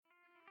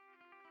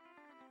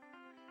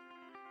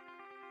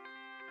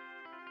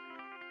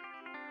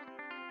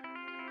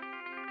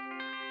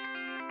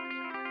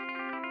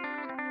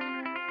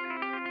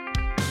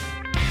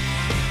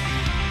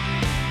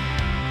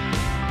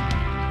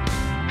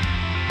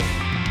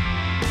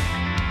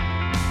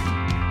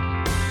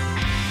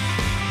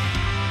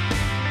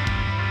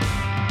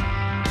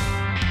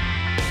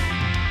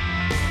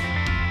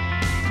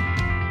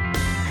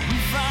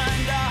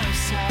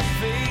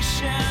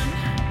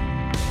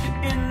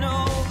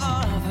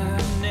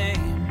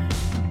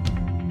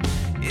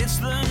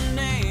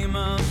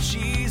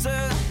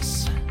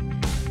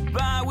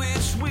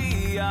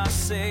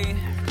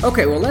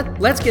Okay, well,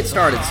 let's get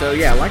started. So,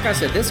 yeah, like I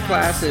said, this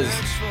class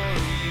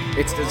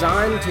it's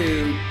designed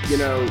to,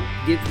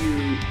 give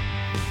you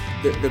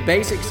the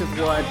basics of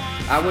what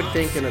I would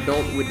think an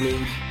adult would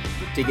need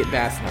to get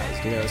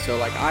baptized, So,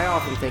 like, I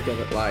often think of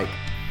it like,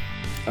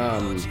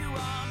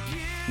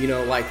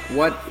 like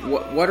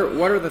what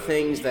are the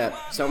things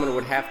that someone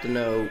would have to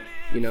know,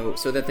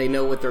 so that they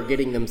know what they're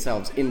getting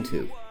themselves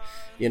into,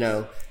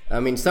 I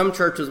mean, some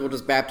churches will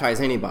just baptize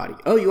anybody.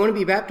 Oh, you want to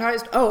be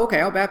baptized? Oh, okay,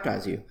 I'll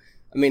baptize you.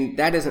 I mean,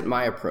 that isn't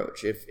my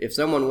approach. If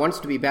someone wants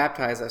to be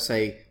baptized, I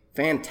say,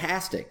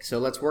 fantastic. So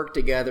let's work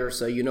together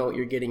so you know what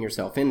you're getting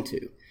yourself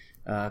into.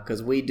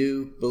 Because we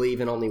do believe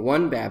in only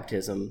one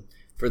baptism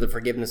for the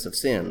forgiveness of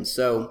sins.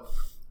 So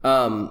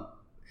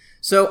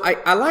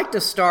I like to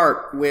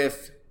start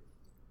with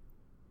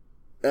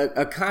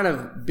a kind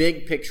of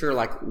big picture,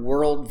 like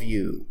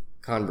worldview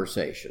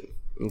conversation.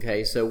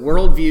 Okay, so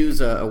worldview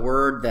is a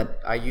word that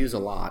I use a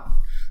lot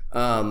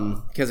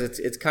because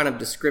it's kind of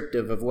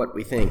descriptive of what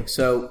we think.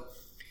 So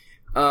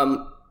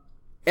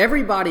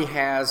everybody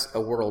has a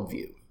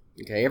worldview.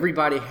 Okay,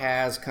 everybody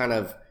has kind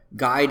of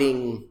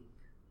guiding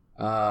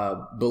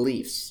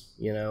beliefs,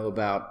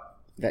 about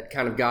that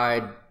kind of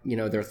guide,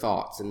 their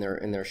thoughts and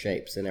their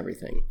shapes and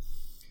everything.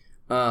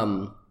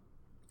 And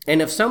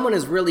if someone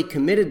is really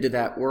committed to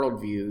that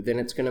worldview, then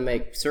it's going to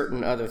make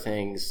certain other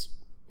things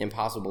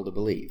impossible to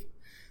believe.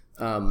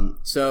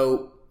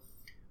 So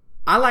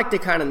I like to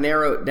kind of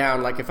narrow it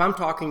down. Like if I'm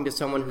talking to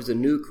someone who's a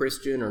new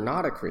Christian or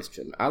not a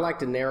Christian, I like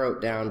to narrow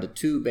it down to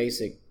two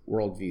basic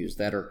worldviews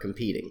that are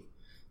competing.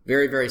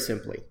 Very, very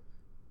simply.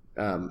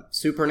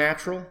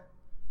 Supernatural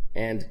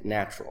and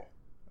natural.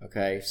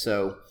 Okay,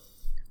 so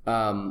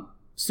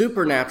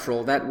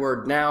supernatural, that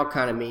word now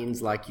kind of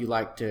means like you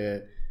like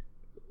to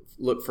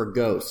look for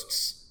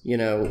ghosts,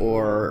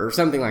 or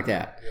something like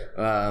that.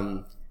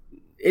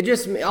 It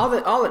just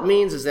all it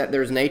means is that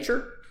there's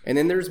nature, and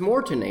then there's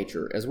more to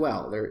nature as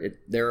well.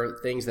 There are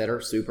things that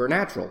are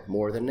supernatural,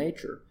 more than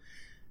nature.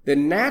 The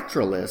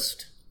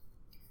naturalist,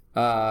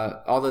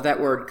 although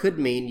that word could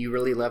mean you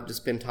really love to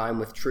spend time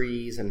with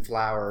trees and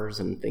flowers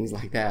and things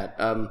like that,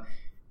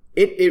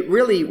 it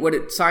really,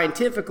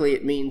 scientifically,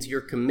 it means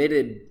you're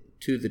committed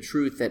to the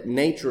truth that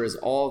nature is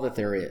all that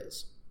there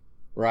is,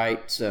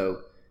 right?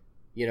 So,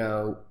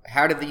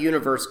 how did the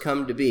universe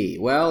come to be?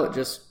 Well, it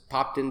just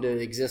popped into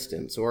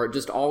existence, or it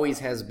just always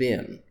has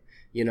been,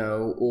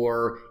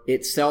 or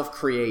it's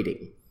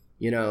self-creating,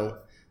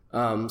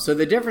 So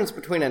the difference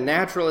between a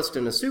naturalist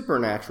and a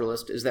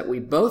supernaturalist is that we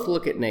both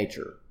look at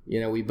nature,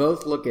 we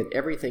both look at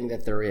everything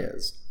that there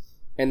is.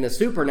 And the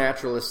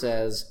supernaturalist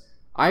says,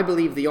 I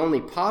believe the only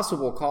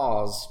possible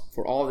cause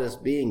for all this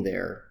being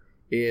there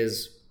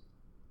is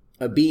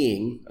a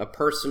being, a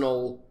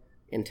personal,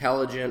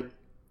 intelligent,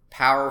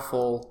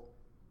 powerful,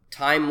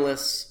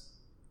 timeless,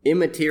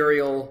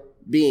 immaterial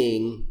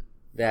being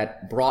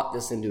that brought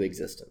this into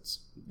existence.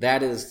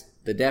 That is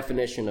the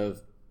definition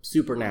of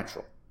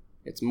supernatural.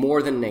 It's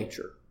more than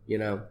nature,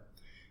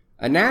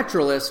 A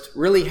naturalist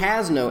really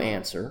has no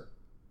answer,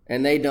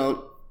 and they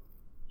don't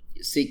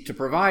seek to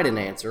provide an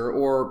answer,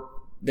 or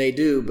they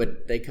do,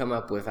 but they come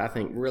up with, I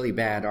think, really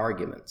bad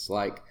arguments.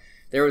 Like,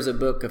 there was a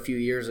book a few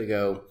years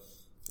ago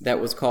that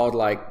was called,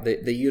 like,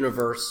 The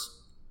Universe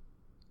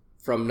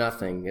from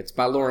Nothing. It's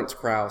by Lawrence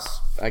Krauss.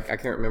 I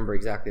can't remember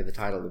exactly the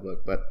title of the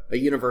book, but A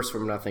Universe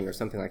from Nothing or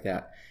something like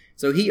that.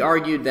 So he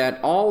argued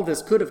that all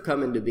this could have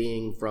come into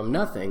being from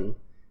nothing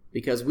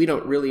because we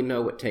don't really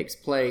know what takes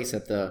place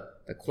at the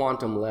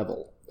quantum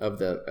level of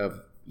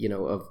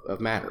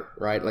matter,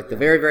 right? Like the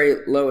very,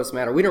 very lowest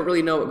matter. We don't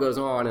really know what goes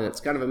on, and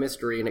it's kind of a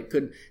mystery, and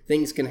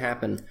things can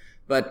happen.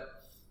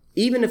 But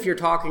even if you're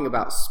talking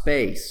about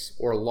space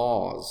or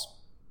laws,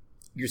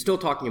 you're still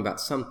talking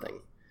about something.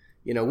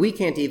 We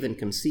can't even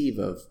conceive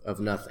of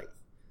nothing.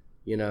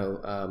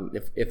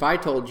 If I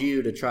told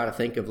you to try to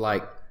think of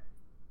like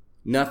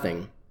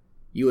nothing,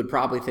 you would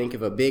probably think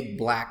of a big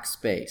black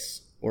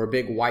space or a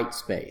big white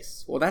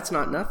space. Well, that's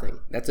not nothing.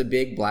 That's a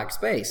big black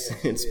space.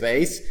 In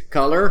space,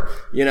 color,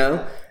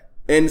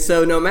 And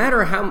so no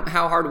matter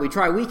how hard we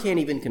try, we can't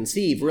even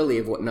conceive really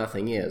of what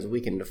nothing is.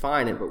 We can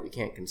define it, but we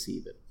can't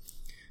conceive it.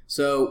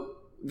 So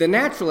the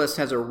naturalist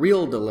has a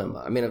real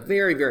dilemma. I mean, a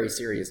very, very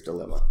serious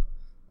dilemma.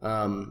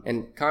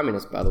 And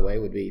communists, by the way,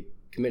 would be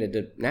committed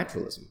to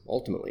naturalism,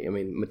 ultimately. I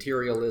mean,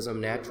 materialism,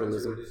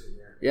 naturalism.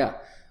 Yeah.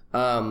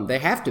 They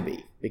have to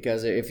be,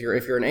 because if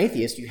you're an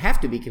atheist, you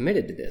have to be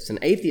committed to this. An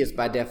atheist,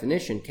 by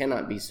definition,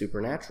 cannot be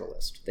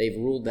supernaturalist. They've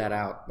ruled that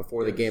out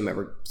before the game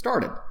ever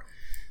started.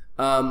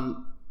 They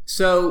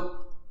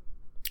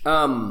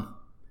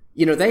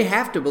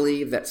have to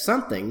believe that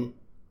something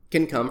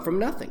can come from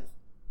nothing.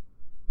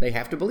 They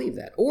have to believe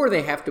that. Or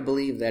they have to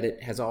believe that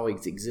it has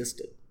always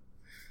existed.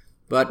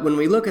 But when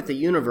we look at the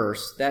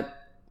universe,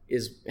 that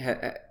is,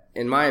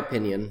 in my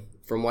opinion,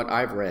 from what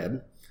I've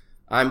read,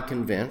 I'm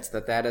convinced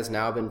that has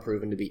now been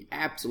proven to be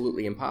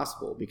absolutely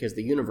impossible because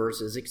the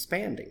universe is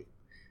expanding.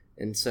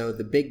 And so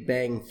the Big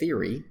Bang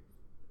Theory,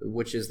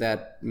 which is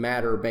that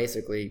matter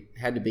basically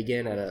had to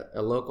begin at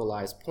a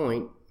localized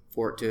point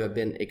for it to have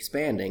been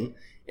expanding,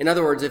 In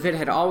other words, if it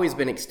had always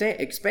been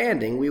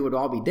expanding, we would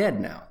all be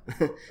dead now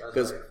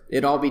because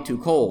it'd all be too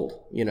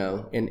cold,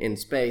 in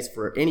space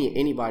for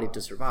anybody to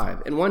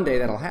survive. And one day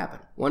that'll happen.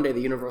 One day the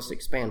universe will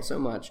expand so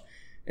much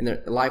and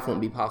life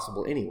won't be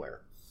possible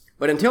anywhere.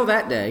 But until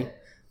that day,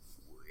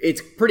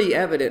 it's pretty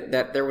evident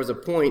that there was a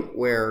point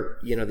where,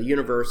 the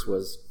universe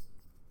was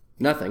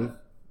nothing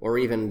or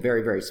even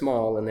very, very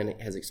small, and then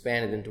it has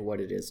expanded into what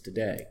it is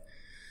today.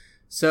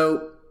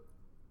 So,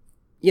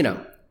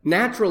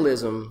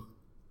 naturalism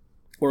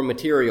or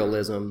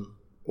materialism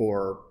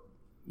or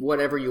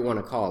whatever you want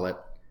to call it,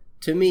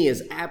 to me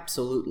is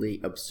absolutely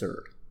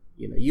absurd.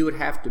 You would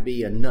have to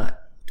be a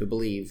nut to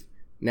believe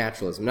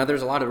naturalism. Now,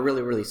 there's a lot of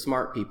really, really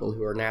smart people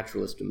who are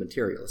naturalists and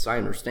materialists. I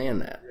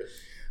understand that.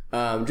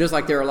 Just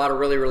like there are a lot of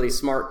really, really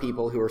smart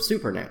people who are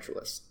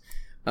supernaturalists.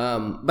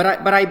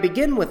 But I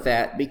begin with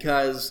that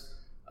because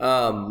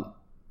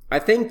I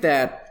think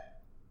that,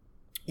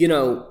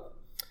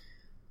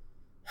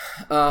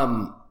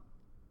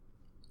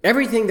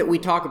 everything that we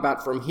talk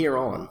about from here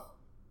on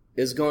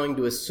is going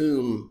to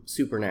assume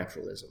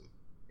supernaturalism.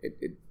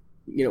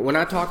 When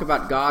I talk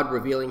about God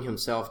revealing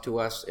himself to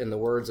us in the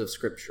words of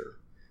Scripture,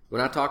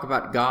 when I talk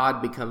about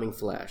God becoming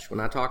flesh,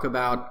 when I talk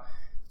about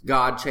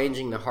God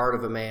changing the heart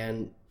of a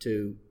man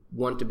to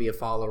want to be a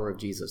follower of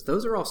Jesus,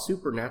 those are all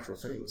supernatural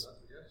things.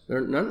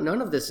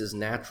 None of this is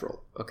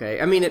natural, okay?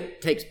 I mean,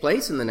 it takes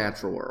place in the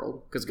natural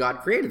world because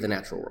God created the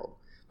natural world,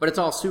 but it's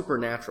all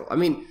supernatural. I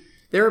mean,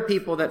 there are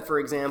people that, for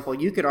example,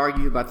 you could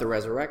argue about the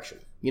resurrection.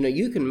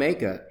 You can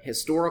make a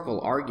historical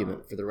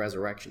argument for the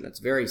resurrection that's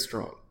very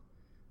strong.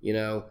 We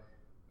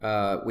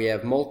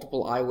have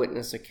multiple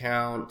eyewitness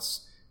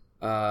accounts.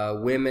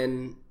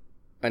 Women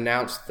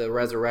announced the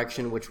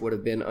resurrection, which would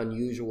have been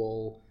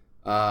unusual.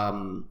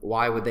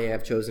 Why would they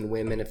have chosen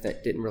women if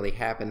that didn't really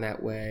happen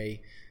that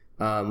way?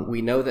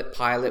 We know that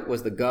Pilate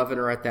was the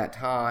governor at that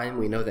time.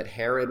 We know that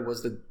Herod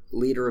was the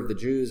leader of the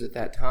Jews at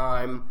that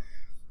time.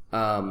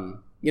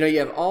 You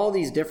have all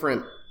these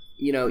different,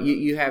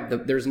 you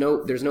have there's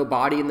no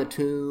body in the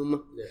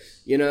tomb.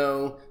 Yes.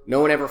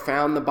 No one ever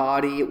found the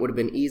body. It would have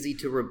been easy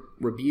to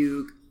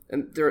rebuke.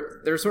 And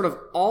there's sort of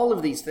all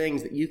of these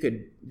things that you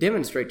could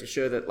demonstrate to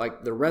show that,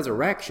 like, the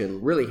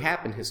resurrection really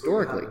happened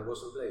historically.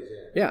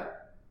 Yeah.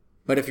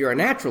 But if you're a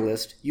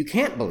naturalist, you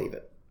can't believe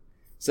it.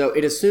 So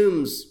it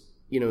assumes,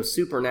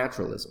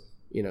 supernaturalism.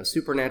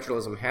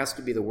 Supernaturalism has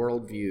to be the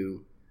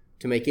worldview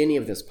to make any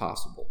of this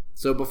possible.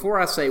 So before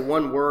I say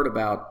one word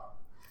about,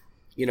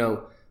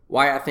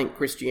 why I think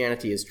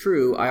Christianity is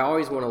true, I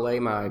always want to lay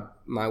my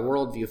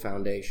worldview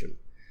foundation.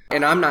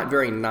 And I'm not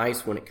very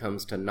nice when it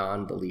comes to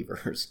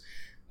non-believers.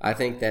 I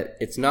think that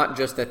it's not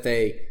just that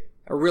they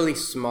are really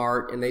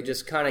smart and they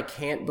just kind of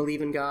can't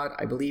believe in God.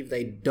 I believe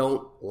they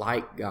don't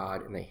like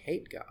God and they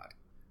hate God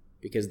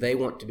because they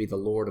want to be the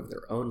Lord of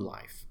their own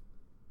life.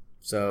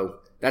 So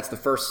that's the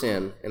first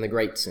sin and the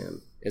great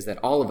sin, is that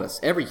all of us,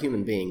 every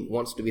human being,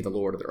 wants to be the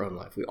Lord of their own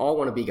life. We all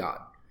want to be God,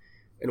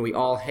 and we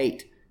all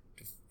hate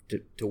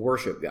to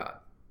worship God,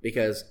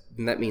 because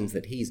that means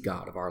that he's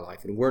God of our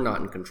life and we're not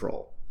in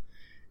control.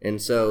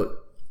 And so,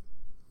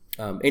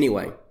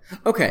 anyway,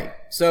 okay,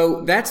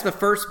 so that's the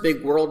first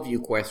big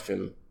worldview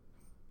question.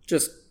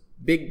 Just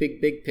big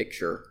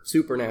picture,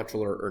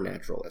 supernatural or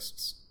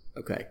naturalists.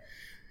 Okay.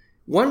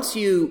 Once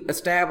you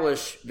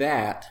establish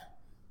that,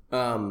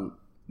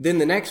 then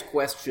the next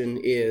question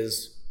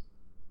is,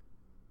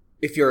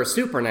 if you're a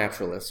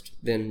supernaturalist,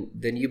 then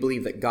you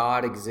believe that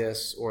God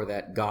exists or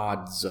that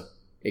gods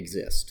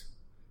exist.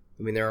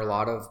 I mean, there are a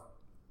lot of,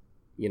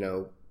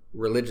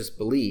 religious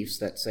beliefs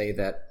that say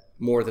that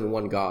more than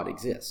one God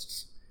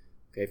exists.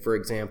 Okay, for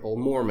example,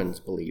 Mormons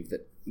believe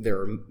that there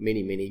are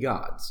many, many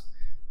gods.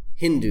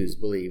 Hindus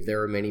believe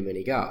there are many,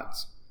 many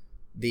gods.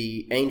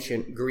 The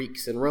ancient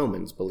Greeks and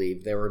Romans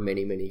believed there were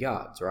many, many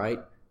gods, right?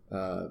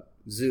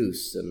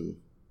 Zeus and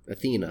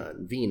Athena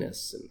and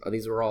Venus, and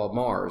these were all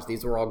Mars.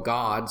 These were all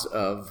gods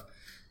of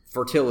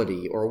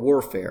fertility or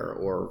warfare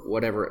or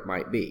whatever it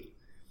might be.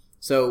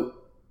 So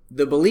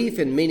the belief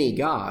in many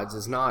gods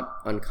is not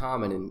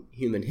uncommon in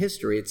human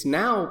history. It's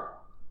now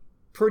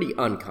pretty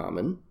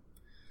uncommon.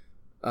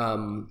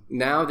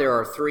 Now there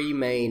are three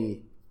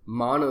main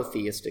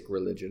monotheistic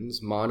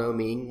religions. Mono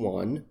meaning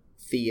one.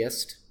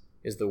 Theist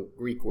is the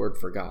Greek word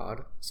for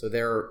God. So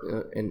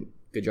and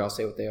could y'all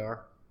say what they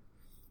are?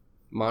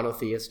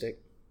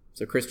 Monotheistic.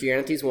 So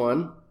Christianity's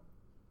one.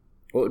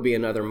 What would be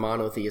another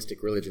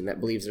monotheistic religion that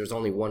believes there's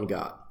only one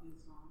God?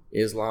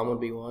 Islam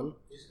would be one.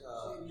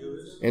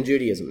 And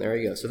Judaism. There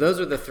you go. So those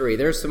are the three.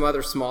 There's some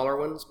other smaller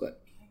ones,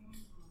 but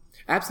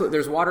absolutely.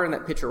 There's water in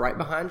that pitcher right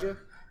behind you,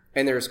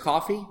 and there's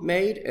coffee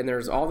made, and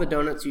there's all the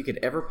donuts you could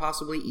ever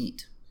possibly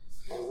eat.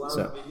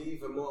 So.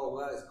 Believe in more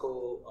what is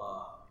called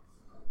how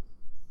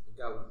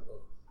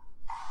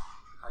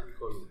you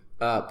call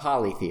it?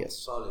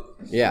 Polytheists.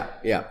 Polytheists.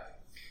 Yeah.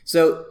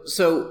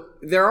 So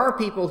there are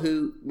people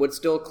who would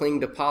still cling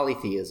to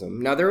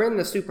polytheism. Now, they're in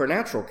the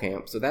supernatural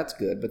camp, so that's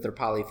good, but they're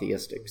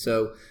polytheistic.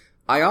 So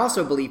I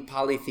also believe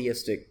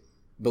polytheistic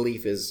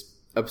belief is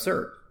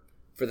absurd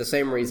for the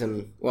same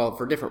reason, well,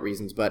 for different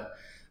reasons. But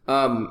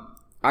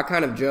I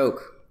kind of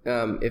joke,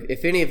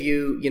 if any of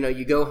you,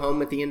 you go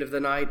home at the end of the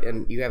night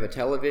and you have a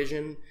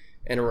television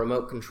and a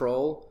remote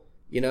control,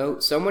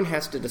 someone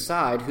has to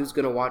decide who's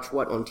going to watch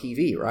what on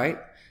TV, right?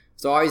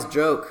 So I always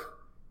joke,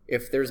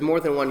 if there's more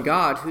than one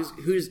God,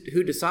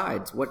 who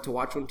decides what to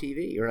watch on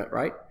TV,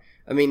 right?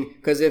 I mean,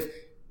 because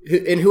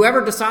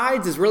whoever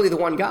decides is really the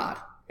one God,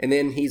 and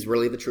then he's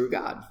really the true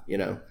God,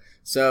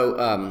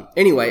 So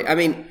anyway, I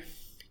mean,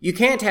 you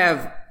can't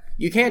have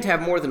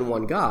more than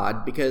one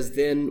God, because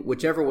then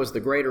whichever was the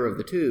greater of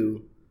the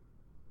two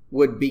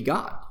would be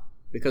God.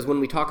 Because when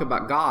we talk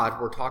about God,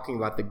 we're talking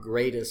about the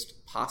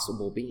greatest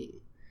possible being.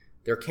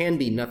 There can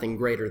be nothing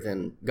greater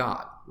than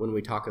God when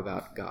we talk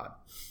about God.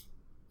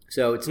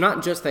 So it's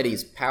not just that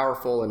he's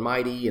powerful and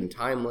mighty and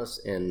timeless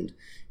and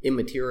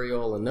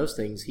immaterial and those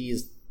things.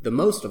 He's the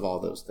most of all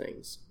those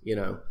things,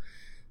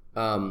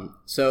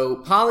 So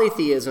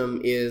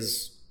polytheism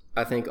is,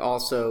 I think,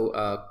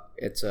 also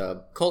it's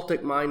a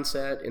cultic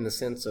mindset in the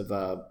sense of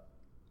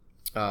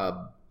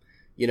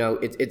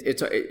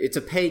it's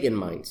a pagan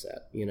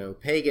mindset.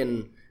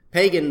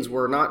 Pagans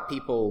were not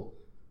people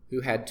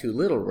who had too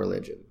little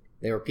religion.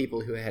 They were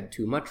people who had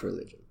too much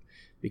religion,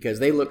 because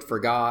they looked for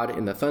God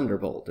in the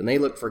thunderbolt, and they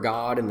looked for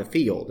God in the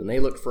field, and they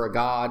looked for a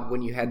God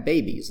when you had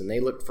babies, and they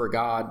looked for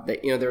God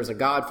that, there's a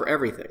God for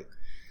everything,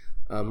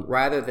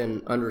 rather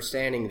than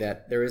understanding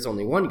that there is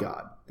only one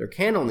God. There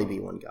can only be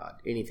one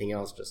God. Anything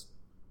else just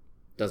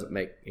doesn't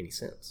make any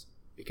sense,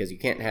 because you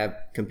can't have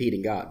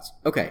competing gods.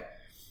 Okay,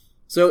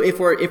 so if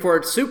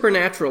we're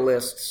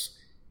supernaturalists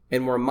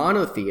and we're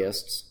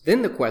monotheists,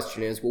 then the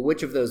question is, well,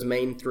 which of those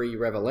main three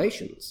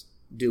revelations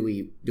do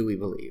we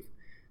believe?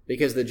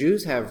 Because the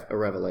Jews have a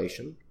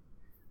revelation,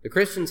 the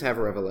Christians have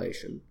a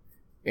revelation,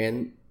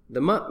 and the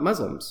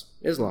Muslims,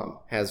 Islam,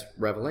 has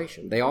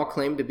revelation. They all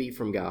claim to be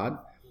from God,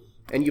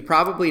 and you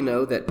probably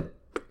know that,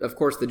 of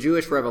course, the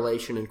Jewish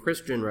revelation and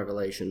Christian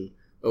revelation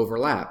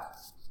overlap,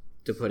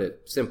 to put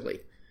it simply.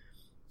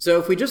 So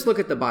if we just look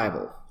at the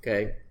Bible,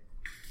 okay,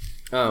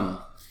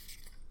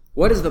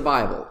 what is the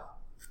Bible?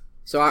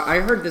 So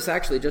I heard this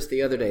actually just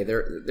the other day.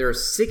 There are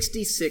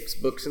 66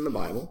 books in the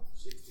Bible.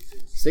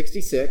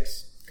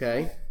 66,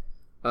 okay.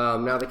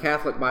 Now the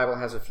Catholic Bible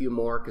has a few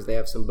more because they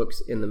have some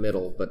books in the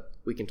middle, but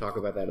we can talk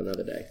about that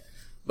another day.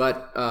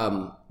 But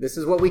this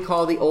is what we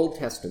call the Old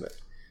Testament,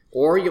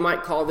 or you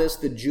might call this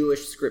the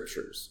Jewish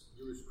Scriptures.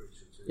 Jewish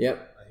Scriptures.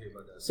 Yep. I hear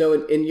about that.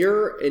 So in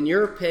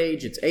your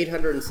page, it's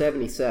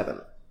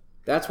 877.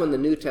 That's when the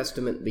New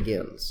Testament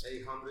begins.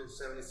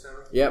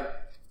 877? Yep.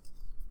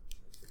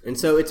 And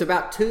so it's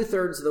about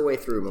 2/3 of the way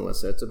through,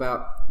 Melissa. It's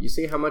about, you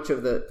see how much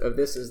of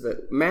this is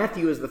that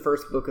Matthew is the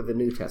first book of the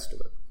New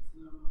Testament.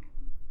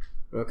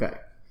 Okay.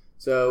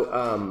 So,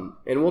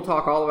 and we'll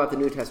talk all about the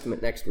New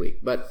Testament next week,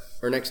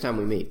 or next time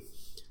we meet.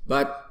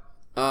 But,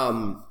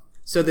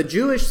 so the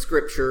Jewish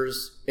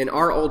scriptures in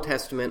our Old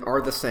Testament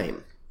are the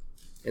same.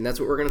 And that's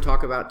what we're going to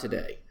talk about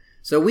today.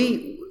 So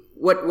the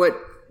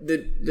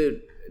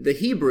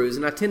Hebrews,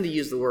 and I tend to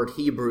use the word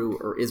Hebrew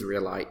or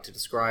Israelite to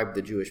describe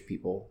the Jewish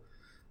people.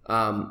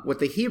 What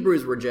the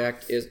Hebrews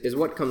reject is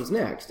what comes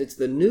next. It's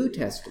the New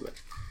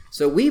Testament.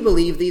 So we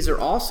believe these are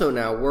also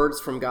now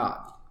words from God,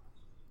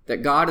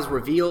 that God has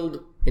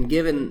revealed and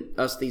given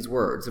us these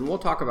words. And we'll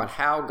talk about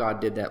how God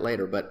did that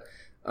later, but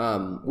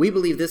we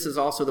believe this is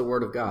also the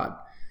Word of God.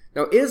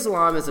 Now,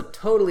 Islam is a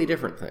totally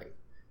different thing.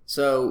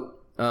 So,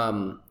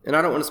 and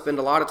I don't want to spend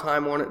a lot of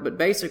time on it, but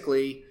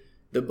basically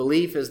the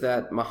belief is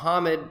that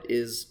Muhammad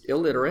is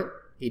illiterate.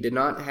 He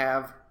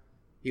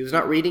was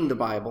not reading the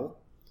Bible.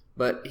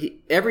 But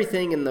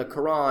everything in the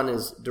Quran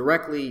is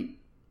directly,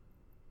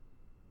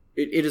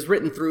 it is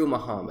written through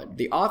Muhammad.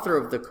 The author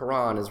of the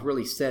Quran is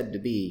really said to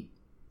be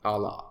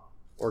Allah,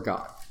 or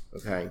God,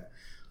 okay?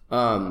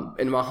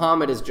 And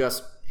Muhammad is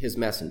just his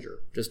messenger,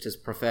 just his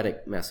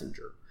prophetic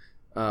messenger.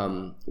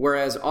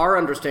 Whereas our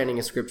understanding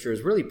of Scripture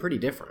is really pretty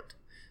different.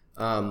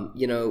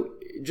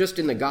 Just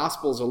in the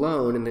Gospels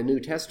alone, in the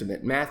New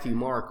Testament, Matthew,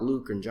 Mark,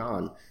 Luke, and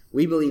John,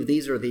 we believe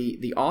these are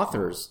the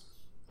authors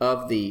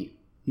of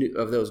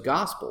those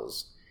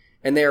Gospels,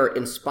 and they're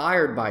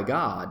inspired by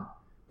God,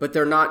 but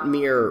they're not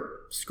mere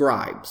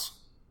scribes.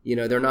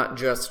 They're not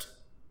just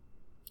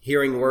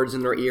hearing words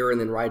in their ear and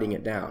then writing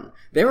it down.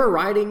 They were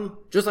writing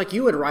just like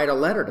you would write a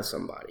letter to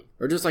somebody,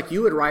 or just like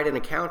you would write an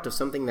account of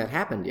something that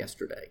happened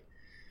yesterday.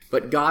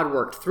 But God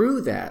worked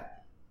through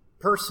that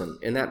person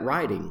in that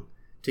writing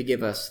to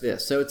give us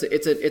this. So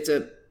it's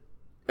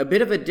a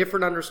bit of a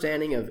different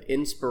understanding of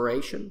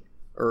inspiration,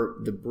 or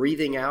the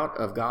breathing out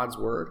of God's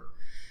word.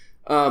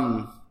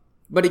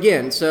 But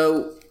again,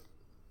 so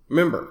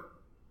remember,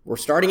 we're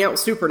starting out with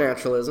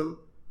supernaturalism,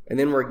 and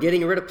then we're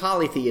getting rid of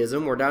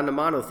polytheism, we're down to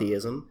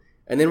monotheism,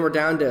 and then we're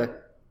down to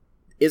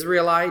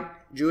Israelite,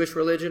 Jewish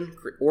religion,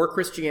 or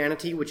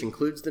Christianity, which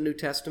includes the New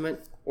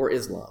Testament, or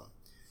Islam.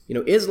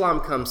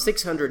 Islam comes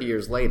 600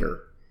 years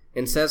later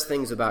and says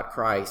things about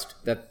Christ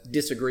that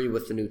disagree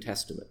with the New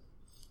Testament.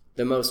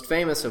 The most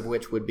famous of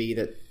which would be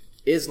that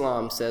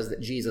Islam says that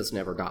Jesus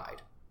never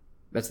died.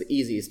 That's the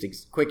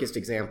easiest, quickest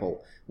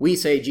example. We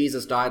say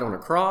Jesus died on a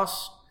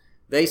cross.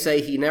 They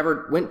say he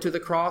never went to the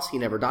cross, he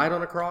never died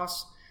on a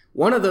cross.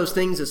 One of those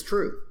things is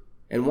true,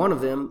 and one of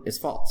them is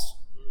false.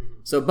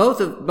 So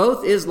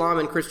both Islam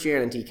and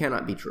Christianity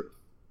cannot be true.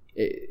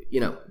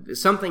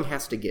 Something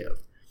has to give.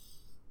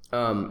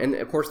 And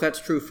of course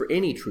that's true for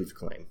any truth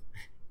claim.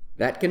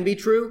 That can be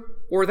true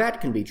or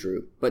that can be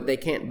true, but they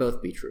can't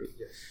both be true.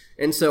 Yes.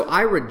 And so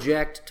I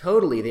reject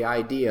totally the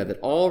idea that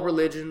all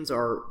religions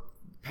are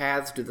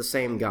paths to the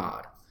same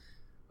God.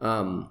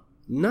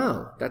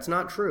 No, that's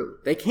not true.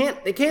 They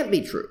can't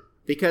be true,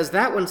 because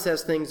that one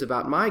says things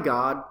about my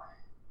God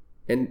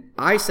and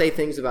I say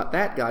things about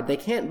that God. They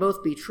can't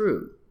both be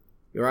true.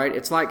 Right?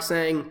 It's like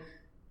saying,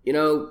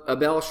 a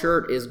bell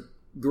shirt is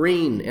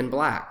green and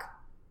black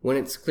when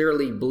it's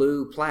clearly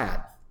blue plaid.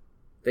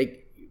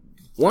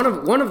 One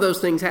of those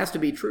things has to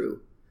be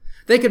true.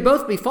 They could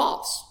both be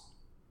false.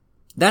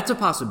 That's a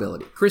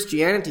possibility.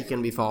 Christianity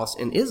can be false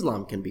and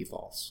Islam can be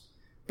false,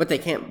 but they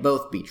can't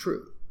both be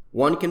true.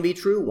 One can be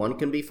true, one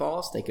can be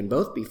false. They can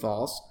both be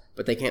false,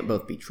 but they can't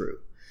both be true.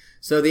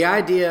 So the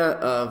idea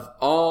of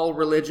all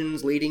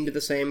religions leading to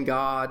the same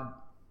God,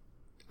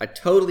 I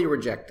totally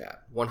reject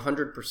that,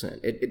 100%.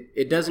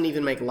 It doesn't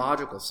even make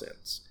logical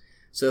sense.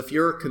 So if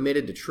you're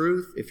committed to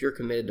truth, if you're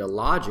committed to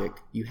logic,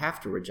 you have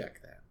to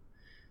reject that.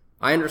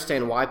 I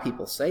understand why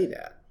people say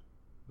that,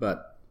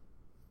 but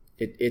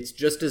it's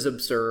just as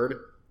absurd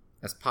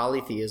as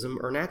polytheism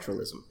or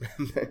naturalism,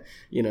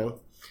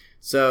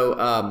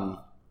 So,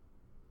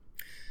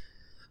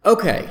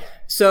 okay,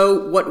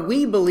 so what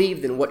we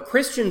believe then, what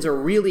Christians are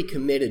really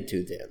committed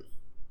to then,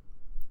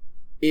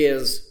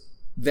 is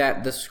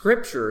that the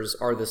scriptures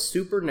are the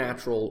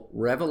supernatural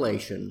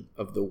revelation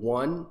of the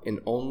one and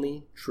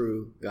only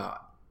true God.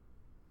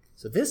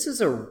 So this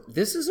is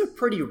a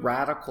pretty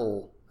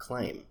radical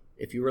claim,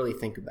 if you really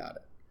think about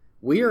it.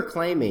 We are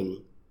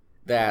claiming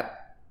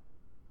that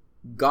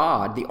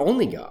God, the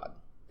only God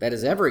that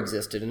has ever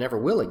existed and ever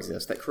will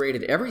exist, that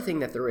created everything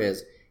that there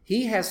is,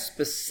 he has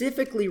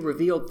specifically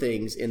revealed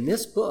things in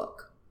this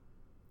book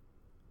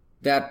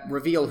that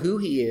reveal who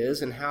he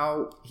is and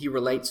how he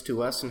relates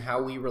to us and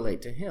how we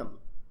relate to him.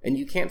 And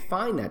you can't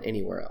find that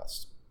anywhere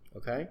else,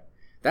 okay?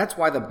 That's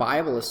why the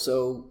Bible is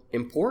so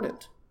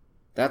important.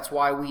 That's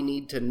why we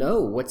need to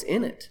know what's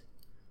in it.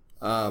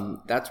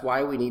 That's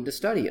why we need to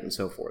study it and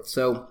so forth.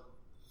 So,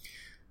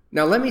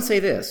 now let me say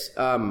this.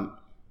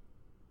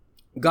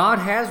 God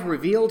has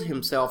revealed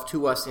himself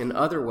to us in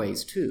other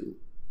ways too,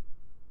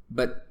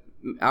 but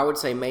I would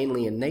say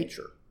mainly in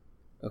nature,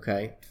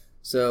 okay?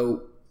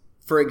 So,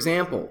 for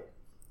example,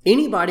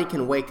 anybody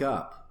can wake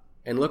up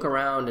and look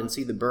around and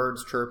see the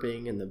birds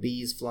chirping and the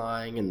bees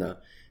flying and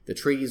the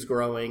trees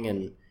growing,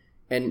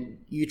 and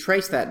you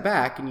trace that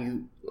back and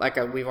you, like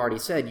we've already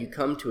said, you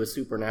come to a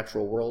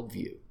supernatural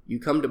worldview. You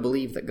come to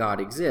believe that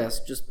God exists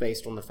just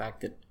based on the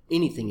fact that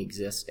anything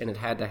exists and it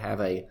had to have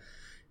a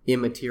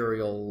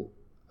immaterial,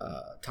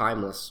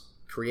 timeless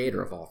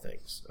creator of all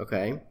things,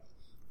 okay?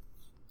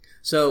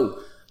 So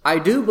I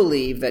do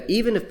believe that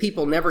even if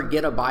people never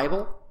get a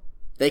Bible,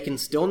 they can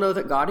still know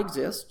that God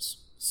exists.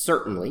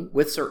 Certainly,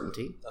 with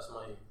certainty. That's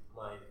my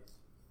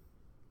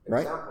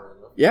right?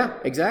 example. Yeah,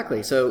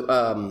 exactly.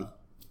 So,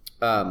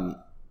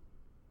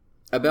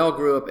 Abel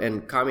grew up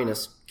in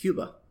communist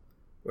Cuba,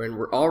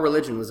 where all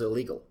religion was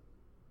illegal.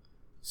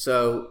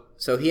 So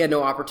he had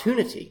no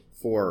opportunity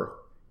for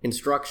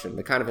instruction,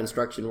 the kind of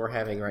instruction we're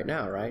having right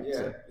now, right?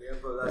 Yeah,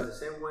 but that's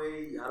the same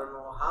way. I don't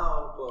know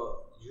how,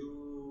 but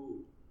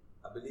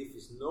I believe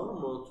it's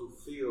normal to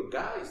feel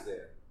God is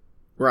there.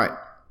 Right.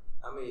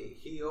 I mean,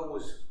 he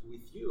always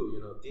with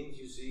you, things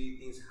you see,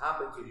 things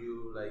happen to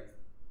you, like,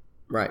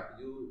 right.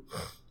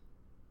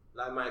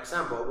 Like my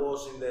example, I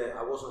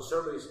was on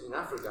service in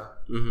Africa,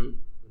 mm-hmm.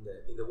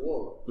 in the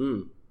war,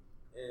 and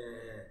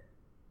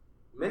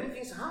many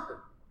things happen.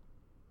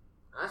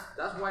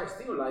 That's why I'm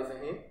still alive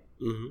in him.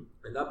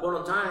 Mm-hmm. At that point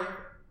in time,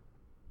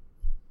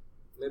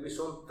 maybe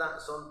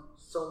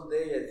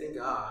someday I think,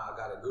 I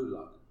got a good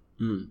luck.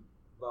 Mm.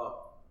 But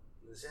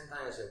at the same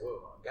time, I said,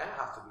 well, God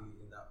have to be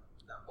in that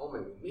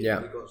moment with me,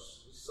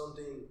 because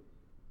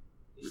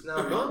it's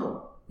not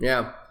normal.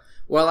 Yeah.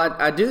 Well,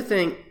 I do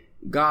think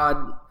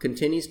God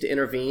continues to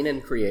intervene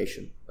in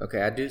creation.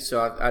 Okay, I do.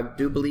 So I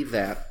do believe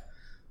that.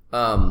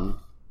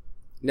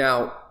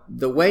 Now,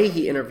 the way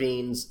he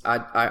intervenes,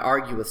 I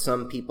argue with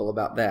some people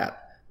about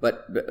that,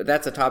 but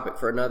that's a topic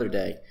for another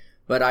day.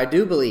 But I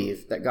do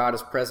believe that God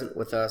is present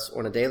with us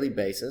on a daily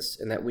basis,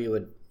 and that we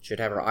should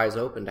have our eyes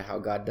open to how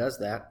God does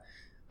that.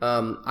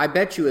 I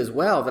bet you as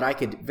well that I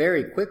could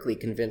very quickly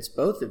convince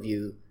both of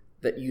you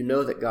that you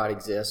know that God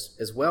exists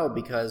as well,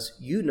 because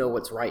you know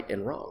what's right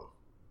and wrong,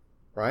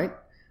 right?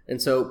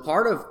 And so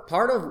part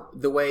of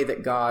the way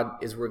that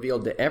God is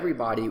revealed to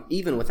everybody,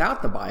 even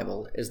without the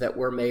Bible, is that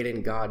we're made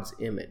in God's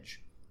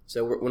image.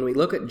 So when we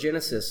look at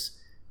Genesis,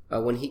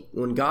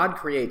 when God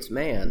creates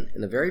man,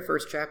 in the very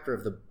first chapter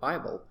of the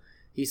Bible,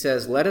 he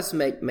says, "Let us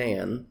make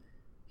man,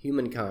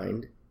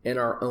 humankind, in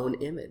our own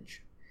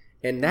image."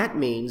 And that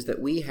means that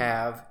we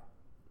have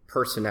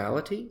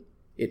personality.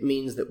 It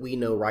means that we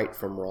know right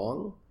from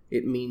wrong.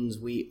 It means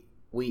we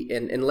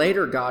and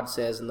later God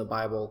says in the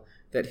Bible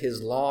that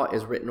his law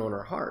is written on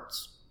our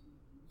hearts.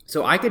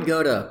 So I could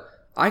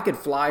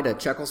fly to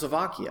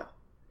Czechoslovakia,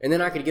 and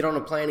then I could get on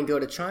a plane and go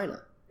to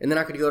China, and then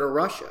I could go to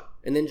Russia,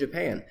 and then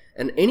Japan.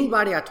 And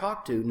anybody I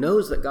talk to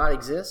knows that God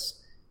exists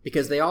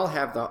because they all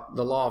have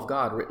the law of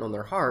God written on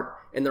their heart,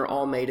 and they're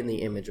all made in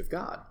the image of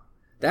God.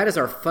 That is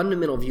our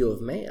fundamental view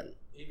of man.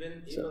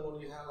 Even when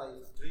you have like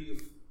 3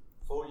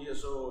 or 4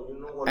 years old, you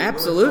know what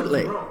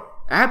absolutely, you're doing wrong.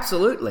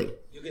 Absolutely.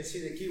 You can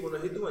see the kid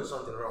when he's doing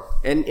something wrong.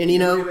 And you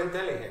know, you're even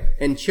telling him.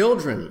 And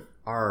children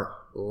are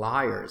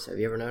liars. Have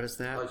you ever noticed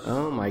that?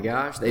 Oh my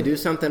gosh, they do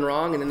something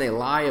wrong and then they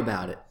lie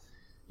about it.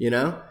 You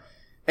know,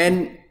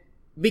 and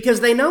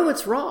because they know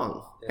it's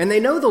wrong and they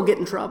know they'll get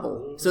in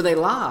trouble, so they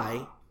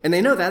lie, and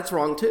they know that's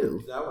wrong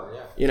too. That one,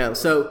 yeah. You know,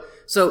 so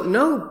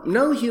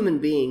no human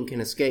being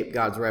can escape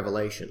God's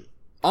revelation.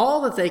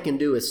 All that they can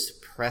do is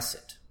suppress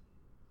it.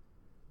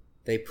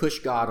 They push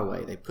God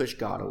away. They push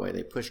God away.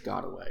 They push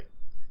God away.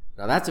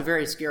 Now that's a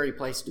very scary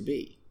place to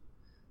be.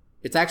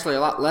 It's actually a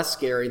lot less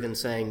scary than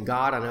saying,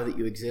 God, I know that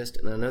you exist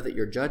and I know that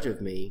you're judge of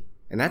me.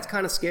 And that's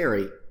kind of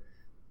scary.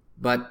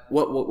 But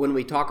when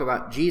we talk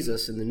about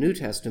Jesus in the New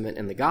Testament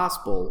and the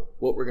gospel,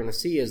 what we're going to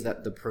see is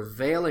that the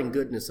prevailing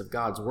goodness of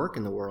God's work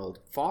in the world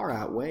far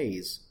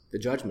outweighs the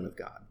judgment of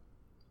God,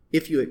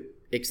 if you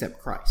accept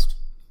Christ.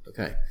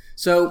 Okay,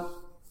 so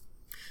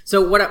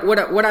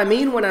what I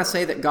mean when I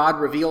say that God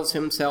reveals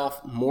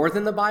himself more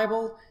than the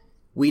Bible,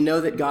 we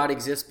know that God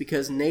exists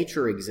because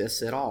nature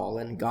exists at all,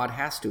 and God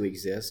has to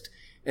exist.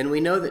 And we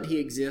know that he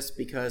exists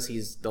because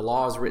the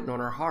law is written on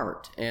our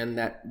heart, and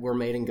that we're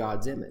made in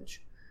God's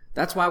image.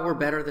 That's why we're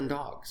better than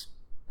dogs.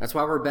 That's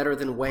why we're better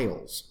than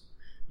whales.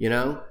 You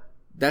know,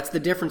 that's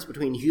the difference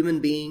between human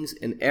beings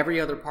and every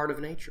other part of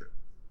nature,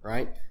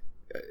 right?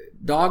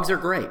 Dogs are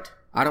great.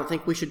 I don't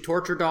think we should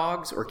torture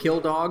dogs or kill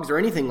dogs or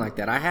anything like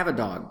that. I have a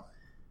dog,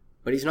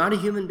 but he's not a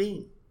human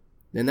being.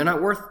 And they're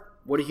not worth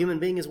what a human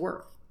being is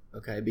worth,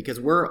 okay? Because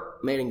we're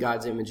made in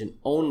God's image, and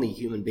only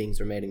human beings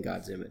are made in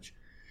God's image.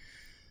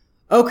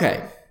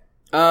 Okay,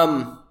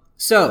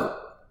 so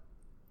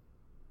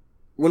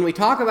when we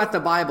talk about the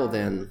Bible,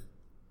 then,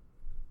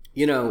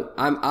 you know,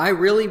 I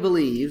really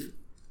believe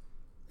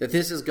that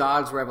this is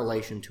God's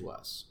revelation to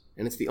us.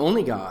 And it's the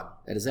only God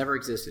that has ever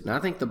existed. And I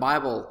think the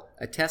Bible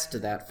attests to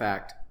that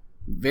fact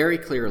very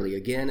clearly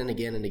again and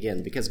again and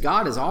again. Because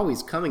God is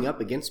always coming up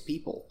against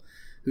people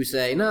who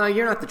say, no,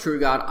 you're not the true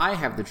God. I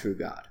have the true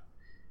God.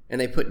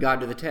 And they put God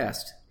to the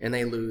test. And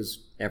they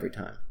lose every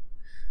time.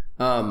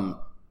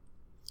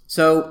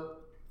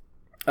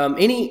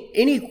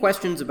 Any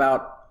questions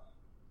about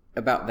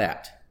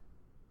that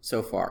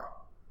so far?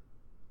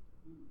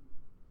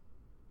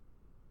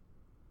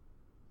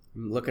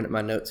 I'm looking at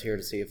my notes here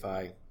to see if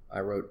I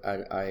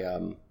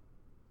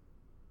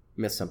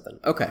missed something.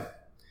 Okay.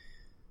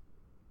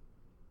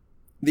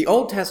 The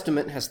Old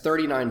Testament has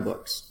 39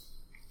 books.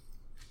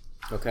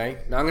 Okay?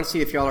 Now I'm going to see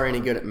if y'all are any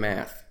good at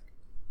math.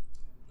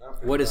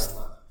 What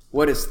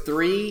is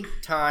 3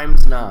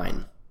 times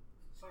 9?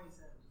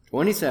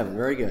 27.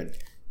 Very good.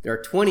 There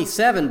are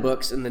 27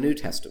 books in the New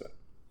Testament.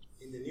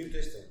 In the New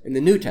Testament? In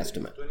the New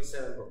Testament.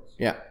 27 books.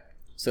 Yeah.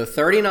 So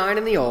 39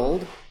 in the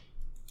Old.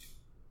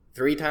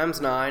 3 times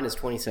 9 is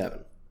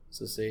 27.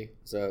 So see?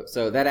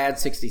 So that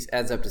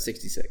adds up to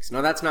 66.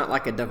 Now that's not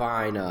like a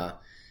divine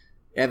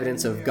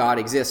evidence of God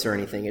exists or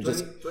anything. It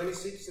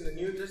 26 in the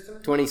New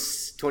Testament?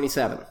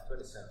 27.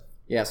 27.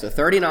 Yeah, so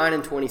 39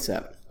 and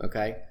 27.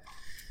 Okay?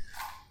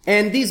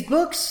 And these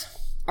books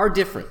are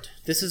different.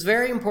 This is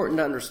very important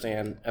to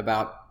understand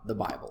about the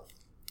Bible.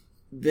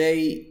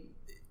 They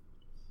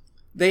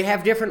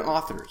have different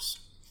authors.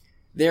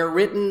 They're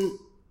written,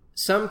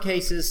 some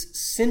cases,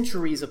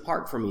 centuries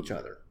apart from each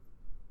other.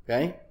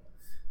 Okay?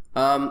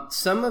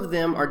 Some of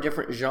them are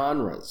different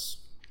genres.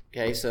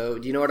 Okay, so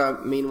do you know what I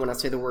mean when I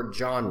say the word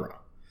genre?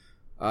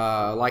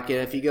 Like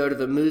if you go to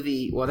the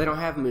movie, well, they don't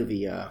have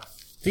movie.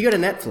 If you go to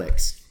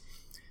Netflix,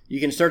 you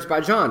can search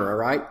by genre,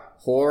 right?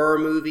 Horror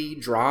movie,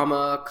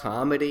 drama,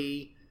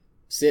 comedy,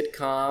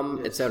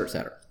 sitcom, etc.,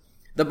 etc.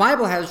 The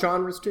Bible has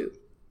genres too.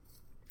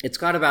 It's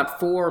got about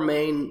 4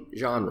 main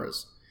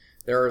genres.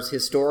 There's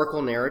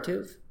historical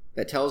narrative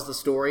that tells the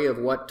story of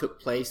what took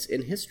place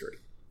in history,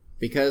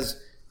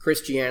 because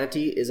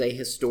Christianity is a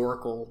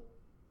historical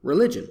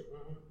religion.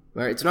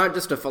 Right? It's not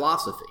just a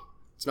philosophy.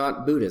 It's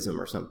not Buddhism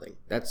or something.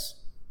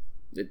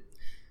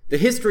 The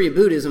history of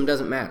Buddhism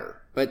doesn't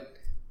matter, but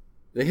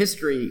the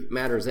history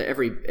matters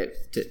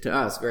to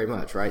us very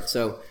much, right?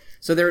 So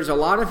there's a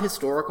lot of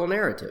historical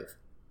narrative.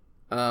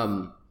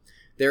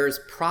 There's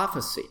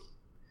prophecy.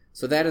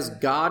 So that is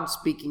God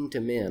speaking to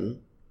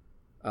men.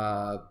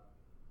 I'm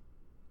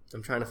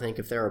trying to think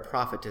if there are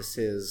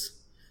prophetesses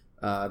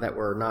that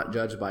were not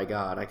judged by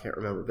God. I can't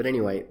remember. But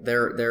anyway,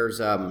 there's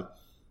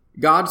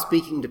God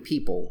speaking to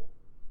people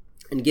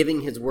and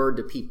giving his word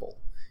to people.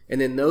 And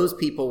then those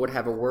people would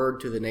have a word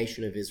to the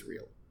nation of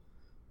Israel.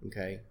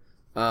 Okay?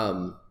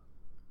 I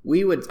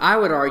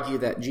would argue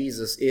that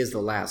Jesus is the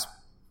last.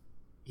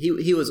 He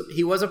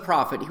was a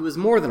prophet. He was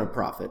more than a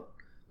prophet.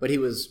 but he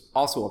was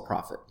also a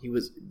prophet.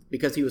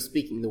 Because he was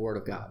speaking the word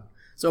of God.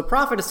 So a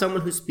prophet is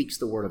someone who speaks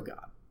the word of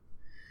God.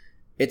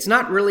 It's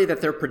not really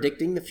that they're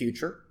predicting the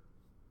future.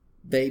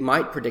 They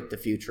might predict the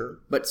future,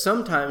 but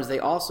sometimes they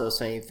also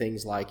say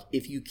things like,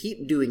 if you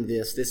keep doing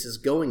this, this is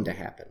going to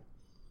happen.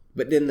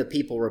 But then the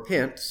people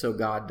repent, so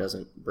God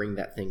doesn't bring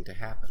that thing to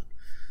happen.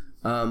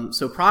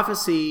 So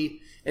prophecy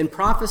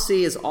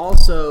is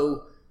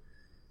also,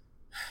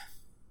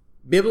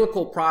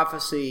 biblical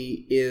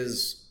prophecy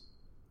is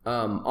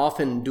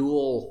often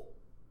dual,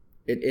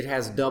 it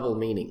has double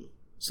meaning.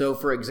 So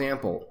for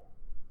example,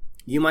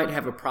 you might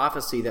have a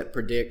prophecy that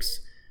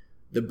predicts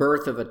the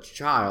birth of a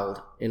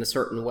child in a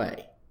certain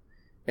way.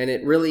 And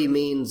it really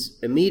means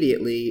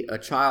immediately a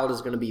child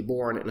is going to be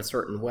born in a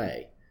certain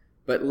way.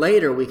 But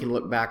later we can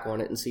look back on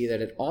it and see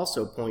that it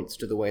also points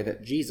to the way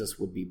that Jesus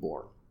would be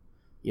born,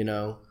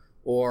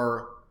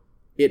 Or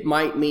it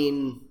might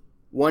mean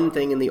one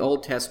thing in the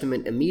Old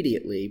Testament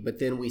immediately, but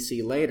then we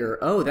see later,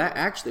 that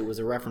actually was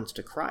a reference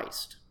to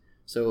Christ.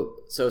 So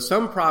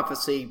some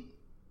prophecy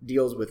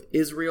deals with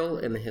Israel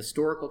in the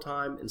historical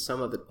time, and some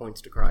of it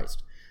points to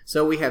Christ.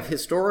 So we have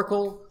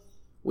historical,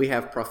 we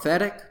have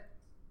prophetic,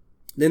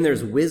 then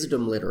there's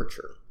wisdom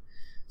literature.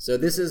 So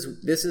this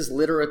is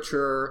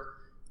literature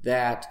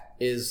that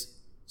is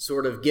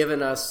sort of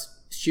given us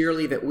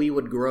sheerly that we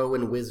would grow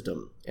in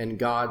wisdom and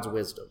God's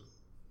wisdom.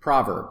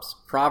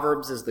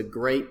 Proverbs is the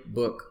great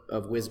book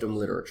of wisdom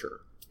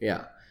literature.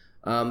 Yeah.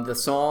 The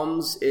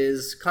Psalms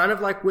is kind of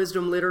like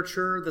wisdom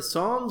literature. The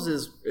Psalms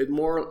is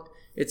more,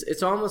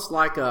 it's almost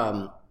like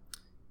a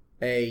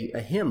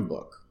hymn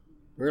book.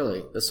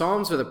 Really, the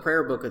Psalms are the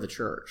prayer book of the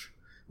church.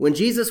 When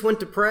Jesus went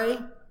to pray,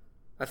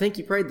 I think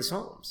he prayed the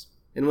Psalms.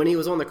 And when he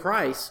was on the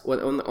cross,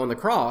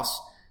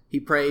 he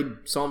prayed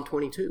Psalm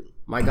 22.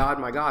 My God,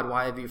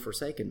 why have you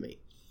forsaken me?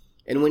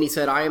 And when he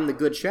said, I am the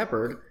good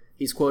shepherd,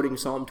 he's quoting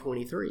Psalm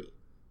 23.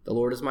 The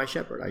Lord is my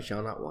shepherd, I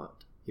shall not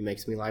want. He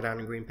makes me lie down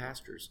in green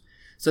pastures.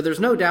 So there's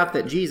no doubt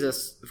that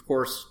Jesus, of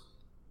course,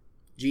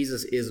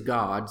 Jesus is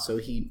God, so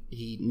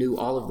he knew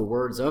all of the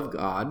words of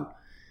God.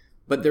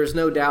 But there's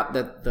no doubt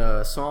that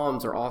the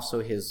Psalms are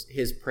also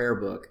his prayer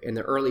book, and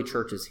the early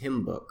church's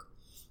hymn book.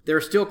 There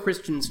are still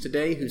Christians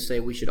today who say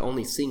we should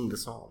only sing the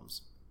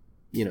Psalms.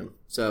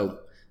 So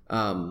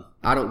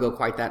I don't go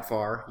quite that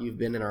far. You've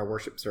been in our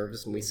worship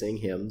service, and we sing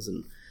hymns,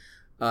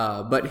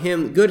 but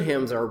good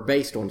hymns are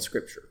based on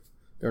Scripture.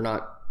 They're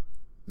not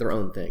their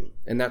own thing,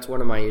 and that's one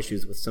of my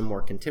issues with some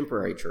more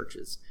contemporary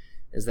churches,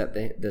 is that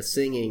the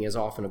singing is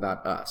often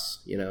about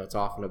us. It's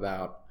often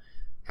about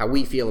how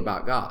we feel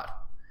about God.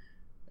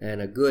 And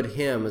a good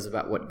hymn is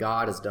about what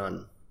God has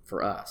done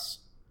for us.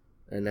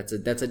 And that's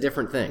a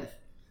different thing.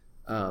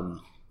 I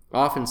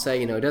often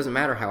say, it doesn't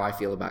matter how I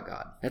feel about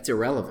God. That's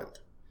irrelevant.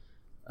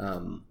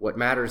 What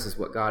matters is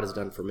what God has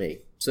done for me.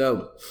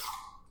 So,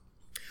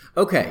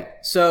 okay.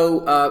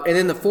 So, and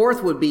then the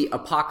fourth would be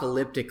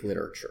apocalyptic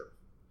literature.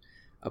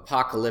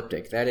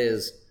 Apocalyptic. That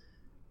is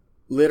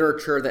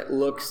literature that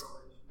looks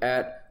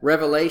at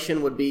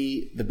Revelation would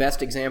be the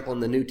best example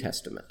in the New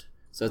Testament.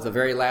 So it's the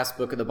very last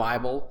book of the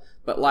Bible,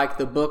 but like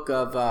the book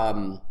of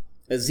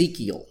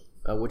Ezekiel,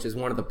 which is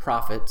one of the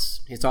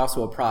prophets. It's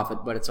also a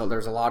prophet, but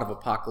there's a lot of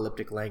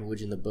apocalyptic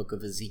language in the book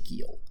of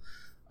Ezekiel.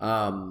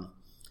 And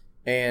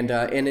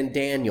in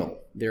Daniel,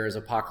 there is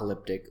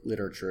apocalyptic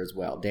literature as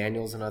well.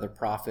 Daniel's another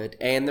prophet,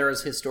 and there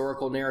is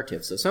historical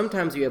narrative. So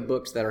sometimes you have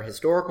books that are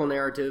historical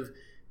narrative,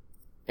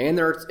 and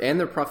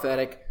they're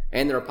prophetic,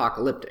 and they're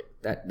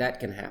apocalyptic. That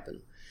can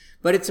happen.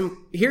 But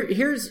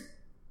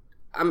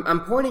I'm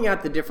pointing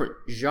out the different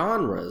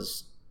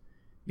genres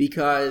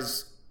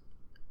because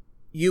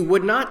you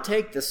would not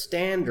take the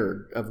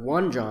standard of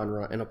one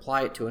genre and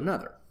apply it to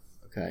another.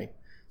 Okay?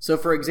 So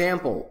for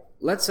example,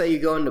 let's say you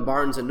go into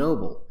Barnes &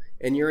 Noble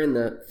and you're in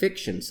the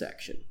fiction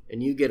section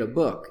and you get a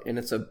book and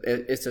it's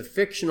a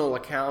fictional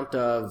account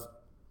of,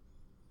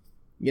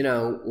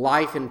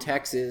 life in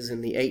Texas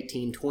in the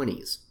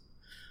 1820s.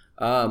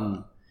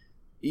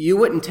 You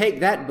wouldn't take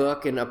that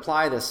book and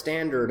apply the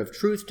standard of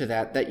truth to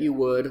that you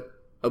would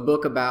a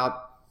book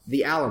about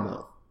the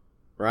Alamo,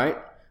 right?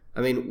 I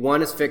mean,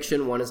 one is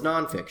fiction, one is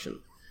nonfiction.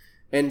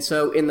 And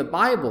so in the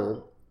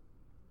Bible,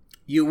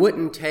 you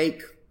wouldn't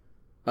take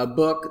a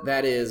book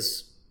that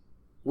is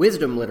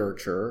wisdom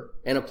literature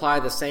and apply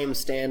the same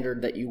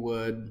standard that you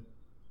would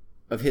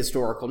of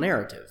historical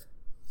narrative.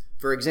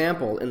 For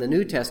example, in the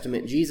New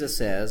Testament, Jesus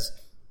says,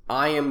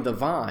 I am the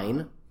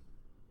vine,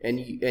 and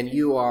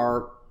you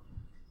are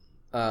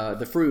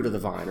the fruit of the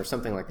vine, or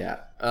something like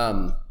that.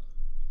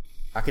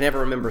 I can never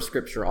remember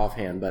scripture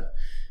offhand,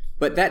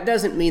 but that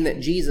doesn't mean that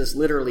Jesus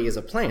literally is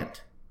a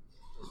plant,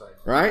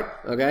 right?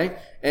 Okay,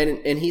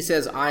 and he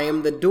says, "I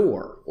am the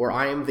door," or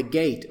 "I am the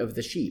gate of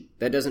the sheep."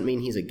 That doesn't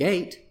mean he's a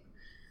gate.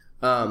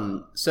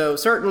 So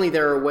certainly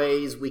there are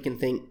ways we can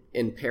think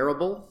in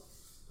parable,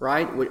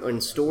 right?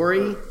 In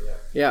story,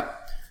 yeah,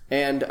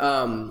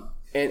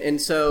 and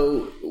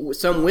so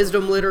some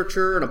wisdom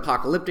literature and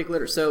apocalyptic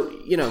literature. So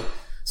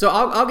So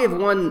I'll give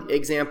one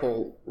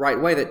example right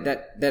away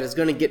that is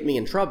going to get me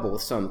in trouble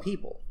with some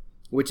people,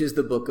 which is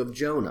the book of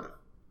Jonah.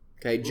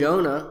 Okay,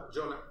 Jonah.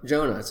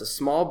 It's a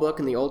small book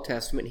in the Old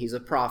Testament. He's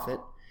a prophet.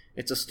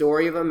 It's a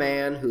story of a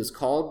man who's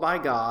called by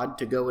God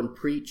to go and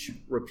preach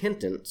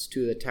repentance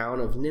to the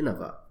town of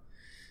Nineveh.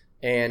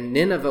 And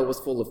Nineveh was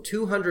full of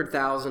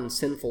 200,000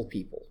 sinful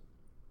people.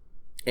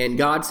 And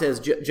God says,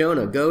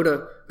 Jonah, go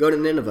to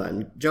Nineveh.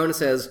 And Jonah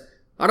says,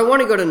 I don't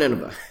want to go to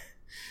Nineveh.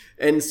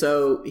 And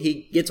so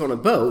he gets on a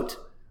boat,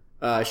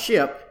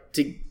 ship,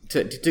 to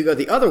go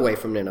the other way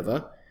from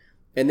Nineveh.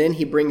 And then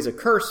he brings a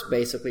curse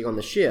basically on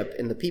the ship,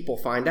 and the people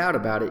find out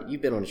about it.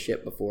 You've been on a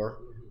ship before.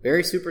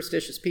 Very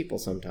superstitious people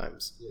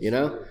sometimes,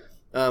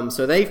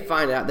 So they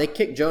find out, they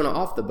kick Jonah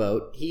off the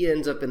boat. He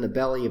ends up in the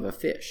belly of a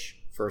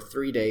fish for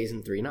 3 days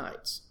and 3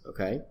 nights,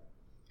 okay?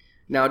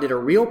 Now, did a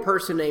real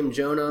person named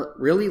Jonah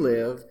really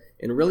live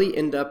and really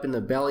end up in the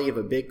belly of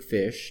a big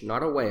fish,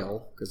 not a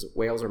whale, because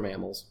whales are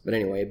mammals, but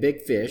anyway, a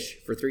big fish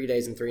for 3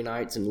 days and 3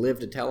 nights and live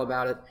to tell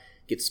about it,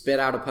 get spit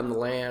out upon the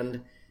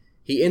land?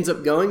 He ends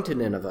up going to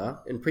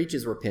Nineveh and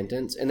preaches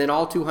repentance, and then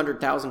all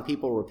 200,000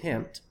 people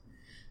repent.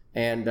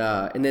 And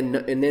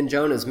then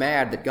Jonah's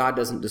mad that God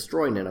doesn't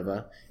destroy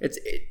Nineveh.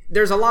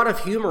 There's a lot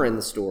of humor in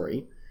the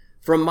story.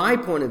 From my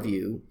point of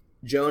view,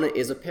 Jonah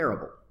is a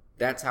parable.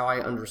 That's how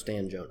I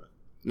understand Jonah.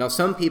 Now,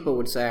 some people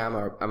would say I'm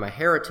a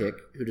heretic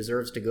who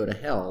deserves to go to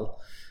hell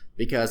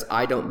because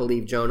I don't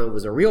believe Jonah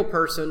was a real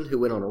person who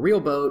went on a real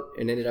boat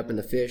and ended up in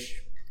the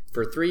fish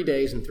for 3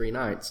 days and 3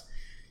 nights.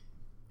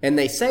 And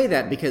they say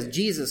that because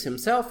Jesus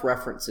himself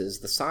references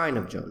the sign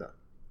of Jonah,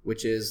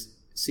 which is,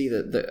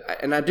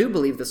 and I do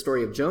believe the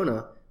story of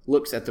Jonah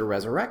looks at the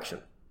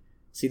resurrection.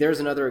 See, there's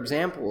another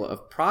example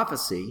of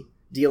prophecy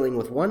dealing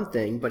with one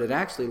thing, but it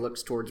actually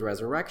looks towards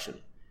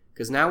resurrection.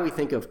 Because now we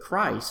think of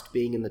Christ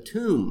being in the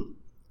tomb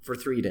for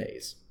 3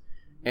 days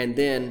and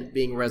then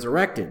being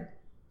resurrected,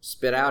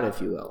 spit out, if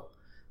you will,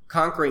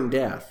 conquering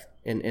death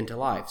into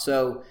life.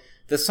 So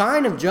the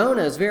sign of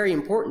Jonah is very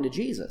important to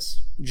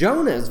Jesus.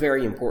 Jonah is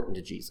very important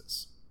to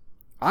Jesus.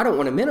 I don't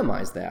want to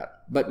minimize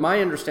that, but my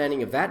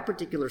understanding of that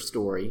particular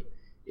story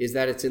is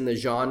that it's in the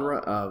genre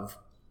of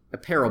a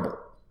parable,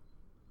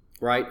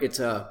 right? It's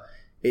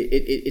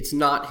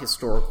not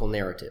historical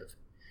narrative.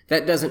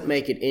 That doesn't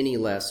make it any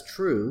less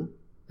true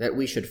that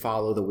we should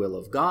follow the will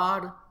of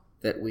God,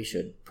 that we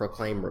should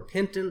proclaim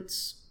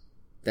repentance,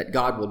 that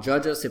God will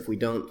judge us if we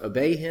don't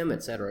obey him,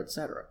 etc.,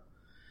 etc.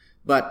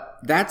 But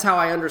that's how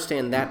I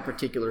understand that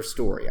particular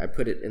story. I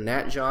put it in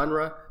that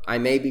genre. I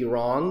may be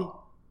wrong.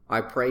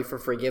 I pray for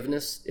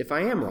forgiveness if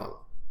I am wrong.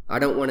 I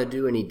don't want to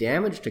do any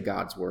damage to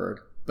God's word,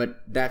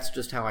 but that's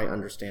just how I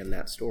understand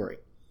that story.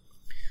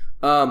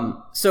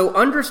 So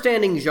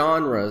understanding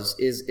genres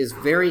is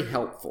very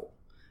helpful,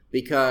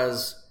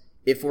 because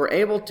if we're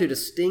able to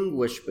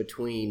distinguish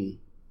between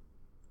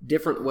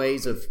different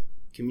ways of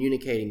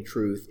communicating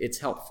truth, it's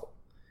helpful.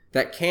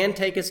 That can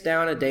take us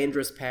down a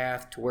dangerous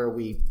path to where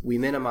we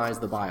minimize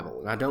the Bible,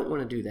 and I don't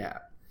want to do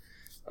that.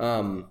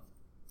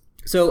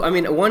 So, I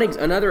mean,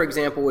 another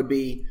example would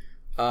be,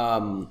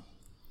 Adam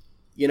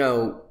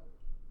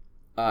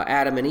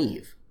and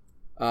Eve.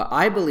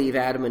 I believe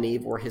Adam and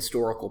Eve were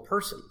historical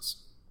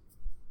persons.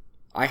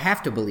 I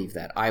have to believe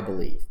that, I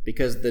believe,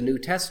 because the New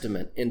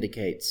Testament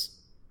indicates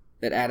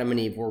that Adam and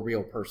Eve were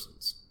real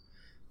persons.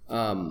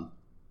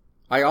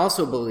 I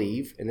also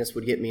believe, and this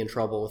would get me in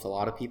trouble with a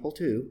lot of people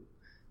too,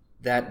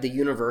 that the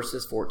universe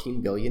is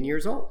 14 billion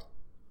years old.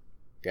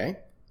 Okay?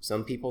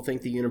 Some people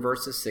think the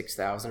universe is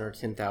 6,000 or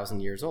 10,000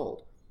 years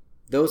old.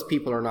 Those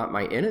people are not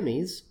my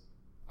enemies.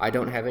 I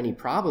don't have any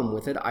problem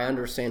with it. I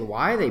understand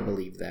why they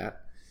believe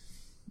that.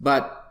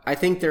 But I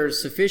think there's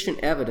sufficient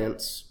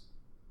evidence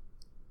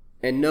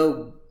and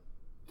no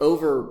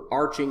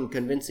overarching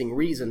convincing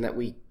reason that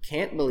we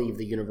can't believe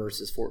the universe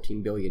is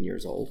 14 billion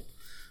years old.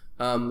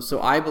 So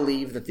I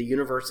believe that the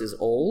universe is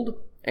old,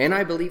 and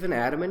I believe in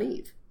Adam and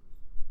Eve.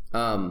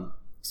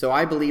 So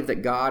I believe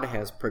that God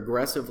has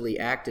progressively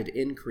acted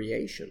in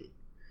creation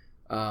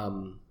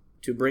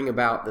to bring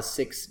about the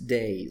 6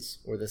 days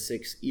or the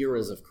 6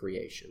 eras of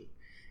creation.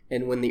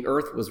 And when the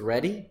earth was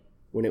ready,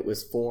 when it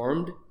was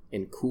formed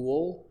and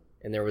cool,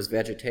 and there was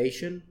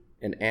vegetation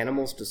and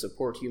animals to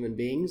support human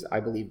beings, I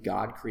believe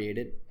God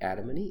created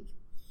Adam and Eve.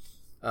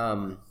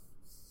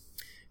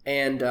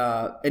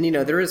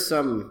 There is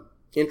some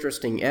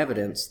interesting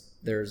evidence.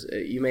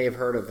 You may have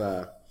heard of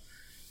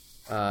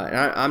and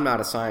I'm not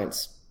a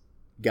science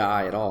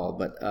guy at all,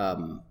 but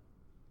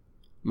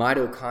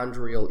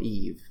mitochondrial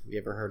Eve. Have you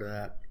ever heard of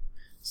that?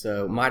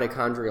 So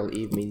mitochondrial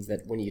Eve means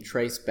that when you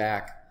trace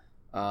back,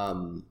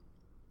 the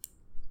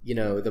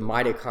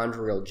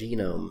mitochondrial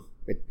genome,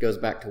 it goes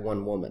back to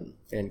one woman.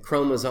 And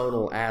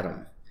chromosomal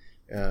Adam,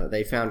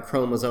 they found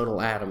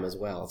chromosomal Adam as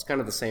well. It's kind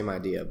of the same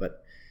idea,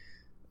 but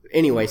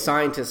anyway,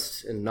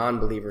 scientists and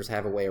non-believers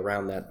have a way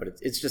around that, but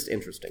it's just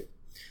interesting.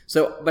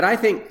 I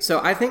think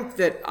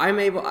that I'm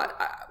able,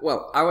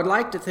 I would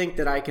like to think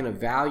that I can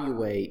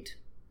evaluate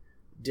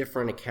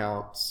different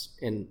accounts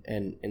and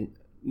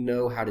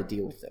know how to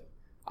deal with them.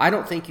 I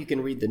don't think you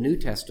can read the New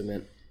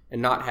Testament and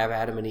not have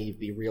Adam and Eve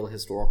be real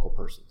historical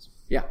persons.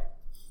 Yeah.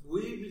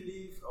 We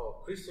believe,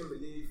 or Christian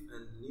believe, in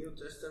the New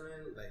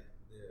Testament, like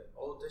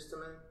Old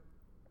Testament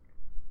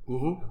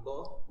Mm-hmm. and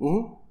both.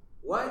 Mm-hmm.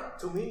 Why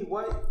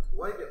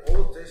the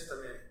Old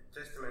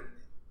Testament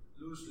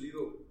lose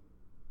little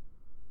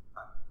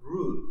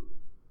root?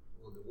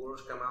 Well, the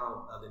words come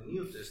out of the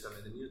New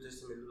Testament. The New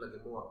Testament look like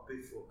a more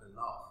peaceful and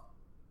love.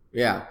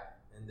 Yeah.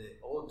 And the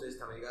Old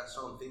Testament got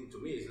something to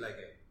me. It's like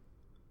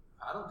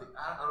I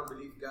don't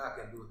believe God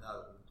can do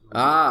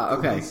that.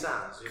 Okay. To His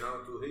sons,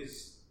 to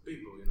His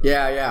people.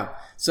 Yeah.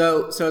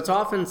 So it's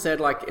often said,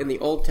 like in the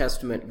Old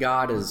Testament,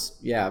 God is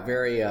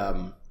very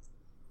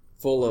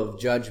full of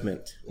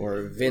judgment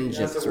or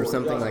vengeance or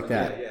something like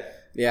that.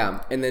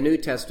 Yeah. And the New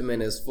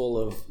Testament is full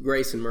of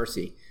grace and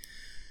mercy.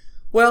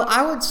 Well,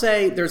 I would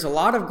say there's a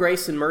lot of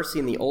grace and mercy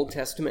in the Old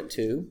Testament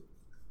too,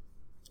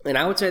 and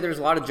I would say there's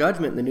a lot of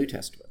judgment in the New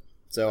Testament.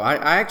 So I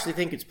actually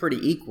think it's pretty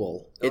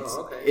equal.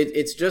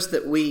 It's just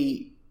that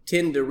we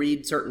tend to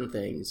read certain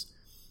things.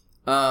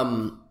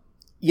 What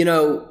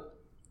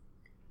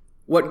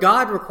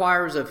God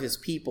requires of His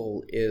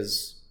people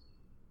is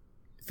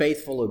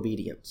faithful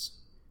obedience.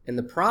 And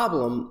the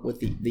problem with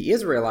the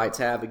Israelites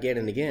have again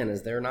and again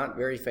is they're not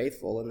very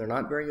faithful and they're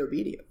not very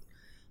obedient.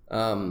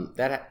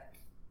 That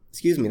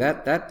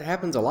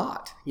happens a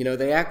lot.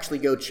 They actually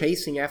go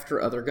chasing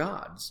after other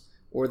gods,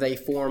 or they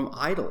form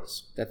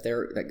idols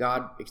that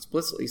God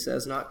explicitly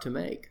says not to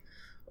make,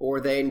 or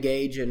they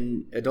engage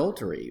in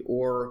adultery,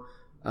 or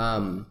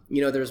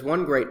there's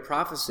one great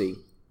prophecy,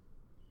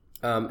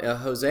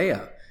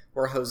 Hosea,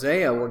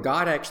 where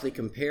God actually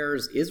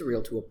compares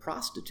Israel to a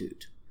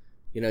prostitute.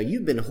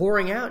 You've been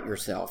whoring out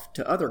yourself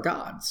to other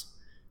gods,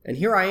 and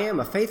here I am,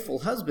 a faithful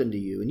husband to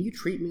you, and you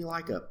treat me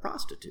like a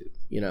prostitute,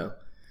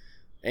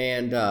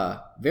 And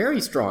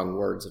very strong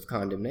words of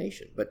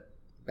condemnation, but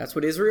that's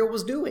what Israel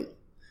was doing.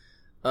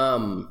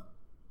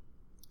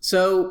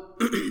 So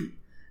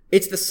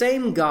it's the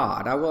same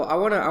God. I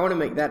want to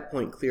make that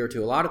point clear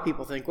too. A lot of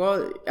people think,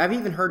 well, I've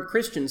even heard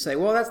Christians say,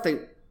 well, that's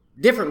the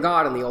different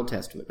God in the Old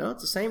Testament. No,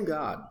 it's the same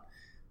God.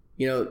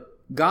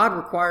 God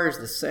requires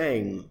the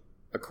same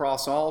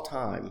across all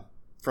time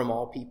from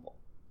all people.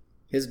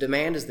 His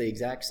demand is the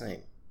exact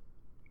same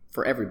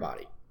for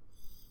everybody.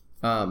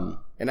 And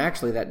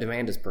actually that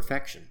demand is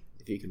perfection,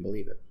 if you can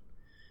believe it.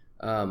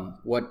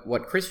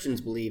 What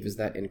Christians believe is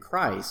that in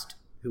Christ,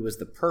 who was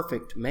the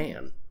perfect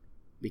man,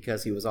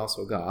 because he was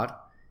also God,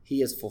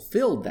 he has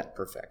fulfilled that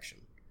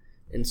perfection.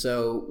 And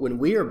so when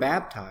we are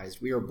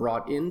baptized, we are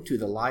brought into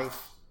the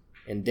life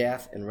and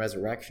death and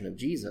resurrection of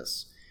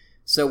Jesus.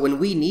 So when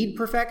we need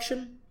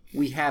perfection,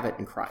 we have it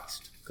in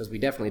Christ, because we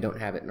definitely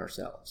don't have it in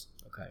ourselves.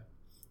 Okay.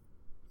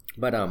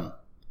 But,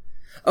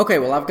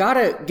 well, I've got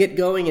to get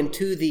going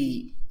into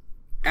the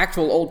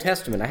actual Old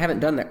Testament. I haven't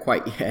done that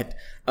quite yet.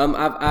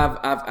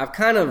 I've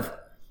kind of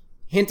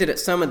hinted at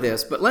some of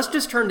this, but let's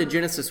just turn to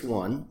Genesis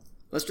 1.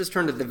 Let's just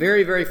turn to the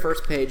very, very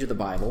first page of the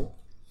Bible.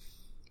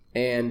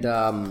 And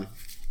let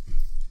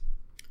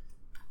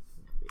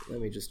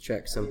me just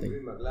check something.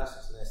 Bring my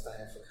glasses next time.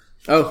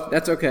 Oh,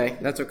 that's okay.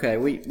 That's okay.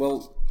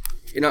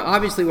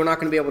 Obviously we're not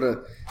going to be able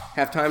to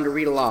have time to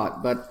read a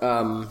lot, but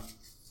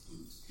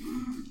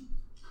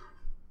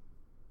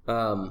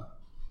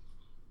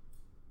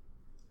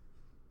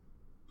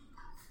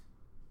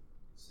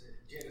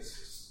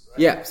Genesis, right?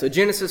 Yeah, so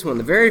Genesis 1,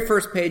 the very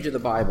first page of the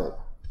Bible.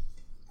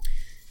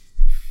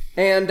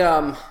 And,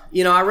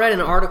 I read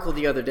an article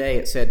the other day.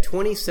 It said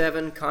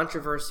 27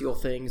 controversial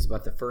things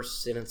about the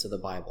first sentence of the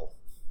Bible.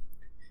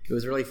 It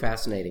was really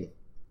fascinating.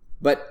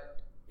 But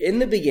in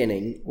the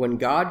beginning, when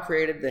God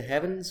created the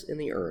heavens and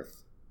the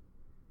earth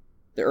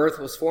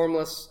was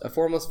formless, a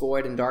formless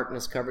void, and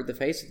darkness covered the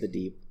face of the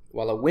deep,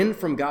 while a wind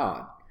from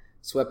God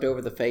swept over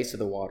the face of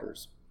the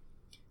waters.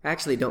 I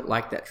actually don't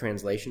like that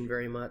translation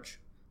very much,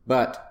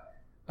 but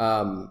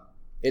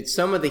it's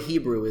some of the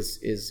Hebrew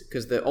is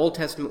because the Old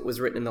Testament was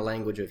written in the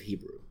language of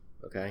Hebrew.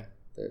 Okay,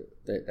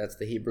 that's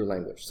the Hebrew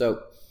language.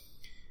 So,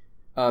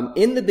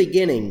 in the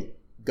beginning,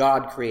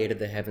 God created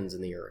the heavens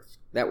and the earth.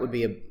 That would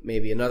be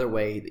maybe another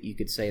way that you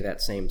could say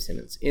that same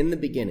sentence. In the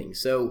beginning.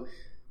 So,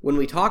 when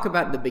we talk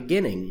about the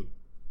beginning,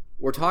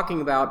 we're talking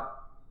about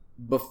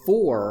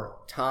before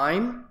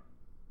time,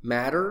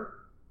 matter,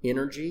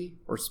 energy,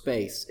 or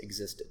space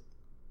existed.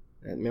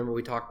 And remember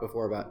we talked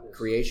before about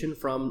creation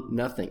from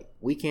nothing.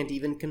 We can't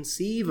even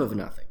conceive of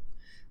nothing.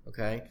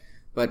 Okay?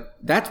 But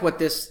that's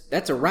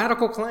a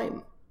radical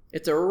claim.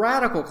 It's a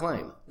radical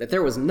claim that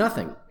there was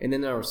nothing and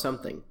then there was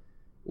something.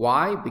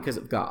 Why? Because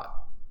of God.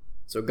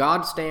 So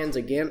God stands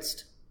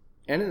against,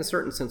 and in a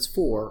certain sense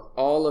for,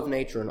 all of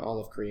nature and all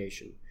of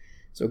creation.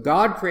 So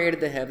God created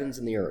the heavens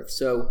and the earth.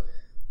 So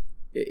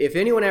if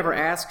anyone ever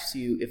asks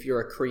you if you're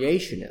a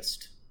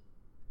creationist,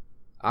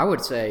 I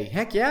would say,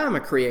 heck yeah, I'm a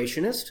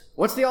creationist.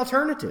 What's the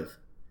alternative?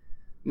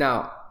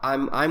 Now,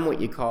 I'm what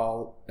you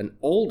call an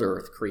old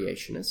earth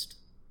creationist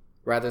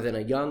rather than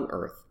a young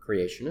earth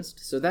creationist.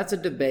 So that's a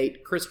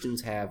debate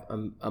Christians have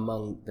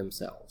among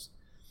themselves.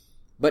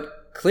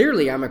 But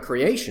clearly I'm a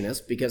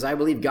creationist because I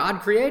believe God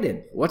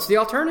created. What's the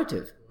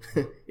alternative?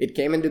 It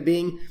came into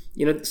being,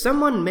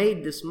 someone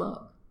made this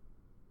mug.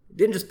 It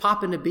didn't just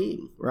pop into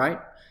being, right?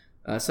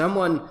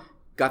 Someone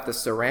got the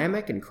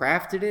ceramic and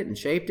crafted it and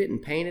shaped it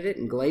and painted it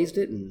and glazed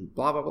it and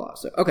blah, blah, blah.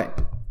 So, okay.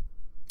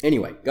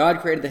 Anyway, God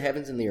created the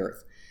heavens and the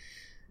earth.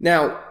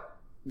 Now,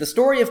 the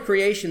story of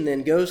creation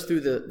then goes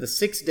through the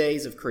 6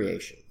 days of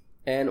creation.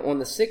 And on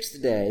the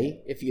 6th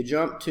day, if you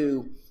jump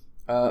to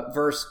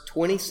verse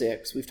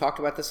 26, we've talked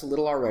about this a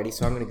little already,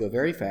 so I'm going to go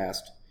very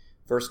fast.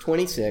 Verse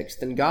 26,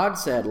 then God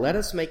said, let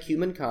us make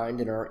humankind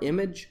in our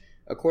image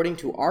according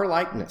to our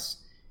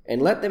likeness,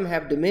 and let them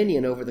have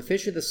dominion over the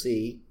fish of the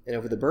sea, and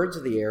over the birds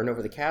of the air, and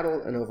over the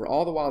cattle, and over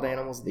all the wild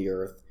animals of the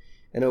earth,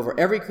 and over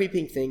every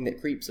creeping thing that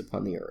creeps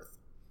upon the earth.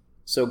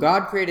 So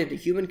God created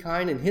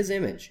humankind in his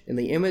image. In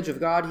the image of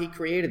God he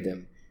created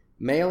them.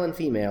 Male and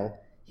female,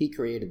 he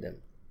created them.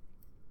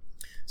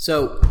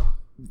 So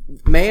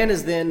man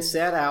is then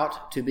set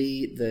out to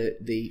be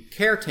the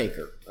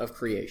caretaker of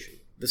creation,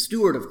 the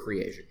steward of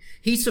creation.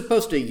 He's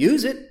supposed to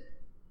use it,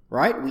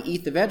 right? We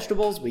eat the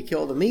vegetables, we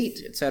kill the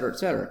meat, etc.,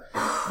 etc.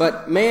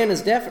 But man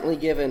is definitely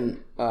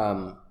given,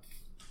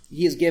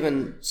 he is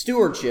given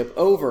stewardship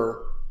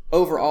over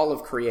all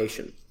of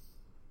creation.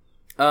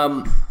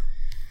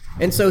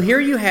 And so here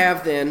you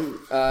have then,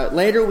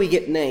 later we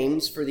get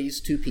names for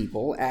these two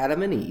people,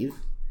 Adam and Eve,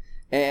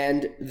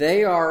 and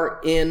they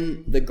are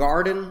in the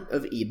Garden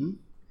of Eden.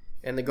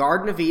 And the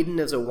Garden of Eden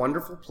is a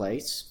wonderful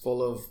place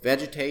full of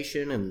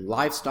vegetation and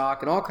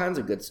livestock and all kinds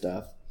of good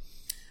stuff.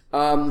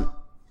 And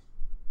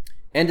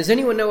does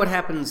anyone know what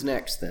happens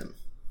next then?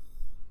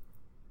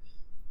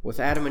 With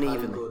Adam and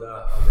Eve?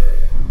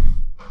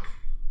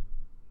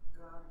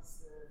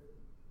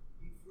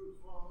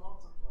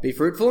 Be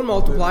fruitful and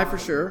multiply for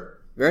sure.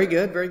 Very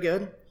good, very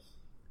good.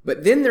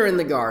 But then they're in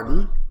the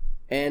garden,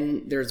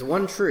 and there's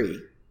one tree.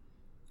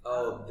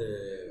 Oh,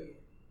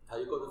 how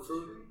you call the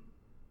fruit?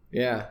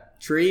 Yeah,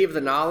 tree of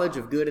the knowledge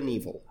of good and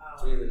evil.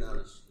 Tree of the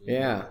knowledge.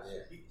 Yeah.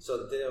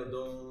 So they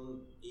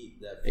don't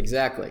eat that fruit.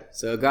 Exactly.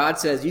 So God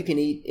says you can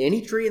eat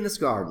any tree in this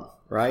garden,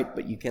 right?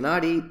 But you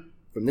cannot eat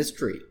from this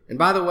tree. And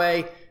by the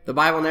way, the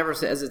Bible never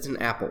says it's an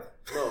apple.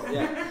 Oh,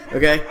 yeah.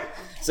 Okay?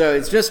 So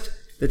it's just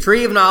the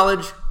tree of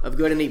knowledge of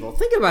good and evil.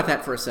 Think about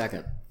that for a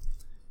second.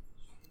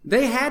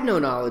 They had no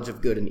knowledge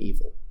of good and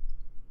evil.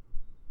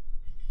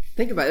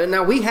 Think about it.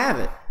 Now we have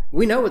it.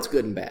 We know it's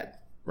good and bad,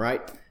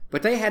 right?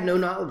 But they had no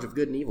knowledge of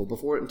good and evil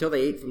until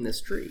they ate from this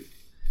tree.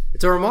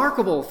 It's a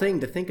remarkable thing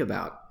to think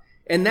about.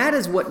 And that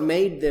is what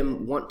made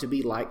them want to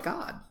be like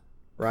God,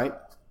 right?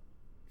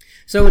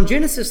 So in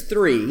Genesis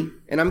 3,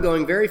 and I'm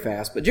going very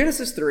fast, but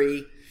Genesis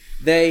 3,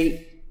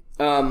 they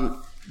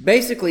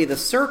basically the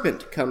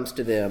serpent comes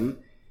to them,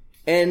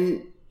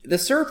 and the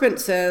serpent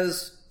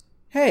says,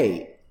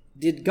 hey,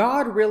 did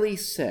God really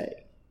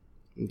say?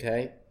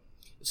 Okay?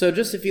 So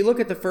just if you look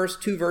at the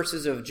first 2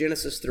 verses of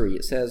Genesis 3,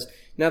 it says,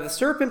 now the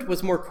serpent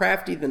was more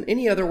crafty than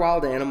any other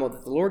wild animal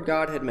that the Lord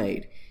God had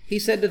made. He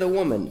said to the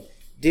woman,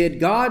 did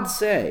God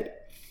say,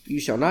 you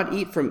shall not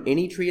eat from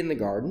any tree in the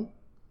garden?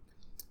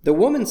 The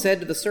woman said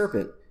to the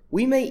serpent,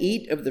 we may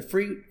eat of the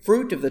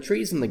fruit of the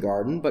trees in the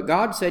garden, but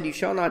God said, you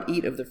shall not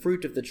eat of the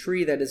fruit of the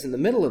tree that is in the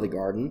middle of the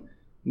garden,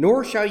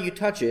 nor shall you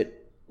touch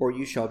it, or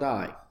you shall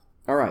die.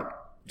 All right,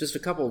 just a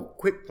couple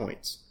quick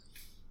points.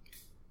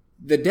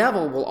 The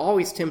devil will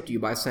always tempt you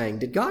by saying,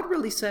 did God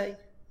really say?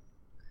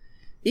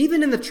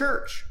 Even in the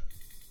church,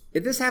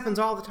 this happens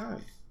all the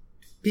time.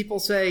 People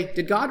say,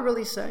 did God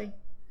really say?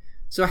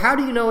 So how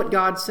do you know what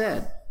God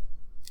said?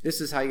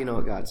 This is how you know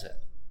what God said,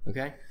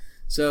 okay?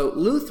 So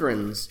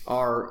Lutherans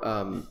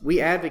we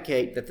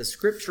advocate that the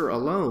Scripture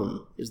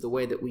alone is the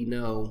way that we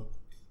know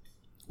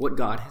what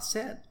God has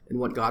said and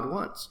what God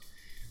wants.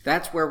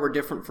 That's where we're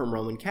different from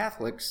Roman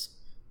Catholics,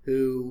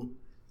 who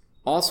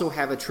also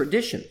have a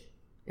tradition.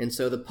 And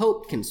so the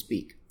Pope can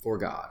speak for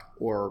God,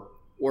 or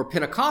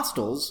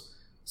Pentecostals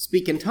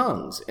speak in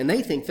tongues, and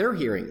they think they're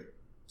hearing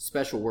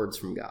special words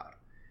from God.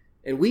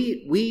 And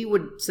we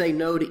would say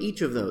no to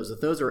each of those,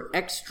 that those are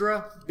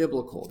extra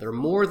biblical. They're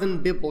more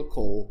than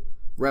biblical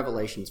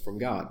revelations from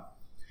God.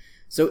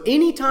 So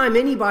anytime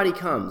anybody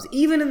comes,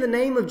 even in the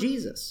name of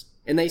Jesus,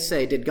 and they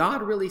say, did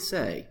God really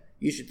say?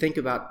 You should think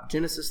about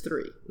Genesis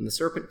 3, when the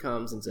serpent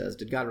comes and says,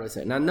 did God really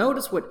say? Now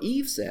notice what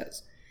Eve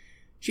says.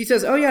 She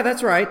says, oh yeah,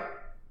 that's right.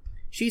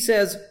 She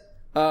says,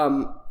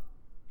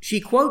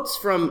 she quotes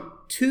from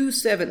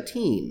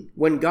 2:17,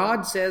 when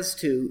God says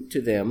to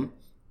them,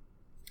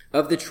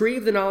 of the tree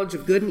of the knowledge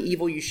of good and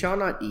evil you shall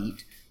not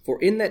eat,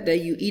 for in that day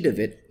you eat of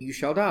it, you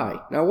shall die.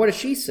 Now what does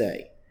she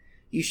say?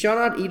 You shall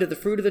not eat of the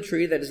fruit of the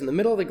tree that is in the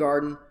middle of the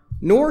garden,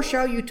 nor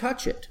shall you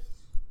touch it.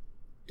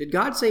 Did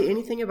God say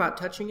anything about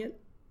touching it?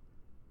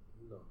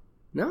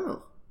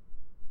 No.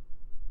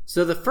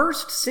 So the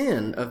first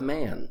sin of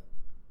man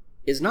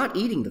is not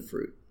eating the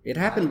fruit. It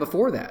happened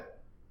before that.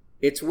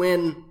 It's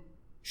when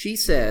she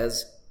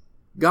says,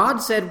 God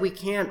said we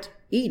can't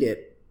eat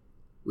it,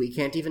 we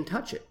can't even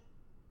touch it.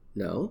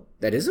 No,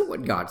 that isn't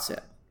what God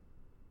said.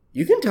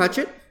 You can touch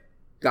it.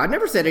 God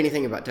never said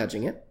anything about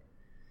touching it.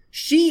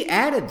 She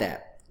added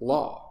that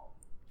law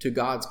to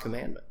God's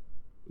commandment.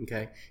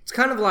 Okay? It's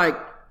kind of like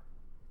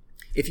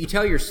if you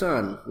tell your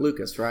son,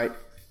 Lucas, right,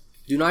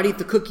 do not eat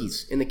the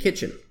cookies in the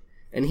kitchen.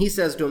 And he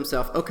says to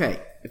himself,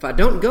 okay, if I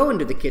don't go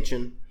into the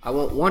kitchen, I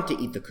won't want to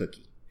eat the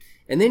cookie.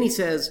 And then he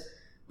says,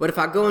 but if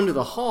I go into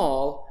the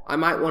hall, I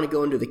might want to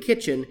go into the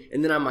kitchen,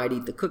 and then I might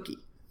eat the cookie.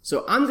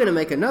 So I'm going to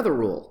make another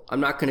rule. I'm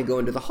not going to go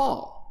into the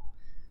hall.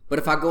 But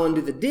if I go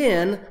into the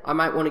den, I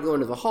might want to go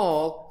into the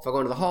hall. If I go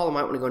into the hall, I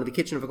might want to go into the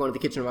kitchen. If I go into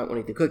the kitchen, I might want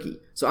to eat the cookie.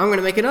 So I'm going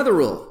to make another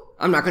rule.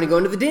 I'm not going to go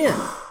into the den.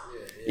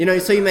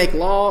 So you make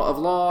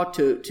law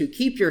to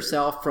keep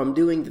yourself from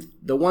doing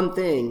the one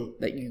thing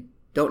that you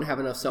don't have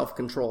enough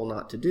self-control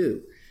not to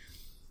do.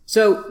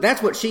 So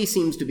that's what she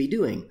seems to be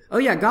doing. Oh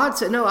yeah, God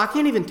said, no, I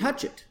can't even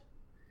touch it.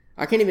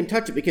 I can't even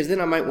touch it because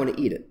then I might want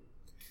to eat it.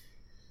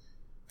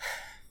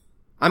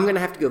 I'm going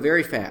to have to go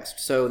very fast.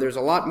 So there's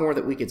a lot more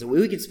that we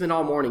could spend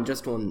all morning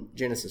just on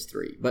Genesis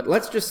 3. But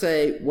let's just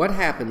say what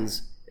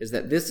happens is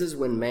that this is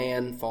when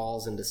man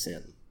falls into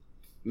sin.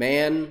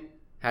 Man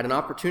had an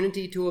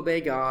opportunity to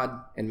obey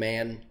God, and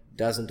man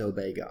doesn't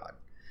obey God.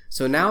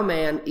 So now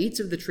man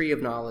eats of the tree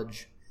of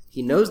knowledge.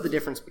 He knows the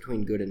difference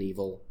between good and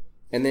evil,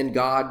 and then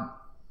God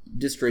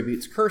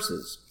distributes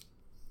curses.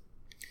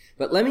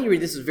 But let me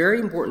read, this is a very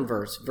important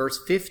verse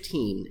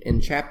 15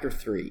 in chapter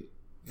 3.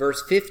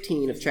 Verse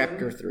 15 of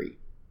chapter 3.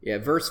 Yeah,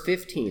 verse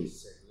 15.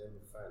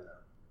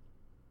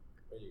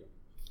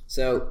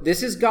 So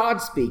this is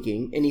God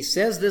speaking, and he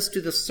says this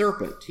to the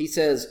serpent. He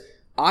says,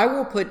 I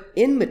will put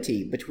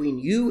enmity between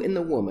you and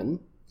the woman,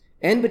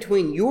 and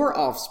between your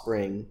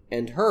offspring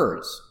and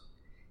hers.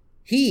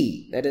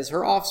 He, that is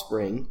her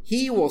offspring,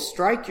 he will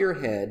strike your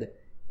head,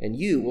 and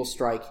you will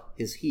strike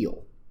his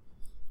heel.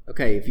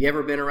 Okay, if you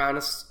ever been around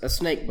a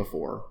snake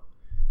before,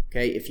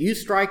 okay, if you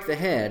strike the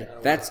head,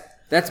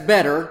 that's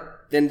better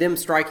than them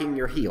striking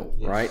your heel,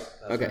 yes, right?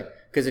 Okay,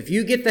 because if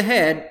you get the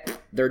head,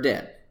 they're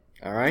dead.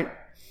 All right.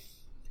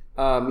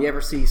 You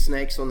ever see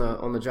snakes on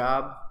the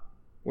job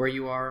where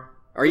you are?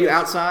 Are you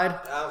outside?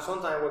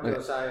 Sometimes working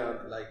outside,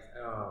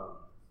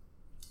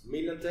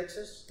 Midland,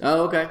 Texas.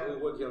 Oh, okay. We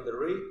working on the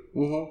rig,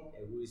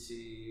 and we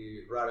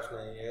see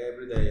rattlesnake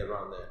every day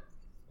around there.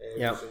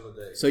 Every single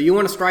day. So you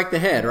want to strike the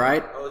head,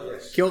 right? Oh,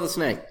 yes. Kill the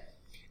snake.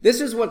 This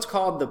is what's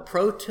called the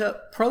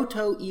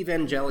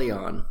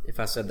proto-evangelion, if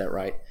I said that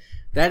right.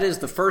 That is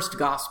the first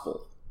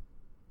gospel.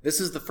 This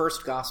is the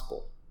first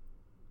gospel.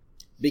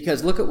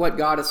 Because look at what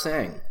God is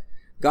saying.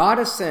 God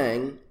is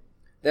saying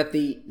that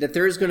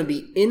there is going to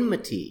be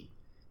enmity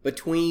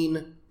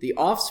between the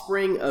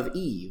offspring of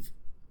Eve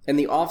and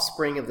the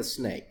offspring of the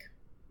snake.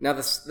 Now,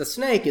 the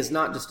snake is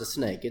not just a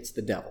snake, it's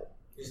the devil.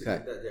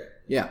 Okay.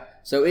 Yeah.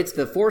 So it's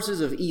the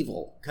forces of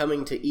evil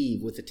coming to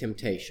Eve with the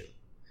temptation.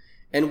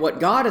 And what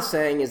God is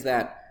saying is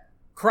that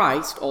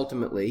Christ,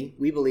 ultimately,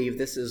 we believe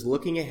this is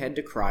looking ahead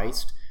to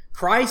Christ.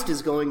 Christ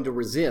is going to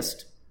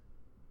resist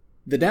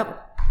the devil.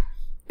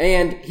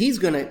 And he's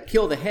going to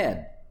kill the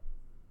head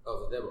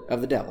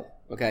of the devil.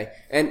 Okay.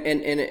 And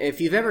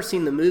if you've ever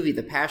seen the movie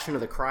The Passion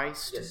of the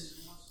Christ, yes.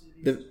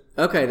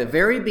 The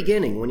very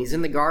beginning, when he's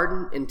in the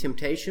garden in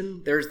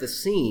temptation, there's the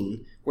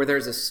scene where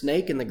there's a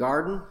snake in the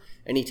garden,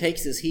 and he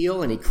takes his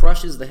heel and he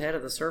crushes the head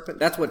of the serpent.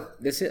 That's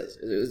what this is.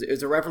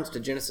 It's a reference to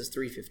Genesis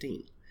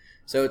 3:15.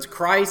 So it's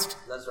Christ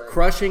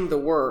crushing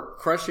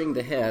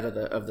the head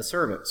of the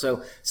serpent.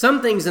 So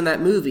some things in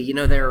that movie,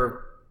 there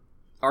are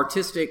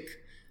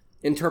artistic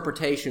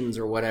interpretations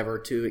or whatever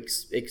to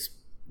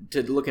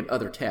look at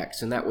other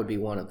texts, and that would be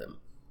one of them.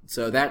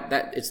 So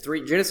that it's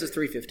Genesis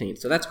 3:15.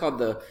 So that's called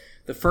the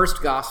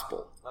first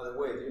gospel. By the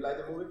way, do you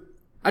like the movie?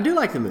 I do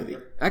like the movie.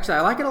 Actually,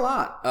 I like it a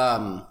lot.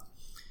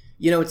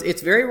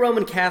 It's very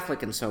Roman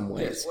Catholic in some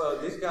ways. Yes, well,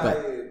 this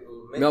guy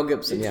Mel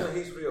Gibson,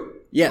 he's real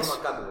yes.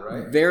 Roman Catholic,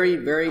 right? Very,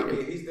 very. I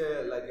mean, he's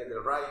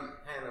the right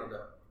hand of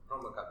the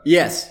Roman Catholic.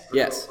 Yes.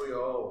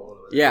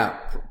 Yeah.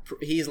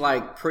 He's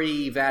like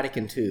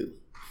pre-Vatican II,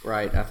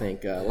 right? I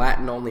think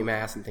Latin only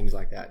Mass and things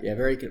like that. Yeah,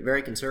 very,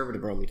 very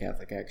conservative Roman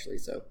Catholic actually.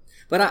 So,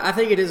 but I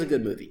think it is a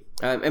good movie.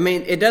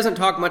 It doesn't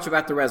talk much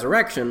about the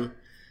resurrection,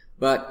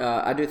 but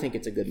I do think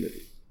it's a good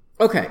movie.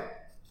 Okay.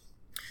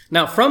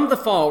 Now, from the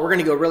fall, we're going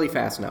to go really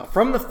fast now.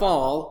 From the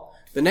fall,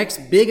 the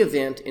next big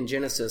event in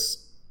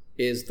Genesis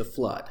is the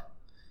flood.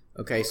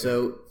 Okay,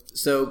 so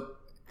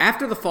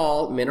after the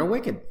fall, men are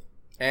wicked,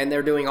 and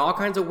they're doing all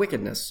kinds of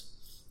wickedness.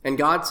 And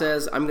God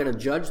says, I'm going to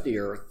judge the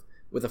earth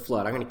with a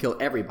flood. I'm going to kill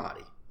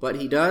everybody. But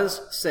he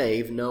does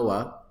save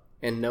Noah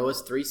and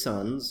Noah's 3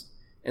 sons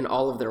and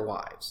all of their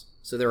wives.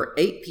 So there are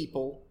 8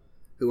 people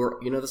who are,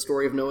 the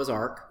story of Noah's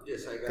Ark.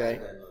 Yes, I got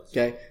that.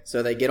 Okay,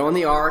 so they get on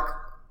the ark,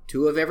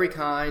 2 of every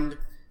kind.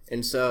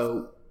 And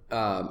so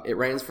it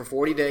rains for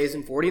 40 days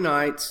and 40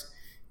 nights,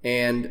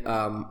 and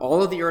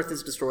all of the earth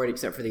is destroyed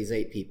except for these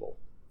 8 people.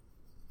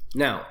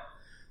 Now,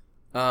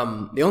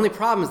 the only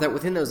problem is that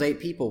within those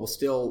 8 people was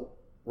still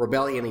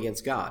rebellion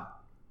against God.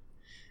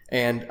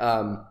 And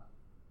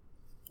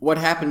what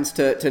happens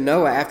to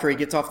Noah after he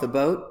gets off the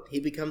boat?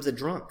 He becomes a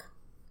drunk.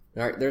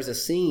 All right, there's a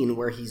scene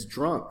where he's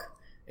drunk,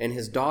 and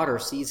his daughter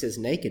sees his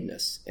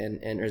nakedness,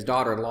 and his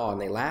daughter-in-law,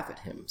 and they laugh at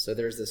him. So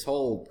there's this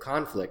whole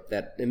conflict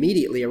that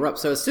immediately erupts.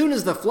 So as soon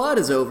as the flood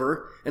is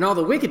over and all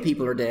the wicked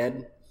people are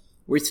dead,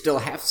 we still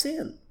have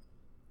sin.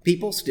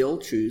 people still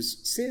choose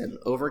sin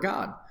over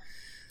God.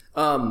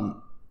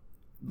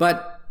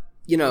 But,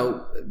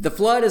 the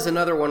flood is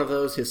another one of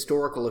those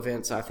historical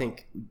events I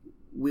think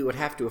we would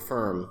have to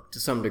affirm to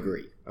some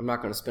degree. I'm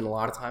not going to spend a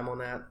lot of time on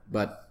that,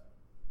 but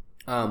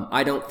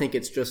I don't think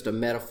it's just a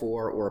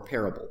metaphor or a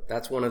parable.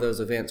 That's one of those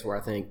events where I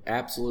think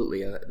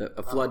absolutely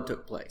a flood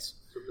took place.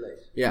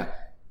 Yeah.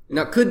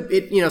 Now,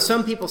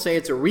 some people say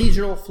it's a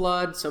regional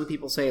flood. Some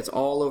people say it's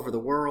all over the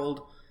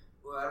world.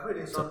 Well, I'm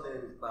reading something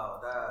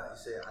about that. It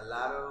said a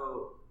lot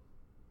of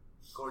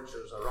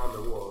cultures around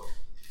the world,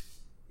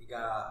 it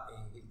got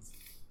in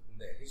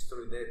the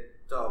history they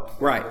talk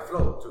right. The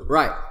flow too.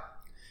 Right.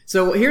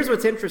 So here's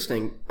what's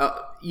interesting.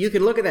 You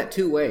can look at that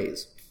two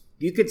ways.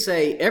 You could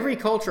say every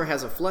culture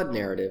has a flood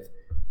narrative.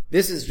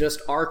 This is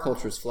just our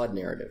culture's flood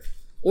narrative.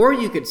 Or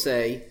you could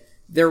say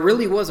there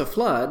really was a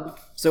flood,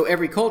 so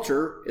every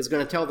culture is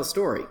going to tell the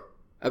story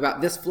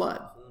about this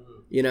flood.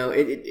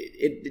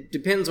 It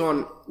depends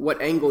on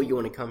what angle you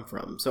want to come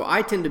from. So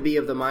I tend to be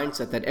of the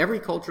mindset that every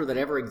culture that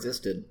ever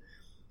existed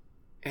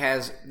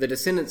has the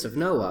descendants of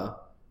Noah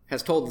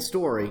has told the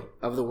story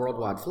of the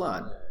worldwide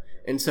flood.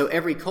 And so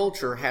every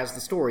culture has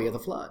the story of the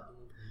flood.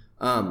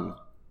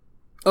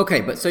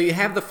 Okay, but so you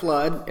have the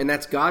flood, and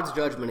that's God's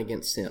judgment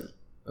against sin.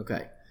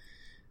 Okay.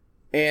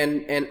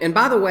 And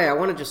by the way, I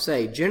want to just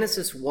say,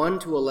 Genesis 1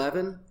 to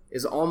 11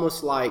 is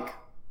almost like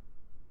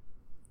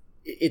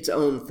its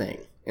own thing.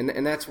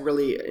 And that's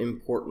really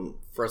important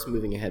for us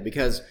moving ahead,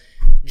 because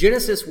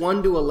Genesis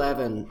 1 to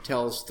 11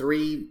 tells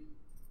 3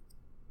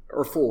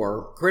 or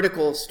 4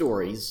 critical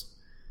stories,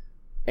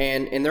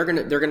 and they're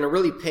gonna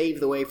really pave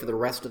the way for the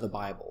rest of the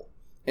Bible.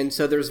 And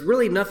so there's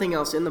really nothing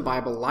else in the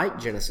Bible like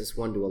Genesis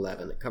 1 to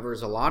 11. It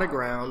covers a lot of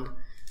ground,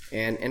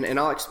 and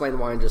I'll explain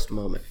why in just a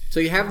moment. So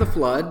you have the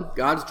flood,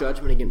 God's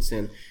judgment against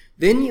sin.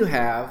 Then you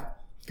have,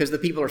 because the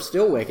people are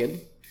still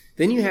wicked,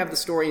 then you have the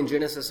story in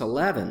Genesis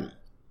 11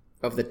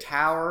 of the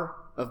Tower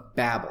of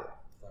Babel.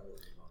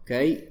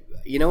 Okay?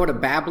 You know what a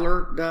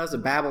babbler does? A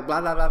babble,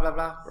 blah, blah, blah, blah,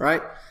 blah,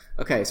 right?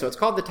 Okay, so it's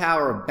called the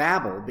Tower of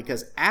Babel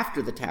because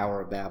after the Tower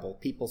of Babel,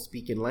 people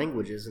speak in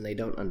languages and they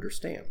don't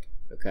understand.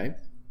 Okay?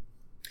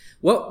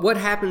 What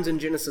happens in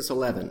Genesis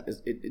 11?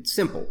 It's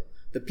simple.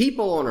 The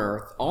people on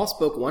earth all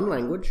spoke one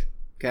language,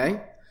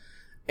 okay?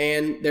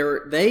 And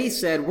they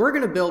said, we're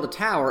going to build a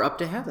tower up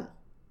to heaven,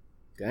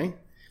 okay?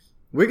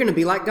 We're going to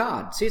be like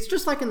God. See, it's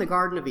just like in the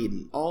Garden of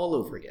Eden all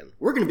over again.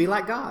 We're going to be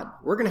like God.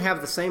 We're going to have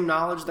the same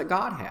knowledge that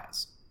God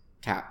has,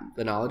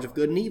 the knowledge of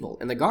good and evil.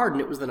 In the garden,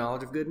 it was the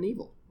knowledge of good and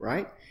evil,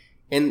 right?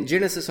 In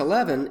Genesis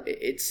 11,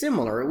 it's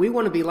similar. We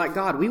want to be like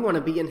God. We want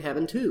to be in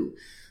heaven too.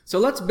 So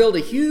let's build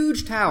a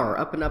huge tower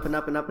up and up and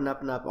up and up and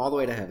up and up all the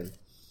way to heaven.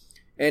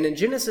 And in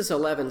Genesis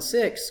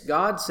 11:6,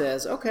 God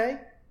says, okay,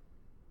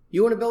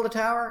 you want to build a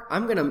tower?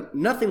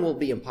 Nothing will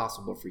be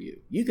impossible for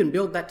you. You can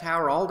build that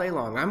tower all day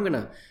long.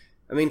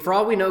 For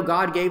all we know,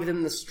 God gave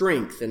them the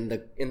strength and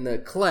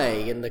the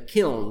clay and the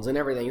kilns and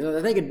everything. So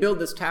that they could build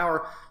this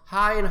tower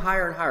high and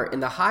higher and higher.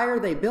 And the higher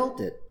they built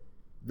it,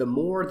 the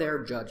more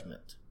their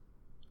judgment.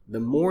 The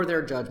more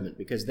their judgment.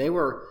 Because they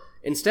were,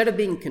 instead of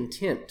being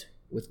content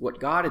with what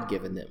God had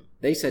given them,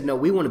 they said, no,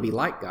 we want to be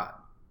like God.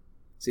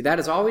 See, that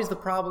is always the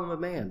problem of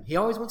man. He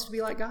always wants to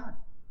be like God.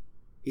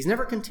 He's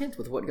never content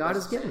with what God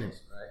has given him.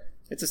 Right?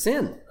 It's a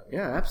sin.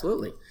 Yeah,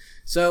 absolutely.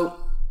 So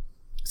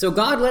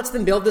God lets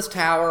them build this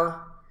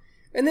tower,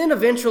 and then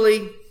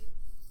eventually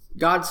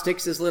God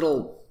sticks his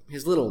little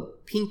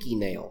pinky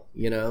nail,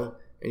 and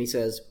he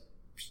says,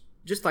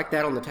 just like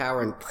that on the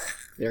tower, and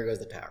there goes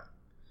the tower.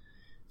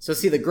 So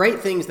see, the great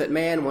things that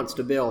man wants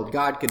to build,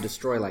 God could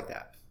destroy like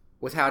that.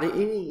 Without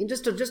any,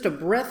 just a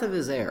breath of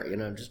his air,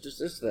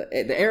 just the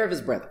air of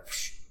his breath.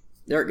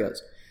 There it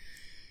goes.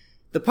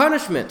 The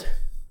punishment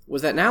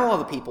was that now all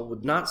the people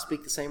would not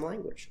speak the same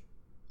language.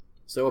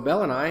 So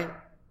Abel and I,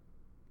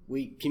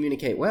 we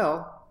communicate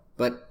well,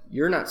 but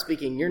you're not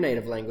speaking your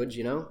native language,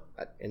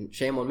 and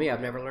shame on me,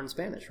 I've never learned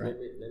Spanish, right?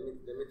 Let me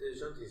tell you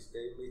something. It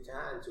gave me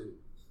time to.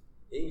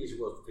 English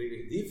was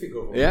pretty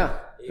difficult for me.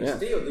 It's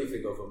still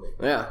difficult for me.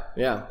 Yeah.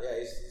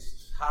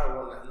 It's hard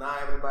when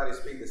not everybody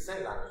speaks the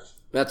same language.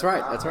 That's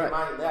right. I'm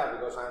mind that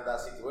because I'm in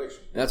that situation.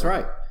 That's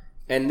right.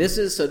 And this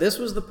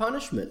was the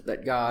punishment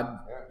that God,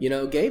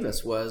 gave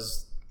us,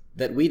 was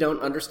that we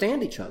don't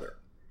understand each other.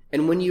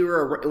 And when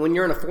you're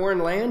in a foreign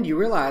land, you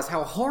realize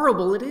how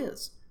horrible it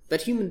is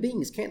that human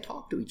beings can't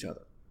talk to each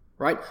other,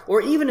 right?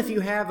 Or even if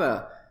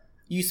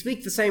you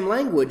speak the same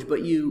language, but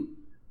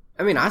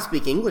I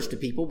speak English to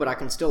people, but I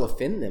can still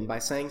offend them by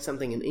saying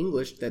something in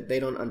English that they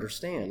don't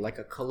understand, like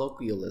a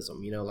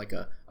colloquialism, like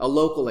a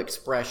local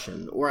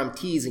expression, or I'm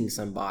teasing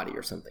somebody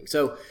or something.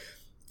 So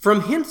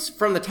from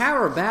the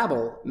Tower of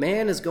Babel,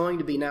 man is going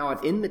to be now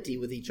at enmity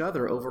with each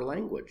other over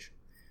language.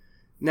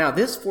 Now,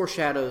 this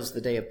foreshadows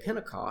the day of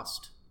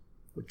Pentecost,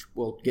 which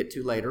we'll get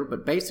to later,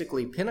 but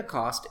basically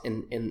Pentecost,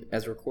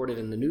 as recorded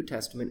in the New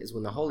Testament, is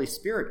when the Holy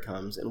Spirit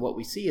comes, and what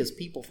we see is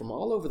people from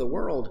all over the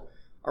world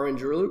are in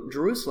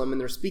Jerusalem,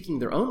 and they're speaking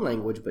their own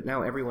language, but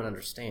now everyone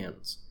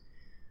understands.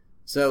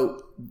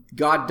 So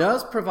God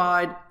does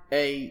provide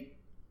a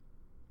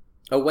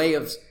a way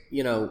of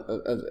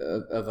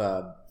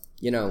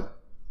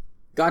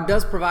God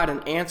does provide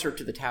an answer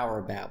to the Tower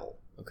of Babel.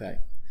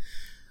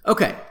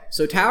 Okay,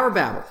 so Tower of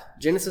Babel,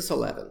 Genesis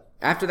 11.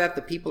 After that,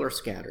 the people are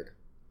scattered.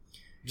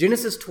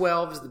 Genesis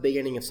 12 is the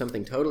beginning of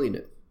something totally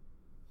new.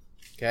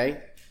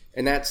 Okay?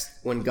 And that's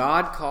when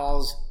God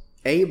calls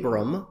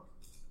Abram,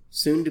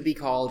 soon to be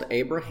called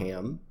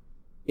Abraham,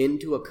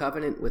 into a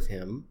covenant with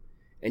him,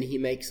 and he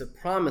makes a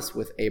promise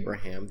with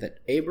Abraham that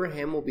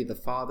Abraham will be the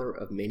father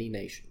of many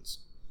nations.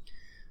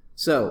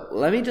 So,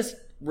 let me just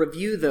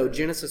review, though,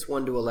 Genesis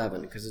 1 to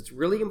 11, because it's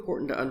really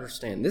important to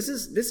understand. This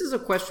is a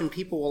question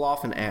people will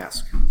often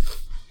ask.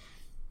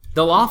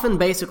 They'll often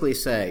basically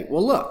say,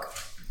 well, look,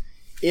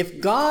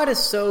 if God is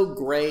so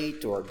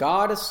great, or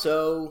God is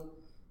so,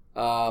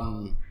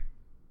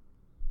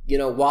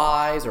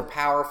 wise or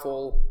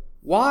powerful,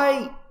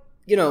 why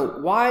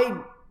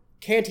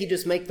can't he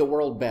just make the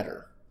world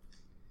better?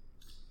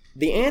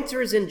 The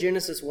answer is in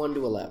Genesis 1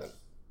 to 11.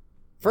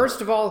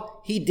 First of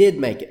all, he did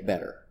make it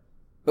better.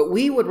 But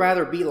we would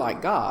rather be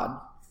like God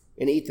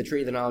and eat the tree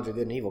of the knowledge of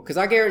good and evil. Because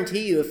I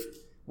guarantee you, if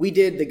we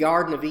did the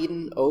Garden of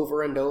Eden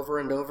over and over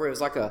and over, it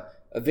was like a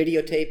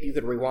videotape. You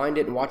could rewind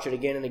it and watch it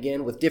again and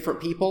again with different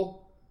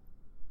people.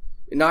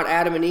 Not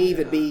Adam and Eve,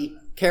 it'd be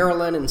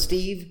Carolyn and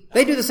Steve.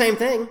 They do the same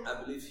thing.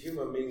 I believe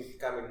human beings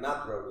coming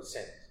natural with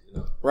sense,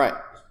 Right.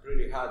 It's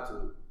pretty hard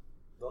to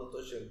don't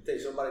touch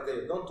it. Somebody tell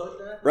you, don't touch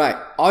that. Right.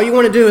 All you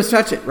want to do is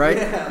touch it, right?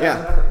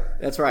 Yeah.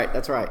 That's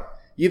right.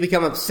 You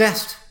become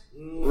obsessed,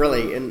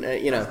 really, and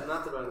That's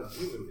natural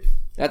human being.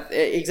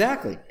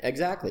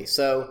 Exactly.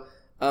 So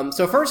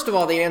first of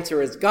all, the answer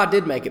is God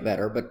did make it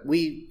better, but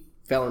we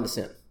fell into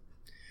sin.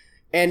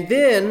 And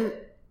then,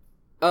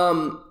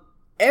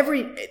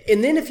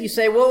 if you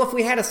say, well, if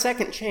we had a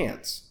second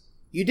chance,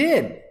 you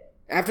did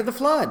after the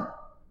flood.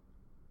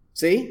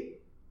 See?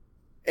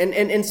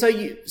 And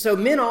so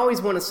men always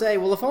want to say,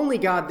 well, if only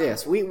God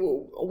this, we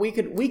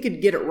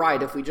could get it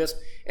right if we just,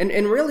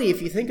 and really,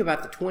 if you think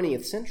about the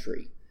 20th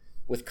century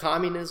with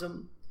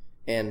communism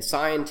and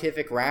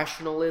scientific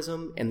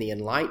rationalism and the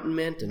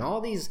Enlightenment and all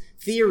these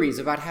theories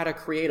about how to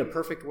create a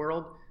perfect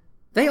world,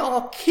 they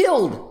all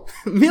killed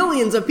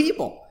millions of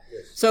people.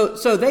 Yes.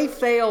 So they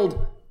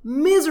failed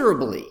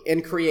miserably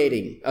in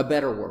creating a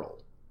better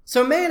world.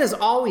 So man is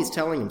always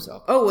telling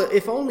himself, oh,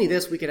 if only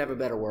this, we could have a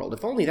better world.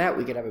 If only that,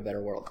 we could have a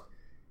better world.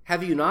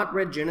 Have you not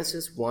read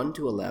Genesis 1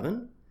 to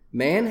 11?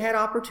 Man had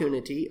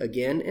opportunity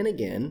again and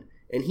again,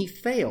 and he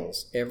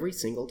fails every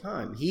single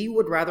time. He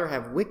would rather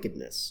have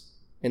wickedness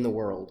in the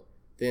world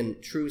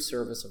than true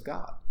service of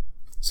God.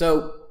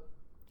 So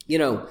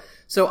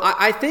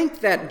I think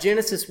that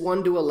Genesis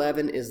 1 to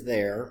 11 is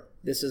there.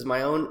 This is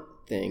my own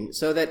thing,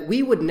 so that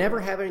we would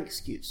never have an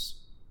excuse.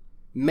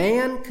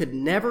 Man could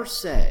never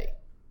say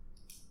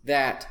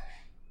that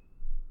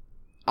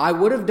I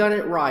would have done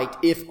it right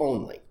if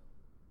only.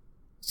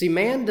 See,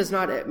 man doesn't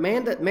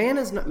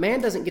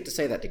get to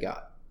say that to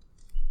God.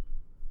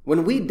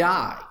 When we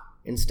die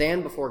and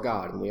stand before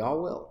God, and we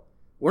all will,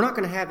 we're not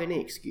going to have any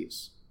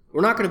excuse.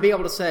 We're not going to be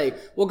able to say,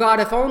 well, God,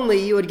 if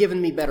only you had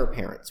given me better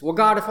parents. Well,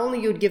 God, if only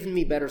you had given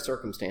me better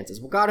circumstances.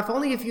 Well, God, if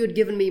only if you had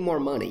given me more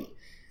money.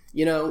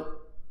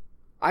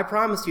 I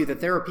promise you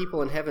that there are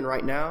people in heaven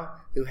right now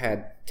who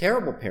had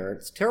terrible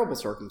parents, terrible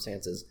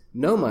circumstances,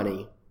 no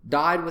money,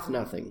 died with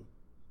nothing.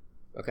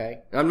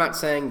 Okay? And I'm not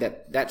saying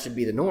that should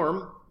be the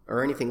norm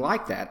or anything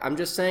like that. I'm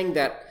just saying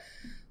that,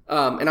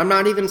 and I'm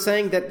not even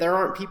saying that there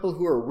aren't people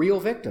who are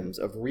real victims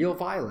of real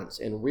violence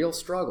and real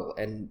struggle,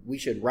 and we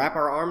should wrap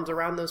our arms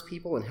around those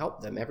people and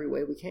help them every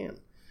way we can.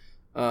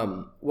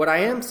 What I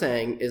am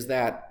saying is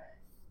that,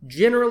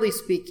 generally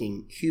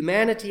speaking,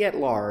 humanity at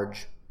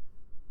large,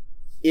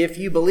 if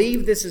you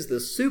believe this is the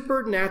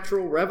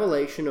supernatural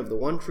revelation of the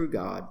one true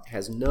God,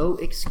 has no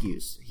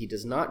excuse. He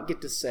does not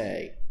get to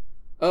say,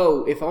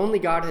 oh, if only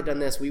God had done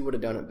this, we would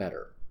have done it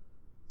better.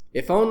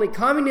 If only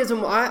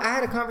communism, I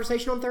had a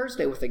conversation on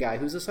Thursday with a guy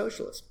who's a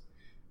socialist.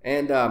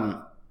 And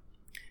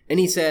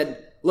he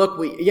said, look,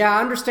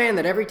 I understand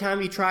that every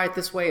time you try it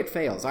this way, it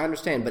fails. I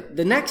understand. But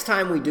the next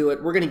time we do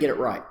it, we're going to get it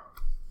right.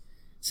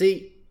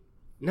 See,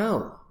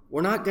 no,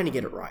 we're not going to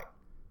get it right.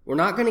 We're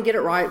not going to get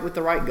it right with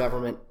the right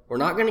government. We're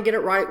not going to get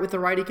it right with the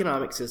right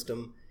economic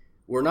system.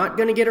 We're not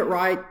going to get it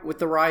right with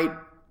the right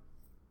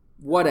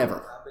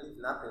whatever. I believe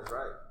nothing's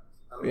right.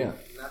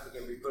 Nothing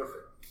can be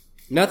perfect.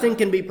 Nothing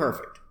can be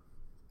perfect.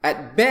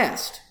 At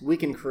best, we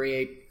can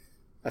create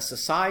a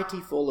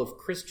society full of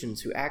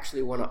Christians who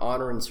actually want to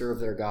honor and serve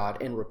their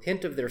God and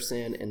repent of their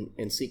sin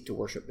and seek to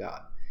worship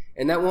God.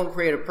 And that won't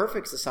create a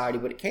perfect society,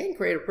 but it can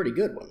create a pretty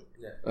good one.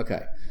 Yeah.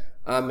 Okay.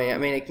 I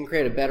mean, it can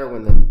create a better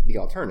one than the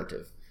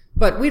alternative.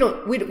 But we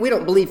don't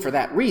believe for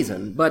that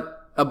reason.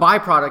 But a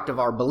byproduct of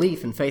our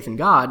belief and faith in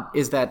God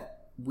is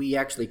that we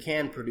actually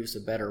can produce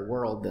a better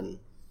world than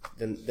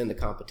the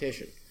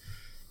competition,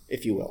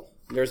 if you will.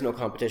 There's no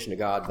competition to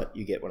God, but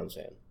you get what I'm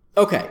saying.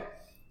 Okay,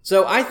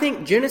 so I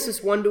think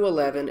Genesis 1 to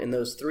 11 and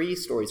those three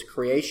stories,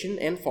 creation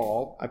and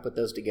fall, I put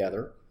those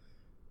together,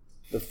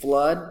 the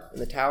flood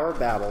and the Tower of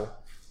Babel,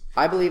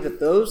 I believe that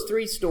those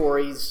three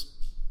stories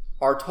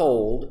are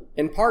told,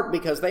 in part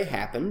because they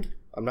happened.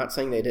 I'm not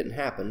saying they didn't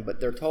happen, but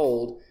they're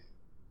told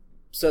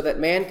so that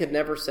man could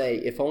never say,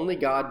 if only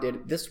God did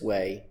it this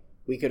way,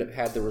 we could have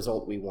had the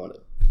result we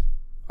wanted.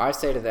 I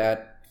say to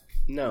that,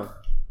 no.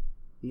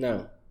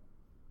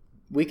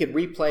 We could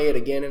replay it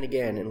again and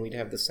again, and we'd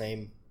have the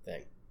same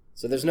thing.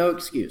 So there's no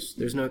excuse.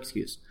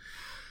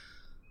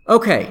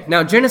 Okay,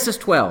 now Genesis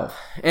 12.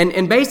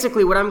 And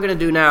basically what I'm going to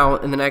do now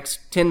in the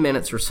next 10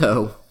 minutes or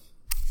so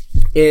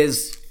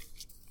is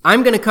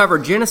I'm going to cover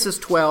Genesis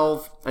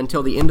 12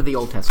 until the end of the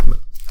Old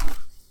Testament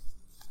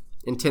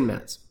in 10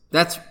 minutes.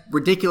 That's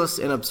ridiculous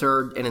and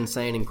absurd and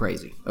insane and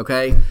crazy,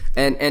 okay?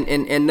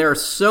 And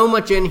there's so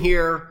much in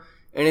here,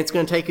 and it's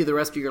going to take you the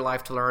rest of your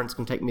life to learn. It's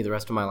going to take me the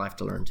rest of my life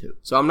to learn too.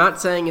 So I'm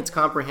not saying it's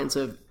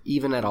comprehensive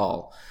even at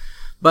all.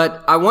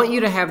 But I want you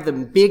to have the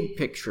big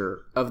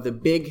picture of the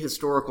big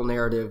historical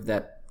narrative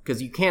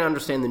because you can't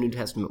understand the New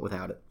Testament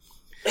without it.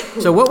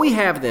 So what we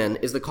have then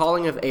is the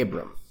calling of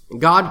Abram.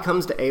 God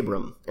comes to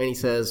Abram and he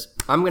says,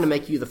 I'm going to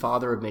make you the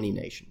father of many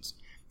nations.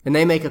 And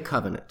they make a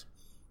covenant.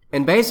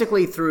 And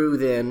basically through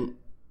then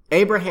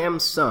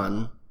Abraham's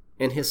son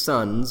and his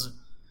sons,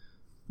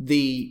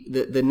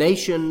 the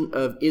nation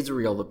of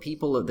Israel, the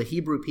people of the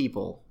Hebrew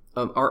people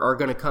are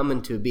going to come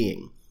into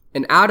being.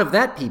 And out of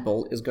that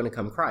people is going to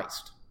come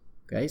Christ.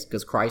 Okay,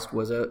 because Christ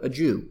was a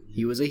Jew.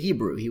 He was a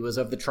Hebrew. He was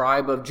of the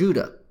tribe of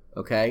Judah.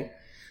 Okay,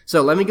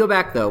 so let me go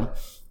back though.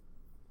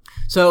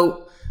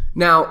 So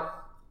now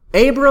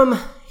Abram,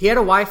 he had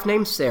a wife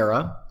named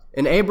Sarah,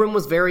 and Abram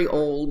was very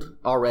old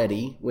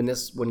already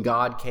when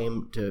God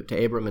came to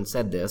Abram and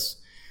said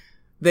this.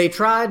 They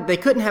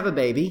couldn't have a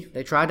baby.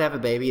 They tried to have a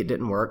baby. It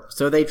didn't work.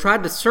 So they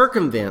tried to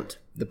circumvent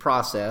the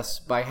process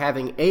by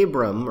having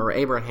Abram, or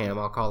Abraham,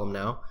 I'll call him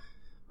now,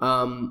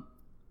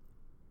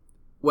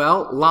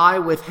 lie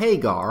with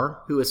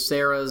Hagar, who is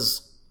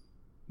Sarah's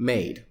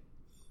maid.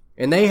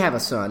 And they have a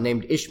son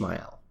named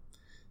Ishmael.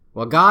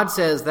 Well, God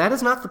says, that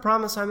is not the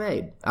promise I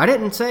made. I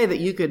didn't say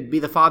that you could be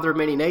the father of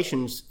many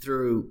nations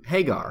through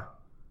Hagar.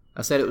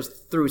 I said it was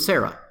through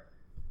Sarah.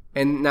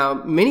 And now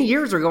many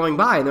years are going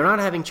by and they're not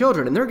having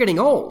children and they're getting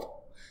old.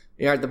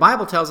 The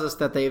Bible tells us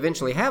that they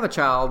eventually have a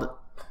child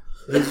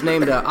who's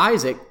named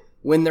Isaac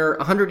when they're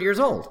 100 years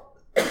old.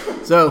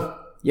 So,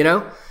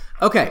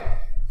 okay.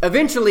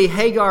 Eventually,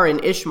 Hagar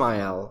and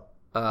Ishmael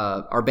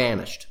are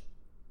banished,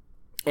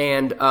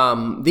 and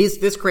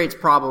this creates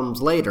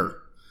problems later.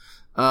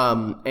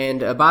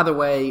 By the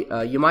way,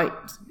 you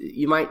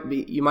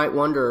might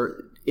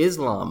wonder,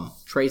 Islam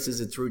traces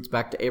its roots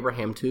back to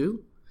Abraham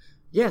too.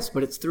 Yes,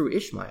 but it's through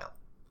Ishmael.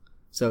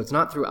 So it's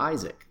not through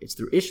Isaac; it's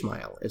through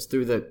Ishmael. It's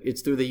through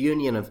the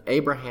union of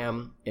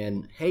Abraham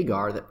and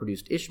Hagar that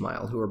produced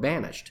Ishmael, who are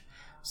banished.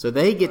 So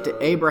they get to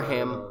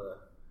Abraham.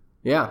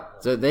 Yeah,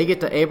 so they get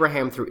to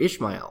Abraham through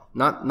Ishmael,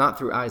 not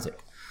through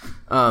Isaac.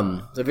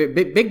 So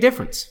big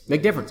difference,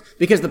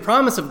 because the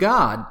promise of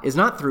God is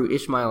not through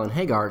Ishmael and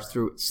Hagar; it's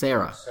through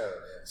Sarah.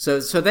 So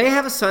they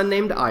have a son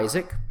named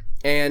Isaac,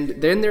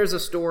 and then there's a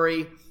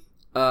story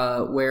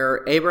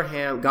where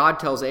God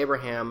tells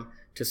Abraham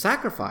to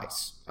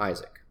sacrifice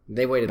Isaac.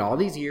 They waited all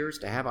these years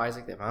to have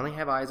Isaac. They finally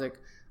have Isaac.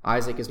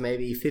 Isaac is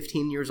maybe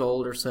 15 years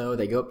old or so.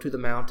 They go up to the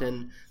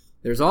mountain.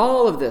 There's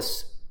all of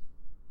this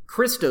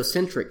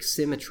Christocentric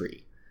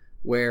symmetry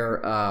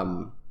where,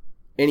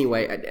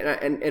 anyway,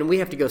 and we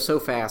have to go so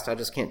fast, I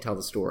just can't tell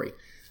the story.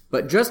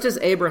 But just as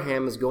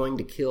Abraham is going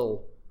to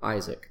kill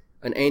Isaac,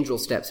 an angel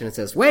steps in and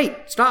says, wait,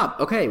 stop.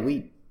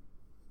 Okay,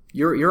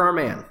 you're our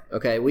man.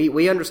 Okay,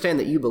 we understand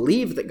that you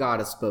believe that God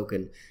has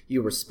spoken.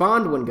 You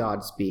respond when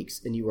God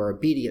speaks, and you are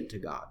obedient to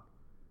God.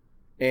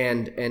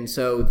 And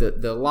so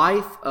the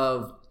life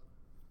of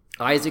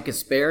Isaac is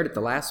spared at the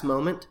last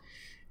moment,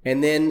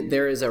 and then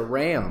there is a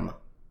ram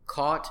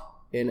caught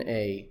in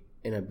a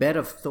bed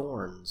of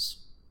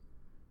thorns,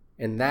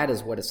 and that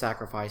is what is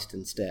sacrificed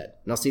instead.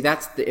 Now see,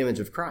 that's the image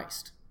of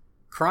Christ.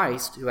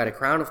 Christ, who had a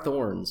crown of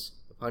thorns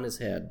upon his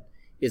head,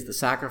 is the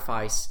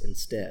sacrifice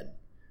instead,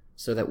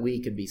 so that we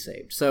could be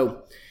saved.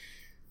 So,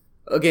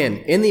 again,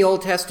 in the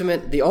Old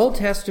Testament,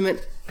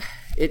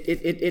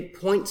 it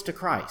points to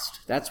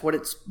Christ. That's what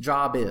its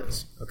job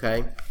is,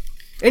 okay?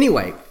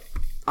 Anyway,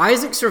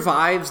 Isaac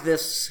survives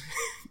this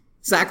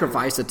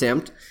sacrifice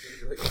attempt,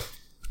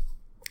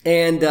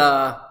 and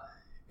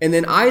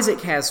then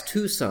Isaac has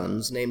two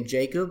sons named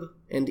Jacob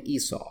and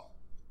Esau.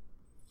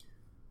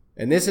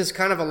 And this is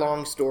kind of a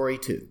long story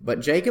too. But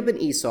Jacob and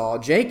Esau,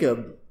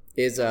 Jacob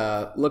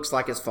looks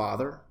like his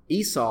father.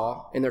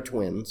 Esau, and they're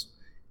twins.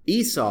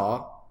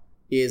 Esau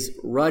is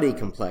ruddy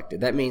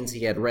complected. That means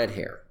he had red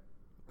hair.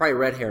 Probably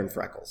red hair and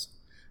freckles.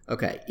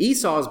 Okay,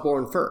 Esau is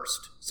born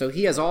first. So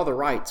he has all the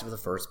rights of the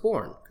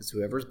firstborn. Because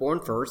whoever's born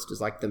first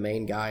is like the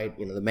main guy,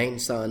 the main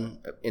son,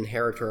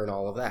 inheritor, and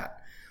all of that.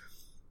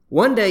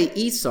 One day,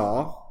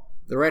 Esau,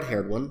 the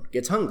red-haired one,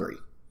 gets hungry.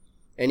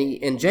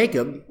 And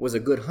Jacob was a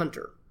good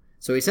hunter.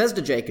 So he says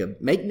to Jacob,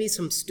 make me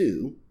some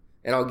stew,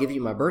 and I'll give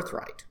you my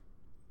birthright.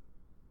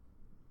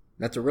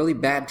 That's a really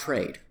bad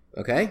trade,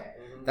 okay?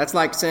 Mm-hmm. That's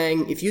like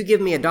saying, if you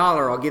give me $1,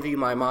 I'll give you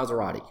my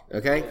Maserati,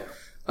 okay?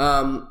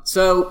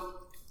 So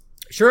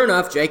Sure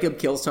enough, Jacob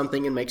kills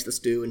something and makes the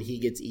stew, and he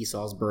gets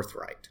Esau's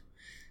birthright.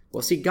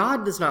 Well, see,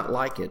 God does not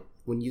like it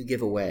when you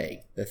give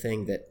away the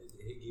thing that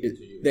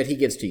he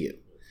gives to you.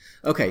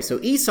 Okay, so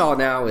Esau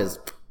now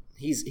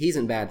he's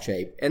in bad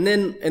shape, and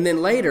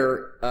then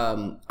later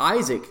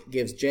Isaac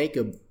gives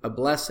Jacob a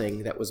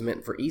blessing that was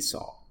meant for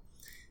Esau,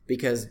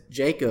 because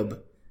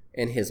Jacob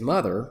and his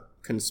mother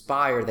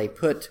conspire. They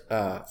put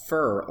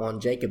fur on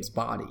Jacob's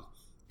body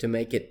to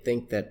make it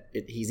think that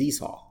he's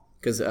Esau,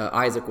 because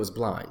Isaac was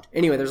blind.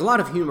 Anyway, there's a lot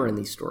of humor in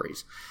these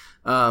stories,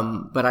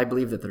 but I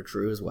believe that they're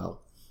true as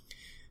well.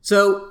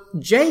 So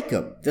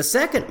Jacob, the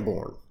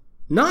secondborn,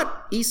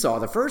 not Esau,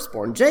 the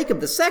firstborn,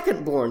 Jacob, the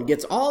secondborn,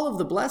 gets all of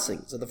the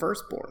blessings of the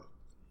firstborn.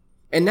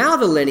 And now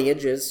the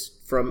lineage is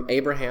from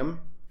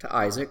Abraham to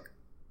Isaac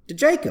to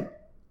Jacob.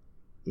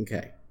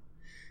 Okay.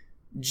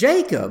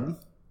 Jacob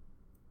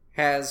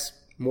has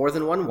more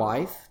than one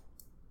wife,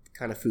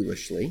 kind of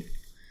foolishly,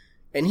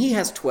 and he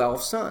has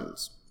 12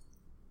 sons.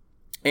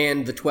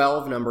 And the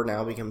 12 number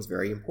now becomes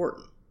very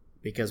important,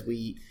 because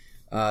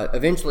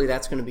eventually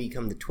that's going to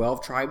become the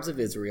 12 tribes of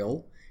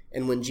Israel.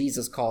 And when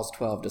Jesus calls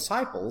 12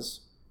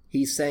 disciples,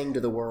 he's saying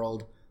to the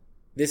world,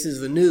 this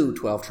is the new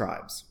 12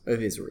 tribes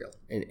of Israel,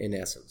 in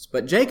essence.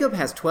 But Jacob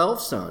has 12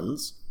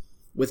 sons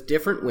with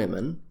different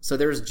women, so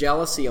there's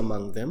jealousy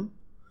among them.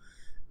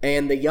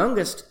 And the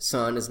youngest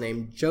son is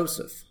named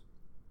Joseph.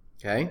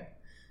 Okay?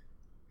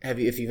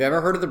 If you've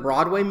ever heard of the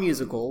Broadway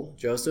musical,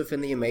 Joseph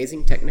and the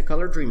Amazing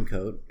Technicolor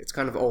Dreamcoat, it's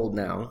kind of old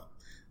now.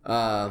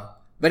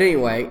 But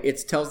anyway,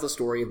 it tells the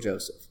story of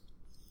Joseph.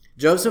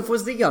 Joseph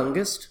was the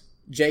youngest.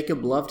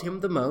 Jacob loved him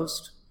the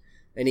most,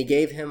 and he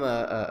gave him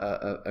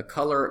a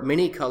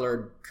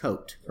many-colored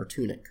coat or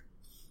tunic.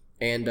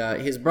 And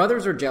his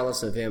brothers are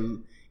jealous of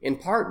him, in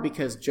part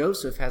because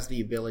Joseph has the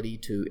ability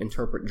to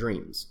interpret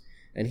dreams,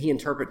 and he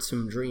interprets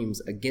some dreams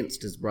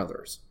against his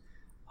brothers.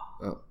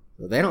 Oh,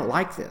 well, they don't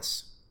like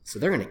this, so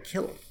they're going to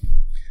kill him.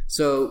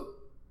 So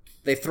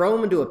they throw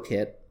him into a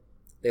pit.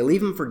 They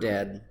leave him for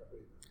dead.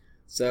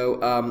 So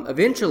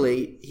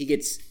eventually he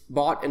gets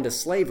bought into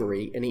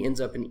slavery, and he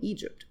ends up in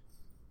Egypt.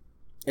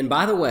 And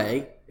by the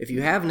way, if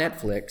you have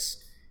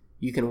Netflix,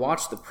 you can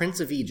watch The Prince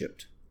of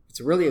Egypt.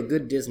 It's really a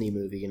good Disney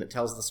movie, and it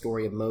tells the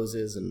story of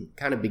Moses and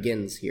kind of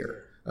begins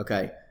here.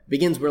 Okay,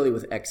 begins really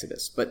with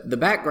Exodus. But the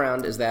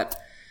background is that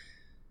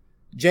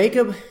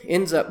Jacob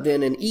ends up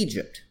then in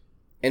Egypt.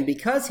 And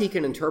because he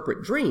can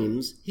interpret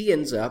dreams, he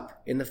ends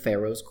up in the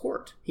Pharaoh's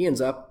court. He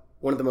ends up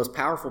one of the most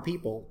powerful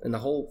people in the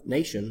whole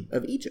nation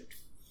of Egypt.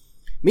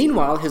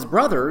 Meanwhile, his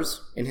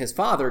brothers and his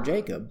father,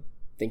 Jacob,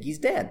 think he's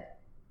dead.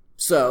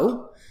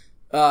 So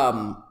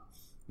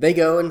they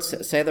go and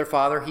say their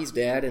father, he's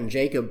dead, and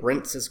Jacob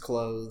rents his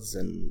clothes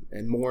and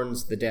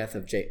mourns the death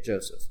of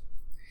Joseph.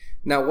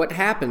 Now, what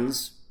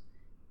happens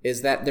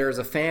is that there's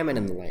a famine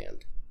in the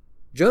land.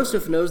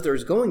 Joseph knows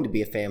there's going to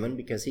be a famine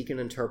because he can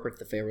interpret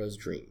the Pharaoh's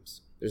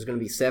dreams. There's going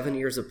to be 7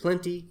 years of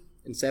plenty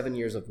and 7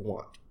 years of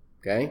want.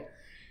 Okay?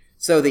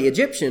 So the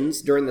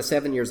Egyptians, during the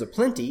 7 years of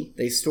plenty,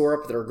 they store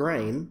up their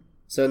grain.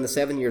 So in the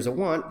 7 years of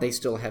want, they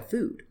still have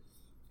food.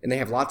 And they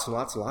have lots and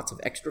lots and lots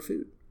of extra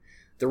food.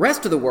 The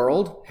rest of the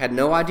world had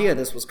no idea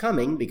this was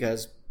coming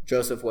because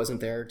Joseph wasn't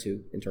there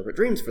to interpret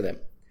dreams for them.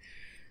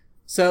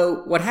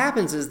 So what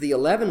happens is the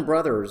 11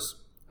 brothers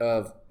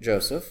of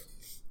Joseph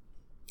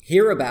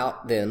hear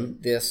about then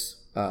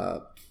this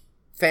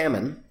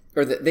famine,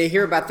 or they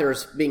hear about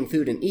there's being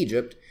food in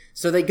Egypt,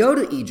 so they go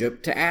to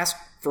Egypt to ask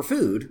for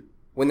food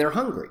when they're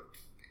hungry.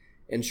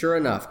 And sure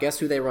enough, guess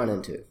who they run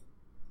into?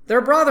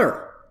 Their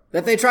brother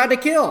that they tried to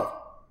kill.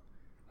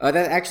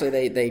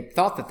 They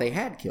thought that they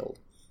had killed.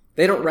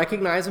 They don't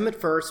recognize him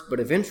at first, but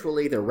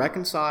eventually they're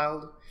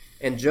reconciled.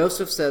 And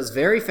Joseph says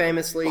very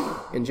famously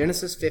in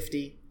Genesis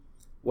 50,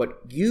 what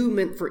you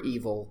meant for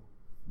evil,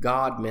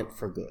 God meant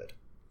for good.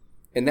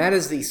 And that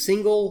is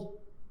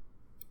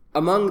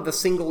among the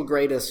single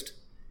greatest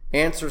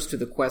answers to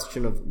the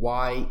question of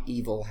why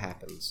evil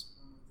happens.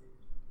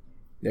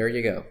 There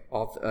you go.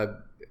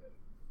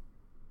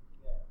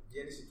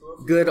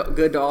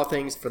 Good to all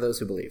things for those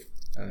who believe.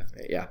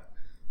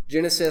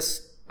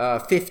 Genesis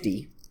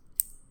 50,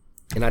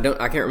 and I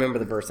can't remember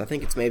the verse. I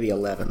think it's maybe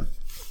 11.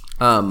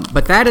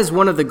 But that is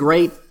one of the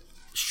great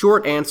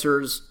short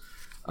answers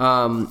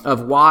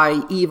of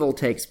why evil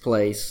takes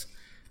place.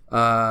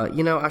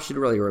 I should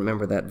really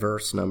remember that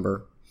verse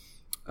number.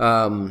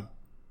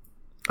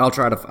 I'll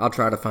try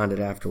to find it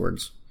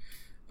afterwards.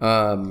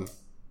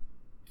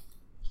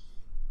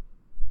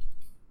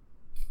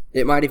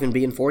 It might even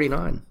be in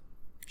 49.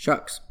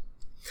 Shucks.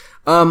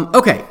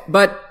 Okay,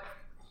 but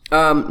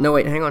no,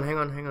 wait, hang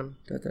on.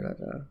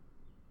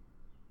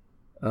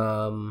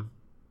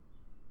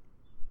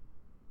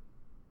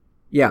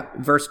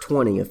 Verse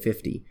 20 of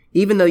 50.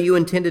 Even though you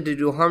intended to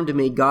do harm to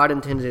me, God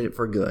intended it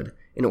for good,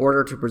 in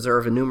order to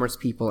preserve a numerous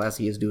people as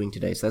he is doing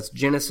today. So that's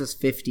Genesis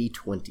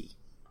 50:20.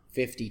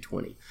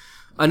 50:20.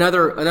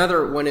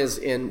 Another one is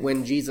in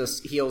when Jesus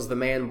heals the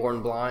man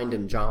born blind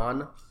in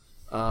John.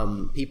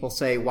 People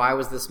say, why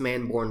was this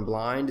man born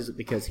blind? Is it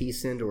because he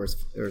sinned or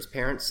his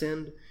parents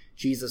sinned?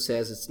 Jesus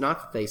says it's not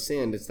that they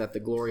sinned, it's that the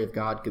glory of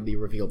God could be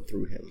revealed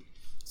through him.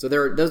 So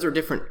those are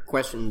different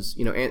questions,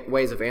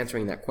 ways of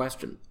answering that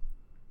question.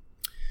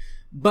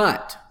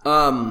 But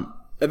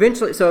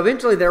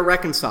eventually they're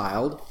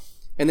reconciled,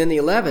 and then the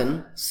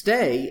 11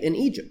 stay in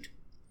Egypt.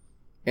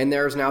 And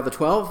there's now the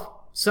 12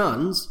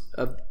 sons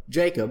of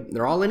Jacob.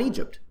 They're all in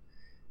Egypt.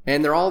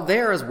 And they're all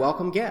there as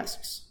welcome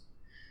guests.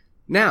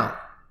 Now,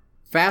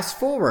 fast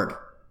forward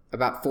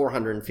about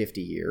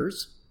 450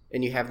 years,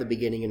 and you have the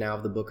beginning now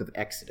of the book of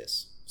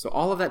Exodus. So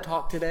all of that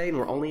talk today, and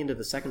we're only into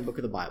the second book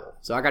of the Bible.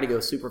 So I got to go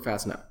super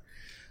fast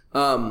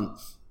now.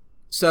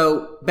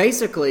 So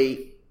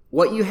basically,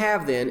 what you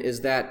have then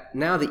is that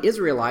now the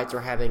Israelites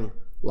are having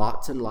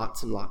lots and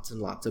lots and lots and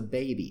lots of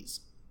babies.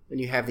 And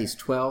you have these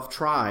 12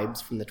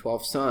 tribes from the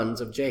 12 sons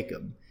of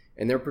Jacob,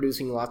 and they're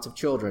producing lots of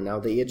children. Now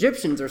the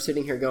Egyptians are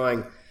sitting here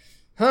going,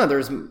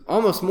 there's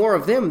almost more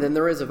of them than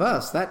there is of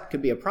us. That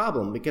could be a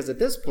problem, because at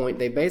this point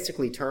they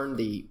basically turned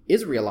the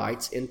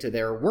Israelites into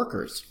their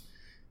workers.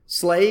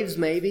 Slaves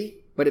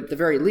maybe, but at the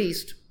very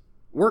least,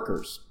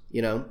 workers,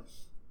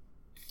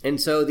 And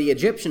so the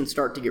Egyptians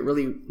start to get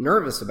really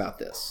nervous about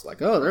this. Like,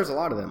 there's a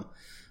lot of them.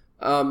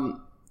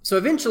 So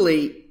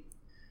eventually,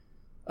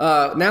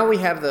 now we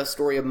have the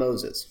story of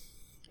Moses.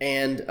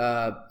 And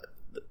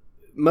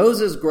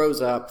Moses grows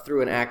up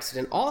through an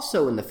accident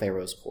also in the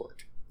Pharaoh's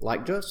court,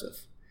 like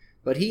Joseph.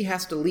 But he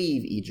has to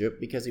leave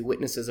Egypt because he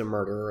witnesses a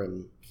murder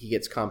and he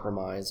gets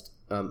compromised.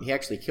 He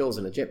actually kills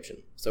an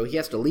Egyptian. So he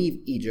has to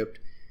leave Egypt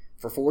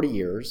for 40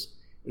 years.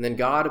 And then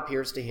God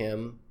appears to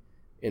him,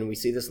 and we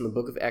see this in the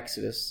book of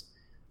Exodus,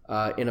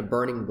 in a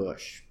burning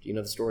bush. Do you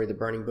know the story of the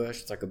burning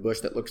bush? It's like a bush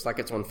that looks like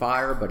it's on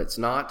fire, but it's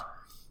not.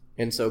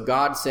 And so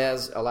God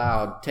says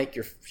aloud, take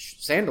your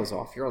sandals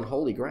off. You're on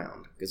holy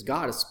ground, because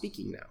God is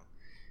speaking now.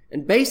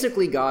 And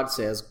basically God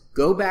says,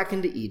 go back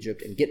into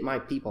Egypt and get my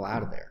people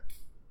out of there.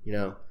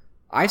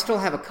 I still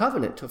have a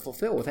covenant to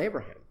fulfill with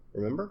Abraham,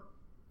 remember?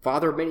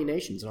 Father of many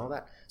nations and all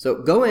that.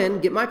 So go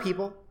in, get my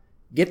people,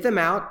 get them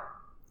out,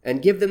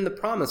 and give them the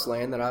promised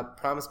land that I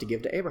promised to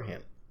give to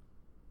Abraham.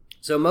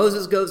 So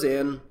Moses goes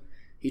in.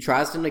 He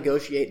tries to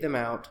negotiate them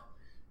out.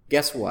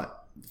 Guess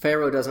what?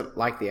 Pharaoh doesn't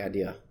like the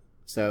idea.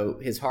 So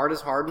his heart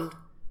is hardened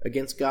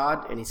against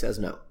God, and he says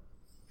no.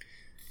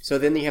 So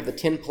then you have the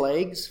 10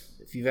 plagues.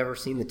 If you've ever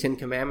seen the 10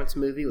 Commandments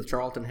movie with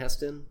Charlton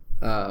Heston,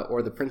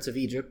 or the Prince of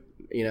Egypt,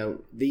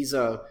 these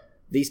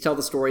tell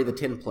the story of the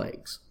 10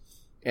 plagues.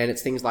 And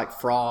it's things like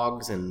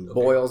frogs and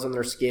boils on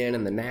their skin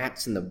and the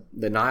gnats, and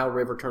the Nile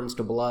River turns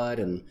to blood,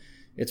 and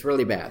it's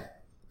really bad.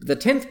 The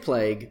 10th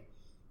plague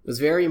was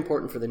very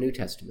important for the New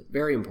Testament,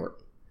 very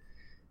important,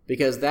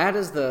 because that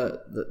is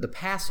the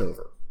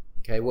Passover,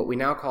 okay, what we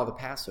now call the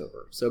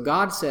Passover. So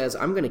God says,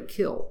 I'm going to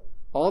kill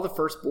all the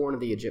firstborn of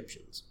the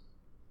Egyptians.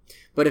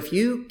 But if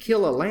you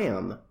kill a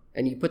lamb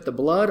and you put the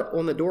blood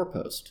on the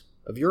doorpost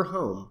of your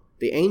home,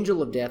 the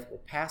angel of death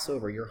will pass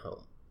over your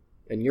home,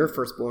 and your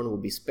firstborn will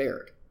be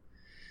spared.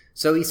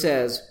 So he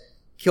says,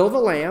 kill the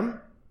lamb,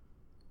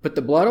 put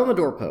the blood on the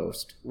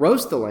doorpost,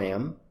 roast the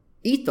lamb,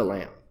 eat the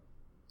lamb.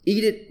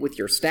 Eat it with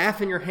your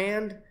staff in your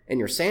hand and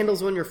your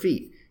sandals on your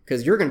feet,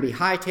 because you're going to be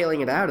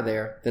hightailing it out of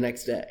there the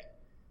next day.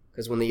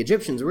 Because when the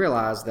Egyptians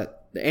realize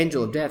that the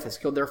angel of death has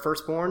killed their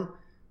firstborn,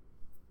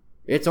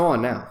 it's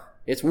on now.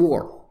 It's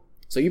war.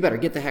 So you better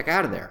get the heck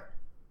out of there.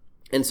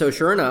 And so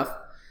sure enough,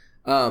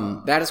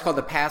 that is called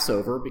the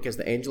Passover, because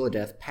the angel of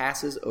death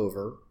passes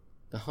over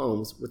the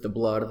homes with the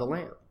blood of the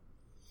lamb.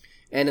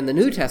 And in the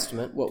New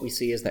Testament, what we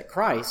see is that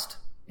Christ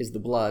is the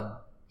blood.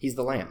 He's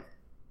the lamb.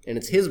 And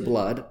it's his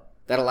blood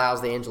that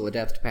allows the angel of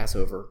death to pass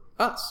over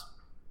us.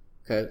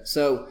 Okay,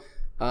 so,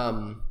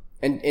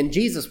 and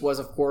Jesus was,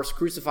 of course,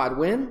 crucified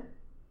when?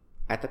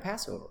 At the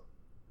Passover.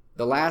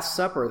 The Last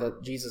Supper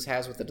that Jesus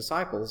has with the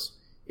disciples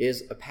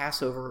is a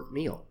Passover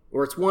meal,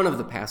 or it's one of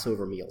the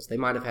Passover meals. They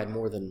might have had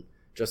more than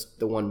just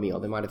the one meal.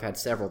 They might have had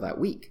several that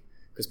week,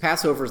 because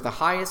Passover is the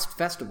highest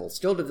festival,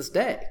 still to this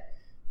day,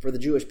 for the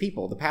Jewish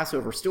people. The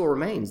Passover still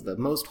remains the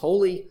most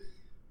holy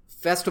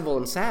festival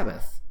and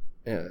Sabbath,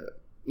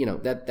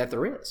 that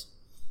there is.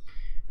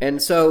 And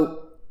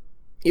so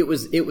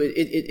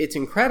it's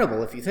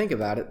incredible, if you think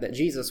about it, that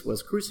Jesus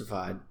was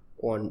crucified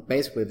on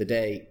basically the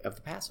day of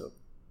the Passover.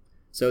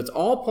 So it's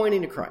all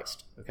pointing to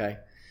Christ, okay?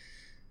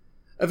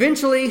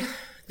 Eventually,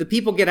 the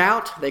people get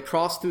out. They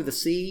cross through the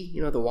sea.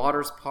 The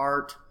waters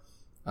part.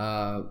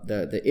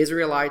 The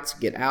Israelites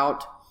get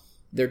out.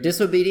 They're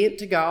disobedient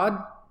to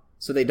God,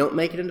 so they don't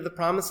make it into the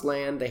promised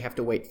land. They have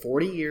to wait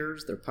 40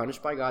 years. They're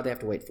punished by God. They have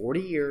to wait 40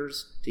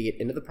 years to get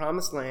into the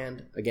promised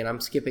land. Again, I'm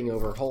skipping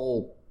over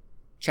whole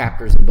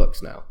chapters and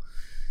books now.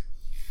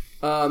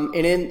 And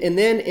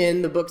then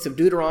in the books of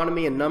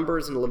Deuteronomy and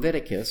Numbers and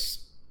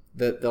Leviticus,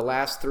 the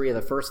last three of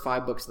the first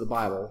 5 books of the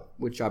Bible,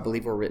 which I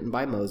believe were written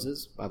by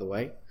Moses, by the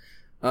way,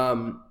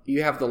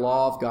 you have the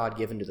law of God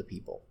given to the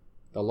people.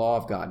 The law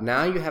of God.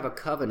 Now you have a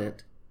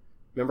covenant.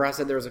 Remember I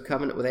said there was a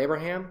covenant with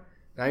Abraham?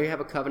 Now you have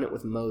a covenant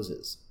with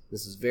Moses.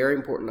 This is very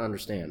important to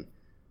understand.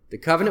 The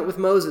covenant with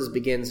Moses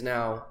begins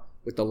now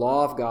with the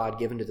law of God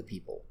given to the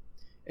people.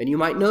 And you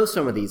might know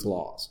some of these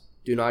laws.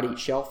 Do not eat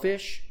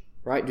shellfish,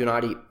 right? Do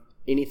not eat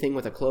anything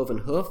with a cloven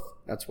hoof.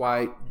 That's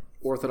why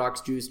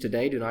Orthodox Jews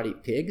today do not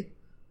eat pig,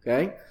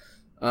 okay?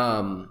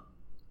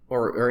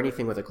 Or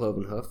anything with a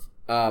cloven hoof.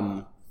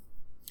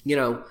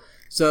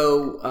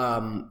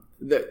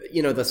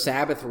 The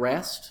Sabbath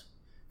rest,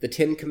 the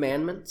Ten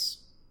Commandments,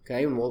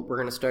 okay? And we're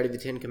going to study the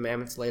Ten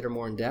Commandments later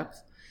more in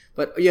depth.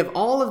 But you have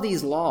all of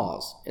these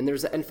laws, and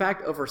there's, in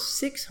fact, over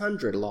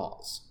 600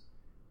 laws.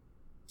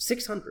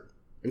 600.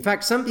 In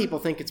fact, some people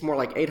think it's more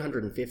like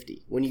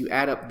 850 when you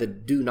add up the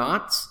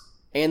do-nots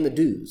and the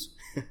do's,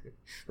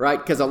 right?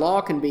 Because a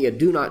law can be a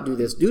do not do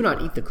this, do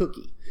not eat the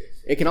cookie.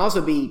 It can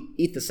also be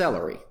eat the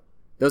celery.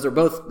 Those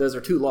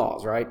are two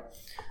laws, right?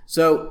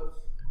 So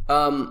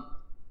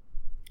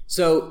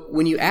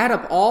when you add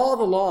up all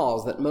the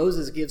laws that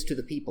Moses gives to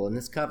the people in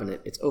this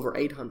covenant, it's over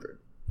 800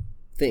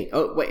 things.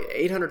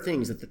 800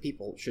 things that the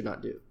people should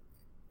not do.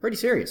 Pretty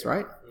serious,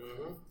 right?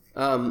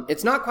 Mm-hmm.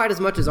 It's not quite as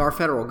much as our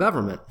federal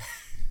government,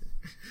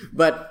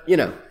 but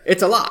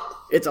it's a lot.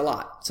 It's a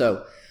lot.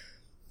 So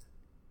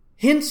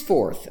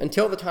henceforth,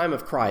 until the time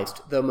of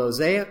Christ, the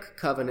Mosaic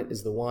covenant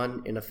is the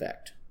one in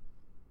effect.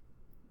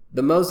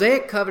 The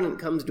Mosaic covenant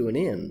comes to an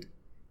end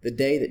the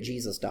day that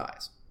Jesus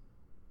dies.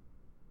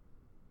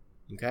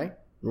 Okay?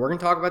 And we're going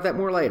to talk about that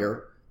more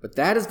later, but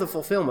that is the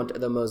fulfillment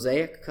of the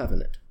Mosaic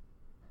covenant.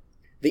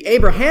 The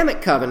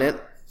Abrahamic covenant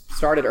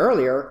started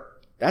earlier.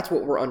 That's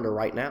what we're under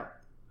right now.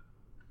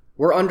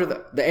 We're under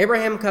the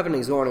Abraham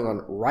covenant is going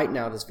on right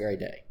now this very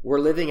day. We're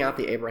living out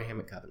the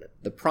Abrahamic covenant.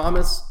 The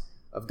promise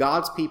of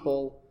God's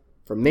people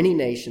from many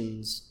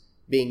nations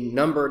being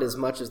numbered as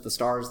much as the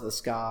stars of the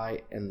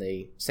sky and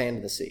the sand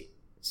of the sea.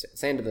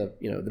 Sand of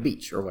the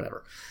beach or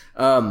whatever.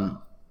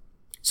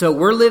 So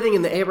we're living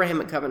in the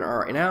Abrahamic covenant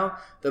right now.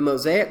 The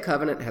Mosaic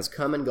covenant has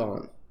come and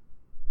gone.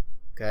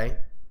 Okay?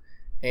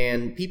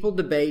 And people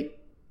debate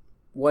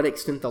what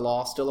extent the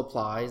law still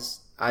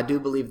applies. I do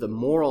believe the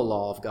moral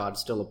law of God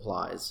still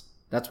applies.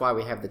 That's why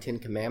we have the Ten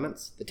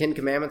Commandments. The Ten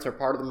Commandments are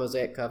part of the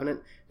Mosaic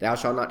covenant. Thou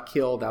shalt not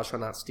kill, thou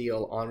shalt not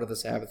steal, honor the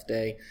Sabbath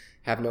day,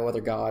 have no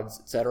other gods,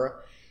 etc.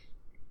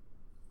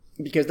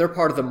 Because they're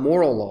part of the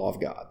moral law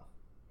of God.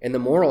 And the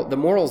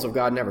morals of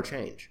God never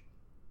change.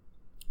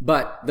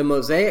 But the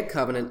Mosaic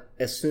covenant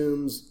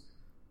assumes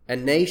a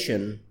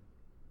nation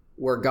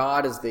where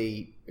God is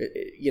the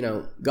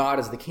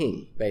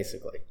king,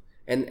 basically.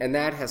 And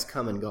that has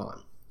come and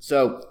gone.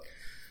 So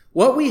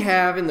what we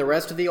have in the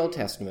rest of the Old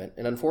Testament,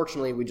 and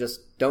unfortunately we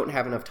just don't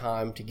have enough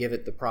time to give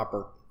it the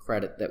proper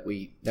credit that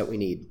we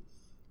need,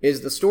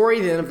 is the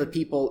story then of the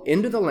people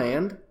into the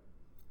land.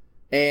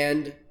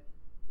 And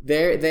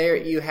there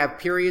you have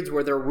periods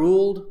where they're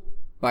ruled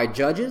by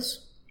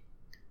judges,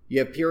 you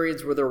have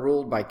periods where they're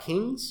ruled by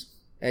kings,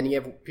 and you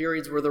have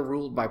periods where they're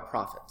ruled by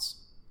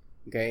prophets.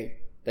 Okay?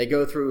 They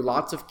go through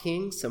lots of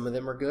kings. Some of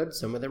them are good,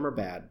 some of them are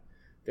bad.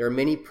 There are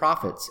many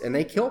prophets, and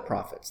they kill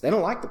prophets. They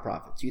don't like the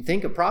prophets. You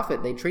think a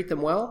prophet, they treat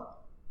them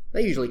well?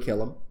 They usually kill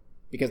them,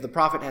 because the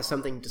prophet has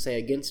something to say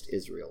against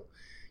Israel.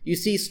 You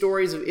see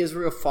stories of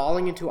Israel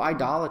falling into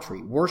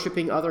idolatry,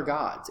 worshiping other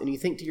gods, and you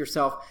think to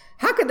yourself,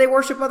 how could they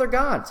worship other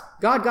gods?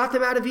 God got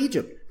them out of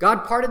Egypt.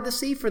 God parted the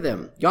sea for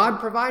them. God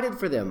provided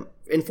for them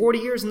in 40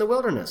 years in the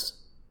wilderness.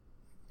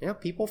 Yeah,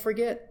 people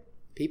forget.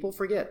 People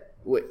forget.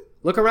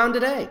 Look around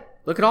today.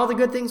 Look at all the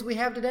good things we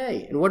have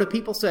today. And what do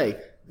people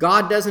say?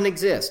 God doesn't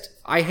exist.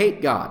 I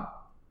hate God.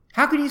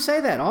 How can you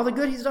say that? All the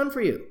good he's done for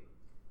you.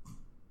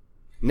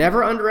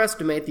 Never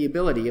underestimate the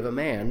ability of a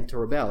man to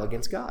rebel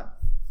against God.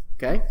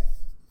 Okay?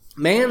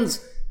 Man's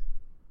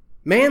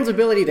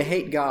ability to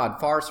hate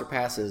God far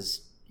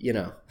surpasses,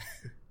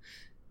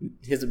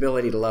 his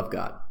ability to love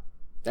God.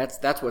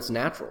 That's what's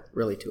natural,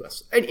 really, to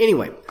us.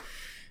 Anyway,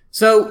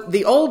 so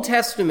the Old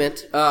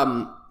Testament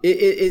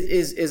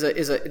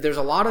there's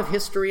a lot of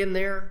history in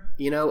there.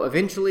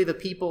 Eventually the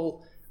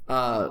people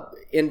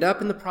end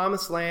up in the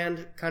Promised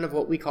Land, kind of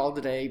what we call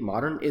today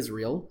modern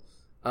Israel,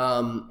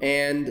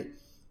 and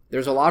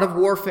there's a lot of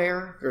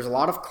warfare. There's a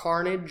lot of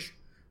carnage.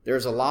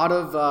 There's a lot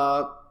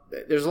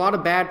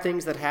of bad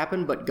things that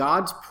happen, but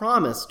God's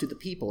promise to the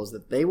people is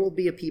that they will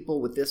be a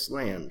people with this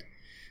land,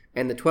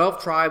 and the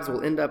 12 tribes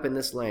will end up in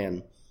this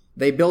land.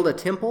 They build a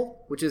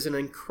temple, which is an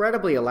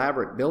incredibly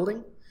elaborate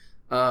building.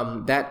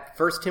 That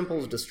first temple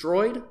is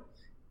destroyed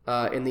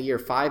in the year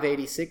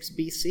 586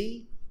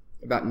 BC.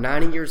 About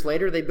 90 years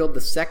later, they build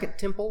the second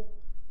temple.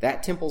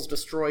 That temple's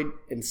destroyed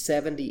in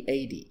 70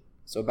 AD.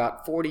 So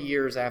about 40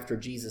 years after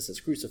Jesus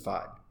is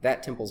crucified,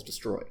 that temple's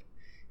destroyed.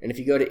 And if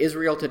you go to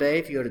Israel today,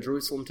 if you go to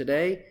Jerusalem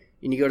today,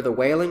 and you go to the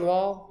Wailing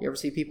Wall, you ever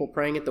see people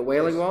praying at the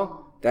Wailing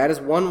Wall? That is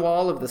one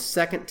wall of the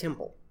second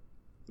temple.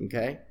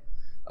 Okay?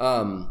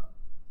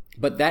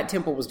 But that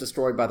temple was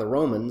destroyed by the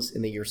Romans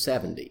in the year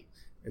 70.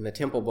 And the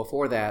temple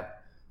before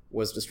that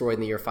was destroyed in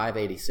the year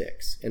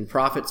 586. And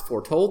prophets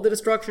foretold the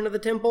destruction of the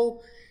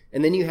temple,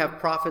 and then you have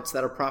prophets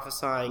that are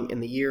prophesying in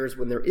the years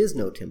when there is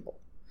no temple.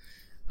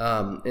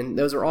 And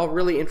those are all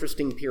really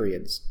interesting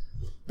periods.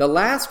 The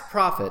last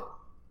prophet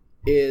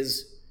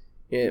is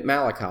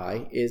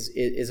Malachi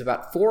is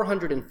about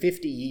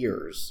 450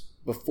 years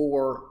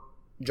before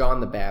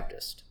John the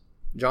Baptist.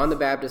 John the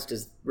Baptist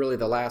is really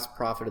the last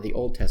prophet of the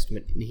Old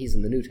Testament, and he's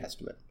in the New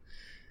Testament.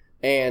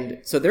 And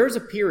so there's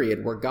a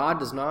period where God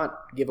does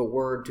not give a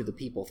word to the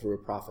people through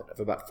a prophet of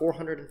about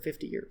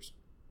 450 years.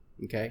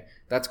 Okay?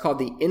 That's called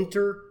the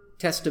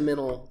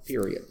intertestamental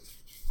period.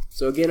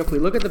 So again, if we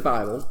look at the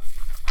Bible,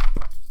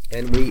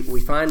 and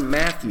we find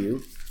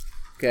Matthew,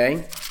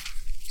 okay?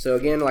 So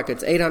again, like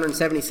it's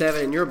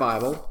 877 in your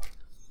Bible.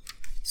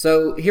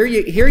 So here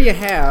you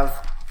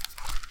have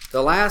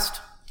the last,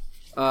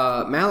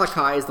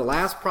 Malachi is the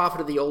last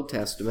prophet of the Old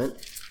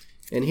Testament.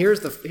 And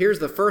here's the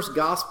first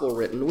gospel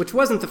written, which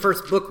wasn't the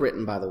first book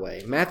written, by the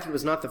way. Matthew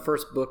was not the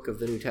first book of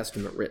the New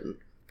Testament written.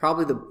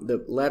 Probably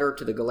the letter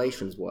to the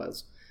Galatians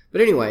was.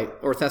 But anyway,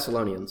 or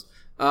Thessalonians.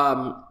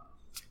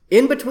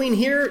 In between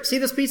here, see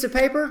this piece of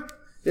paper?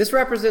 This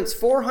represents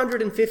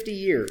 450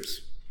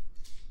 years.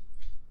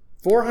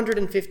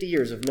 450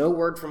 years of no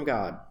word from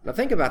God. Now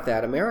think about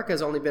that. America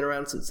has only been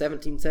around since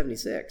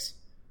 1776.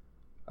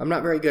 I'm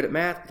not very good at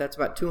math, but that's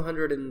about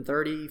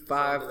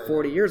 235,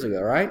 40 years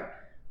ago, right?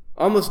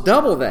 Almost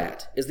double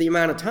that is the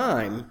amount of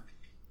time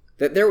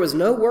that there was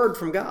no word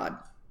from God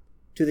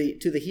to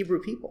the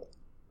Hebrew people.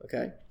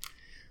 Okay?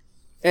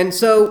 And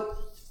so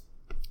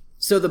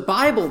the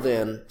Bible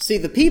then, see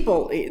the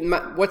people,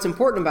 what's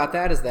important about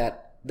that is that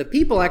the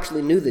people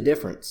actually knew the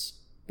difference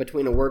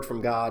between a word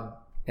from God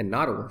and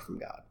not a word from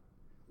God,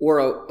 or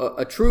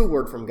a true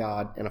word from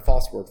God and a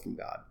false word from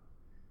God.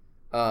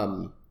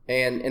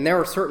 And there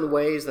are certain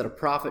ways that a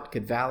prophet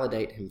could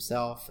validate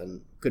himself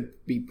and could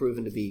be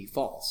proven to be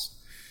false.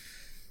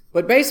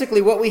 But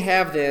basically what we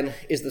have then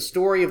is the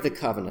story of the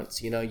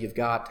covenants. You know, you've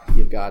got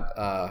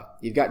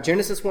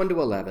Genesis 1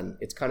 to 11.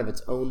 It's kind of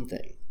its own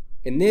thing.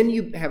 And then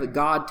you have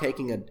God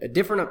taking a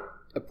different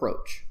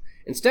approach.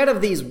 Instead of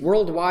these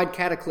worldwide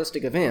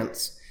cataclysmic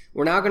events,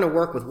 we're now going to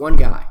work with one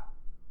guy,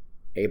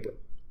 Abram.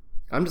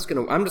 I'm just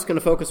going to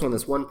focus on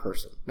this one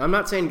person. Now, I'm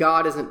not saying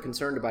God isn't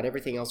concerned about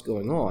everything else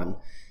going on,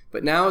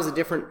 but now is a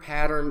different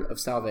pattern of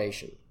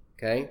salvation.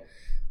 Okay?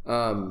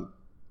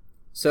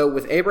 So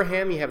with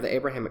Abraham, you have the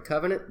Abrahamic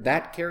covenant.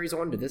 That carries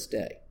on to this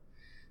day.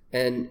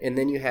 And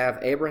then you have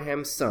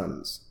Abraham's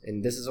sons,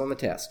 and this is on the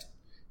test.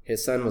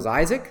 His son was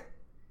Isaac.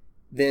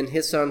 Then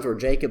his sons were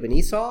Jacob and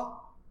Esau.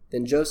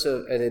 Then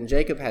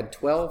Jacob had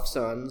 12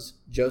 sons.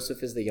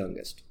 Joseph is the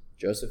youngest.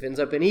 Joseph ends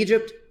up in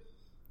Egypt.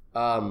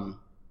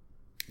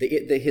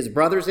 His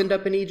brothers end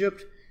up in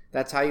Egypt.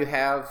 That's how you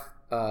have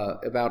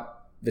about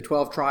the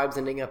 12 tribes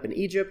ending up in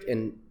Egypt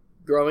and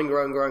growing.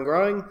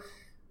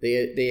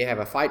 They have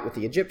a fight with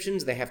the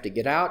Egyptians. They have to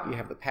get out. You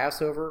have the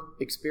Passover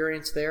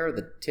experience there,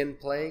 the 10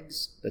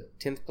 plagues. The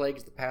 10th plague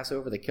is the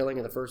Passover, the killing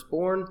of the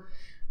firstborn.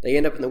 They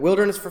end up in the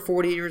wilderness for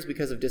 40 years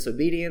because of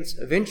disobedience.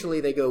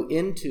 Eventually, they go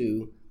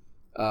into,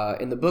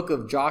 in the book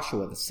of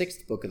Joshua, the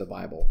 6th book of the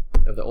Bible,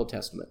 of the Old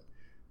Testament.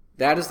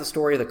 That is the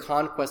story of the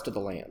conquest of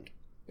the land.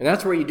 And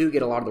that's where you do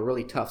get a lot of the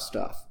really tough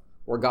stuff,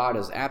 where God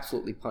is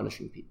absolutely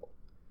punishing people.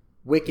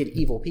 Wicked,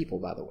 evil people,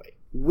 by the way.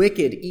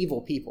 Wicked,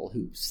 evil people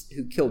who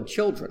killed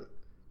children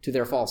to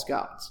their false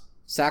gods,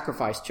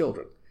 sacrificed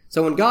children.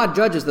 So when God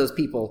judges those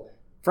people,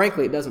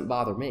 frankly, it doesn't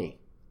bother me,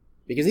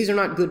 because these are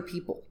not good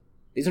people.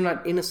 These are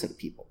not innocent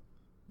people.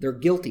 They're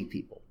guilty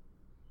people.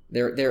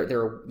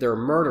 They're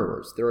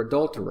murderers. They're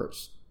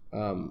adulterers.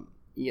 They're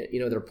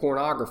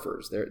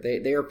pornographers.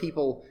 They are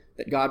people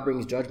that God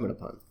brings judgment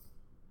upon.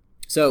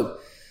 So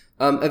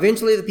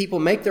eventually the people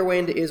make their way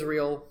into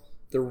Israel.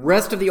 The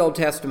rest of the Old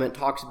Testament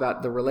talks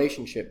about the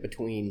relationship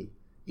between,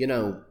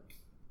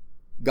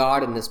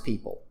 God and his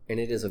people.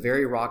 And it is a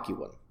very rocky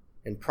one.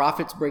 And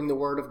prophets bring the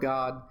word of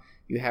God.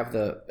 You have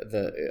a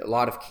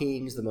lot of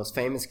kings. The most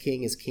famous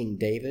king is King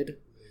David.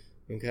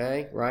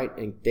 Okay, right?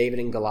 And David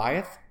and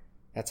Goliath.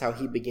 That's how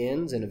he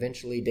begins. And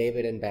eventually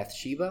David and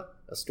Bathsheba,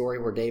 a story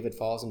where David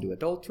falls into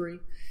adultery.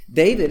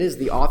 David is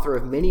the author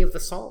of many of the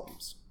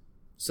Psalms.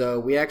 So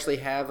we actually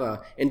have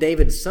and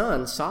David's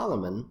son,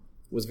 Solomon,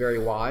 was very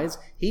wise.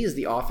 He is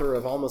the author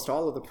of almost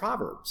all of the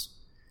Proverbs.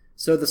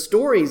 So the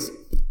stories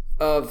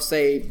of,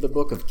 say, the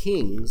book of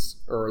Kings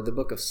or the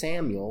book of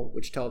Samuel,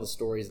 which tell the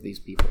stories of these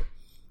people,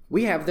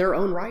 we have their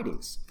own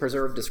writings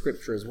preserved as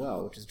scripture as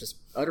well, which is just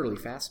utterly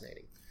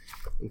fascinating.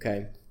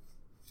 Okay.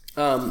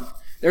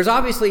 There's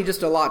obviously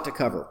just a lot to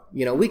cover.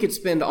 We could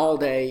spend all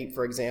day,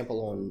 for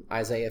example, on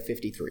Isaiah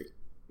 53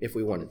 if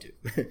we wanted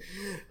to.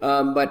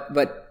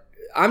 But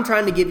I'm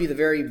trying to give you the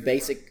very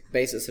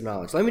basis of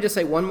knowledge. Let me just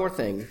say one more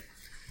thing.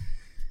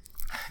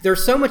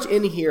 There's so much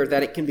in here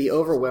that it can be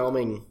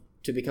overwhelming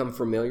to become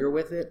familiar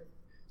with it.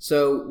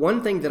 So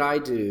one thing that I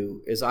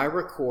do is I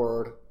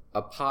record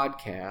a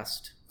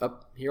podcast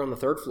up here on the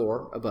 3rd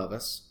floor above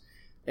us,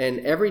 and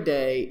every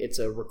day it's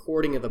a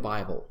recording of the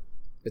Bible.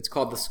 It's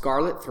called The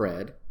Scarlet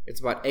Thread. It's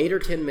about 8 or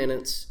 10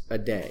 minutes a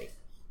day.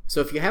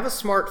 So if you have a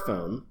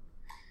smartphone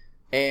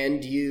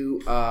and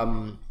you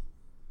know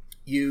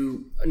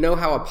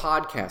how a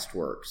podcast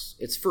works,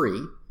 it's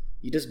free.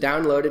 You just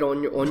download it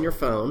on your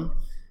phone,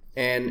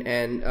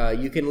 and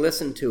you can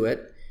listen to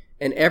it.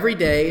 And every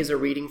day is a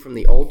reading from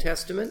the Old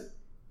Testament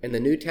and the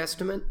New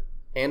Testament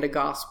and a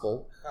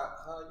gospel.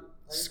 How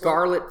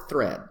Scarlet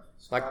Thread.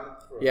 like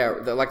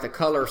like the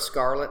color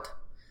scarlet,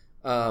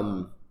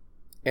 and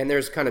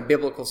there's kind of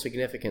biblical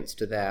significance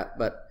to that.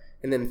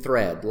 And then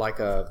thread, like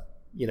a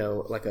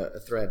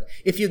thread.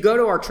 If you go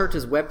to our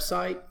church's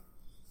website,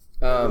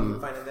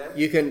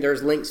 you can.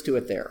 There's links to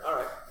it there. All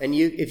right. And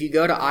if you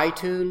go to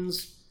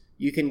iTunes,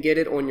 you can get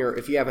it on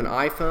if you have an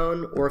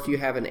iPhone or if you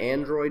have an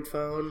Android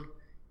phone.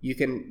 You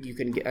can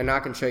get, and I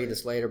can show you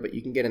this later, but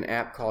you can get an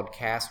app called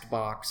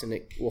Castbox, and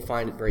it will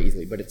find it very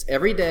easily. But it's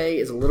every day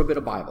is a little bit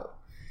of Bible,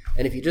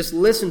 and if you just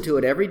listen to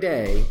it every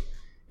day,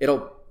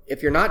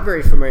 if you're not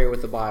very familiar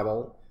with the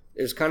Bible,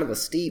 there's kind of a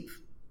steep,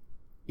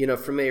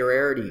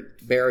 familiarity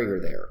barrier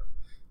there.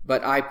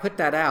 But I put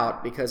that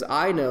out because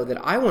I know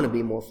that I want to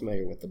be more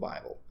familiar with the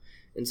Bible,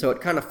 and so it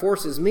kind of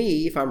forces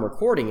me. If I'm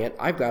recording it,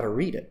 I've got to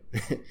read it,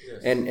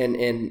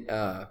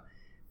 yes.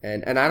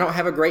 And I don't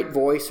have a great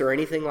voice or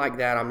anything like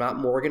that. I'm not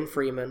Morgan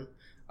Freeman.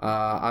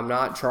 I'm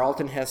not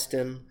Charlton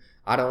Heston.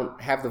 I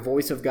don't have the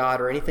voice of God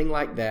or anything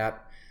like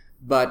that.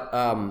 But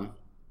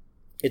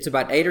it's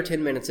about 8 or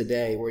 10 minutes a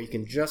day where you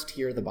can just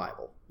hear the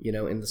Bible,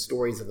 and the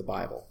stories of the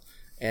Bible.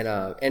 And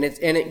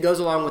it goes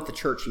along with the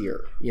church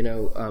year,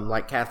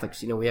 like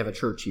Catholics, we have a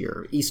church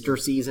year, Easter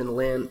season,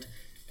 Lent,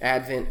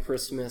 Advent,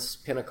 Christmas,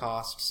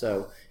 Pentecost.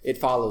 So it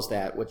follows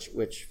that,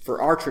 which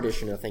for our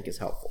tradition, I think is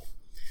helpful.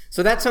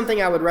 So that's something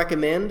I would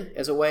recommend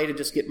as a way to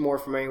just get more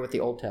familiar with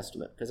the Old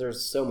Testament, because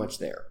there's so much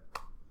there.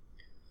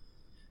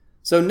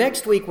 So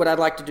next week, what I'd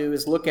like to do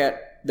is look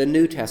at the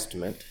New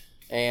Testament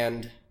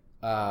and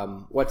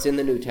what's in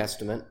the New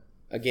Testament.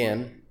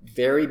 Again,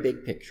 very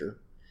big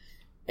picture.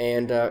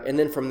 And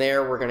then from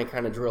there, we're going to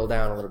kind of drill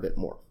down a little bit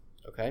more.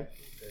 Okay?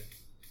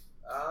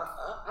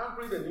 I've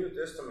read the New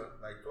Testament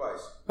like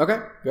twice. Okay,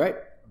 great.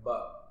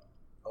 But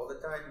all the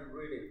time you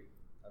read it,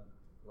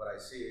 what I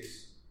see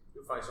is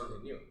you find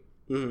something new.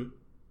 Mm-hmm.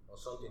 Or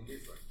something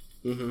different.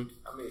 Mm-hmm.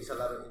 I mean, it's a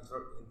lot of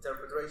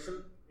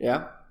interpretation.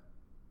 Yeah.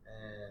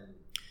 And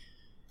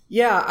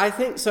yeah, I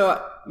think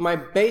so.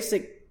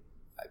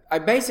 I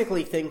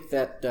basically think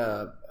that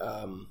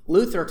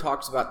Luther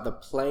talks about the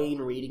plain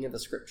reading of the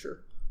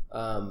Scripture.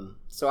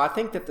 So I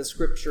think that the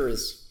Scripture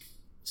is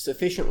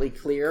sufficiently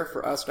clear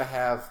for us to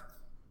have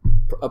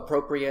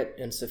appropriate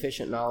and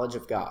sufficient knowledge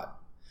of God.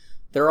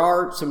 There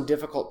are some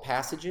difficult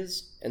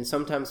passages, and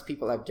sometimes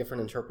people have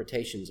different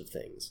interpretations of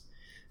things.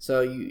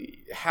 So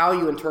how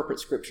you interpret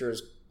Scripture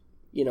is,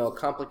 a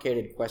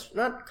complicated question.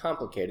 Not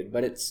complicated,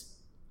 but it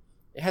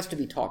has to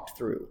be talked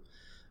through.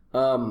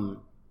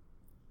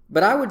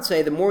 But I would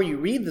say the more you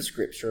read the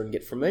Scripture and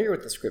get familiar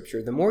with the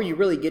Scripture, the more you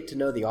really get to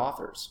know the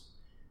authors.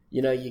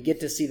 You get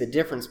to see the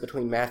difference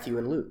between Matthew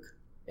and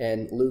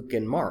Luke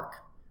and Mark,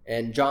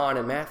 and John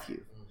and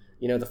Matthew.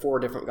 The 4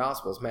 different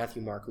Gospels,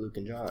 Matthew, Mark, Luke,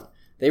 and John.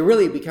 They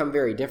really become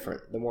very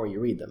different the more you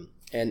read them.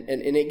 And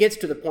it gets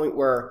to the point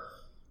where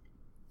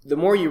the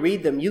more you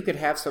read them, you could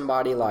have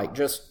somebody like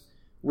just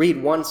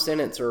read one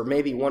sentence or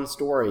maybe one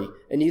story,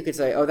 and you could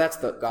say, oh, that's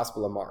the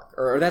Gospel of Mark,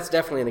 or that's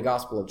definitely in the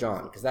Gospel of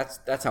John, because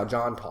that's how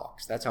John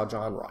talks. That's how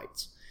John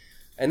writes.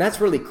 And that's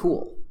really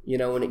cool,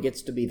 when it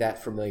gets to be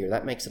that familiar.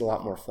 That makes it a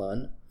lot more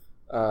fun.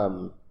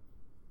 But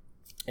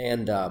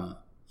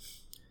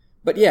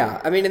yeah,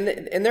 I mean,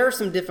 and there are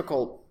some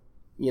difficult,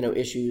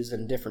 issues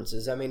and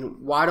differences. I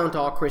mean, why don't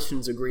all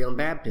Christians agree on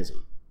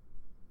baptism?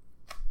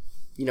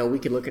 We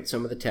could look at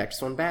some of the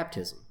texts on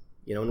baptism,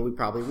 and we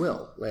probably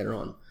will later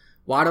on.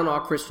 Why don't all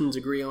Christians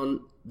agree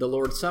on the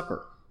Lord's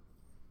Supper?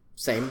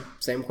 Same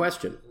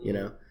question,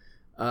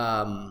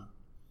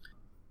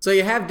 So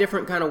you have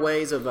different kind of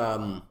ways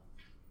of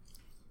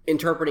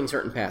interpreting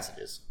certain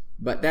passages,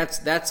 but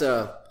that's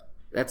a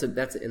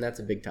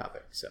big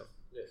topic. So.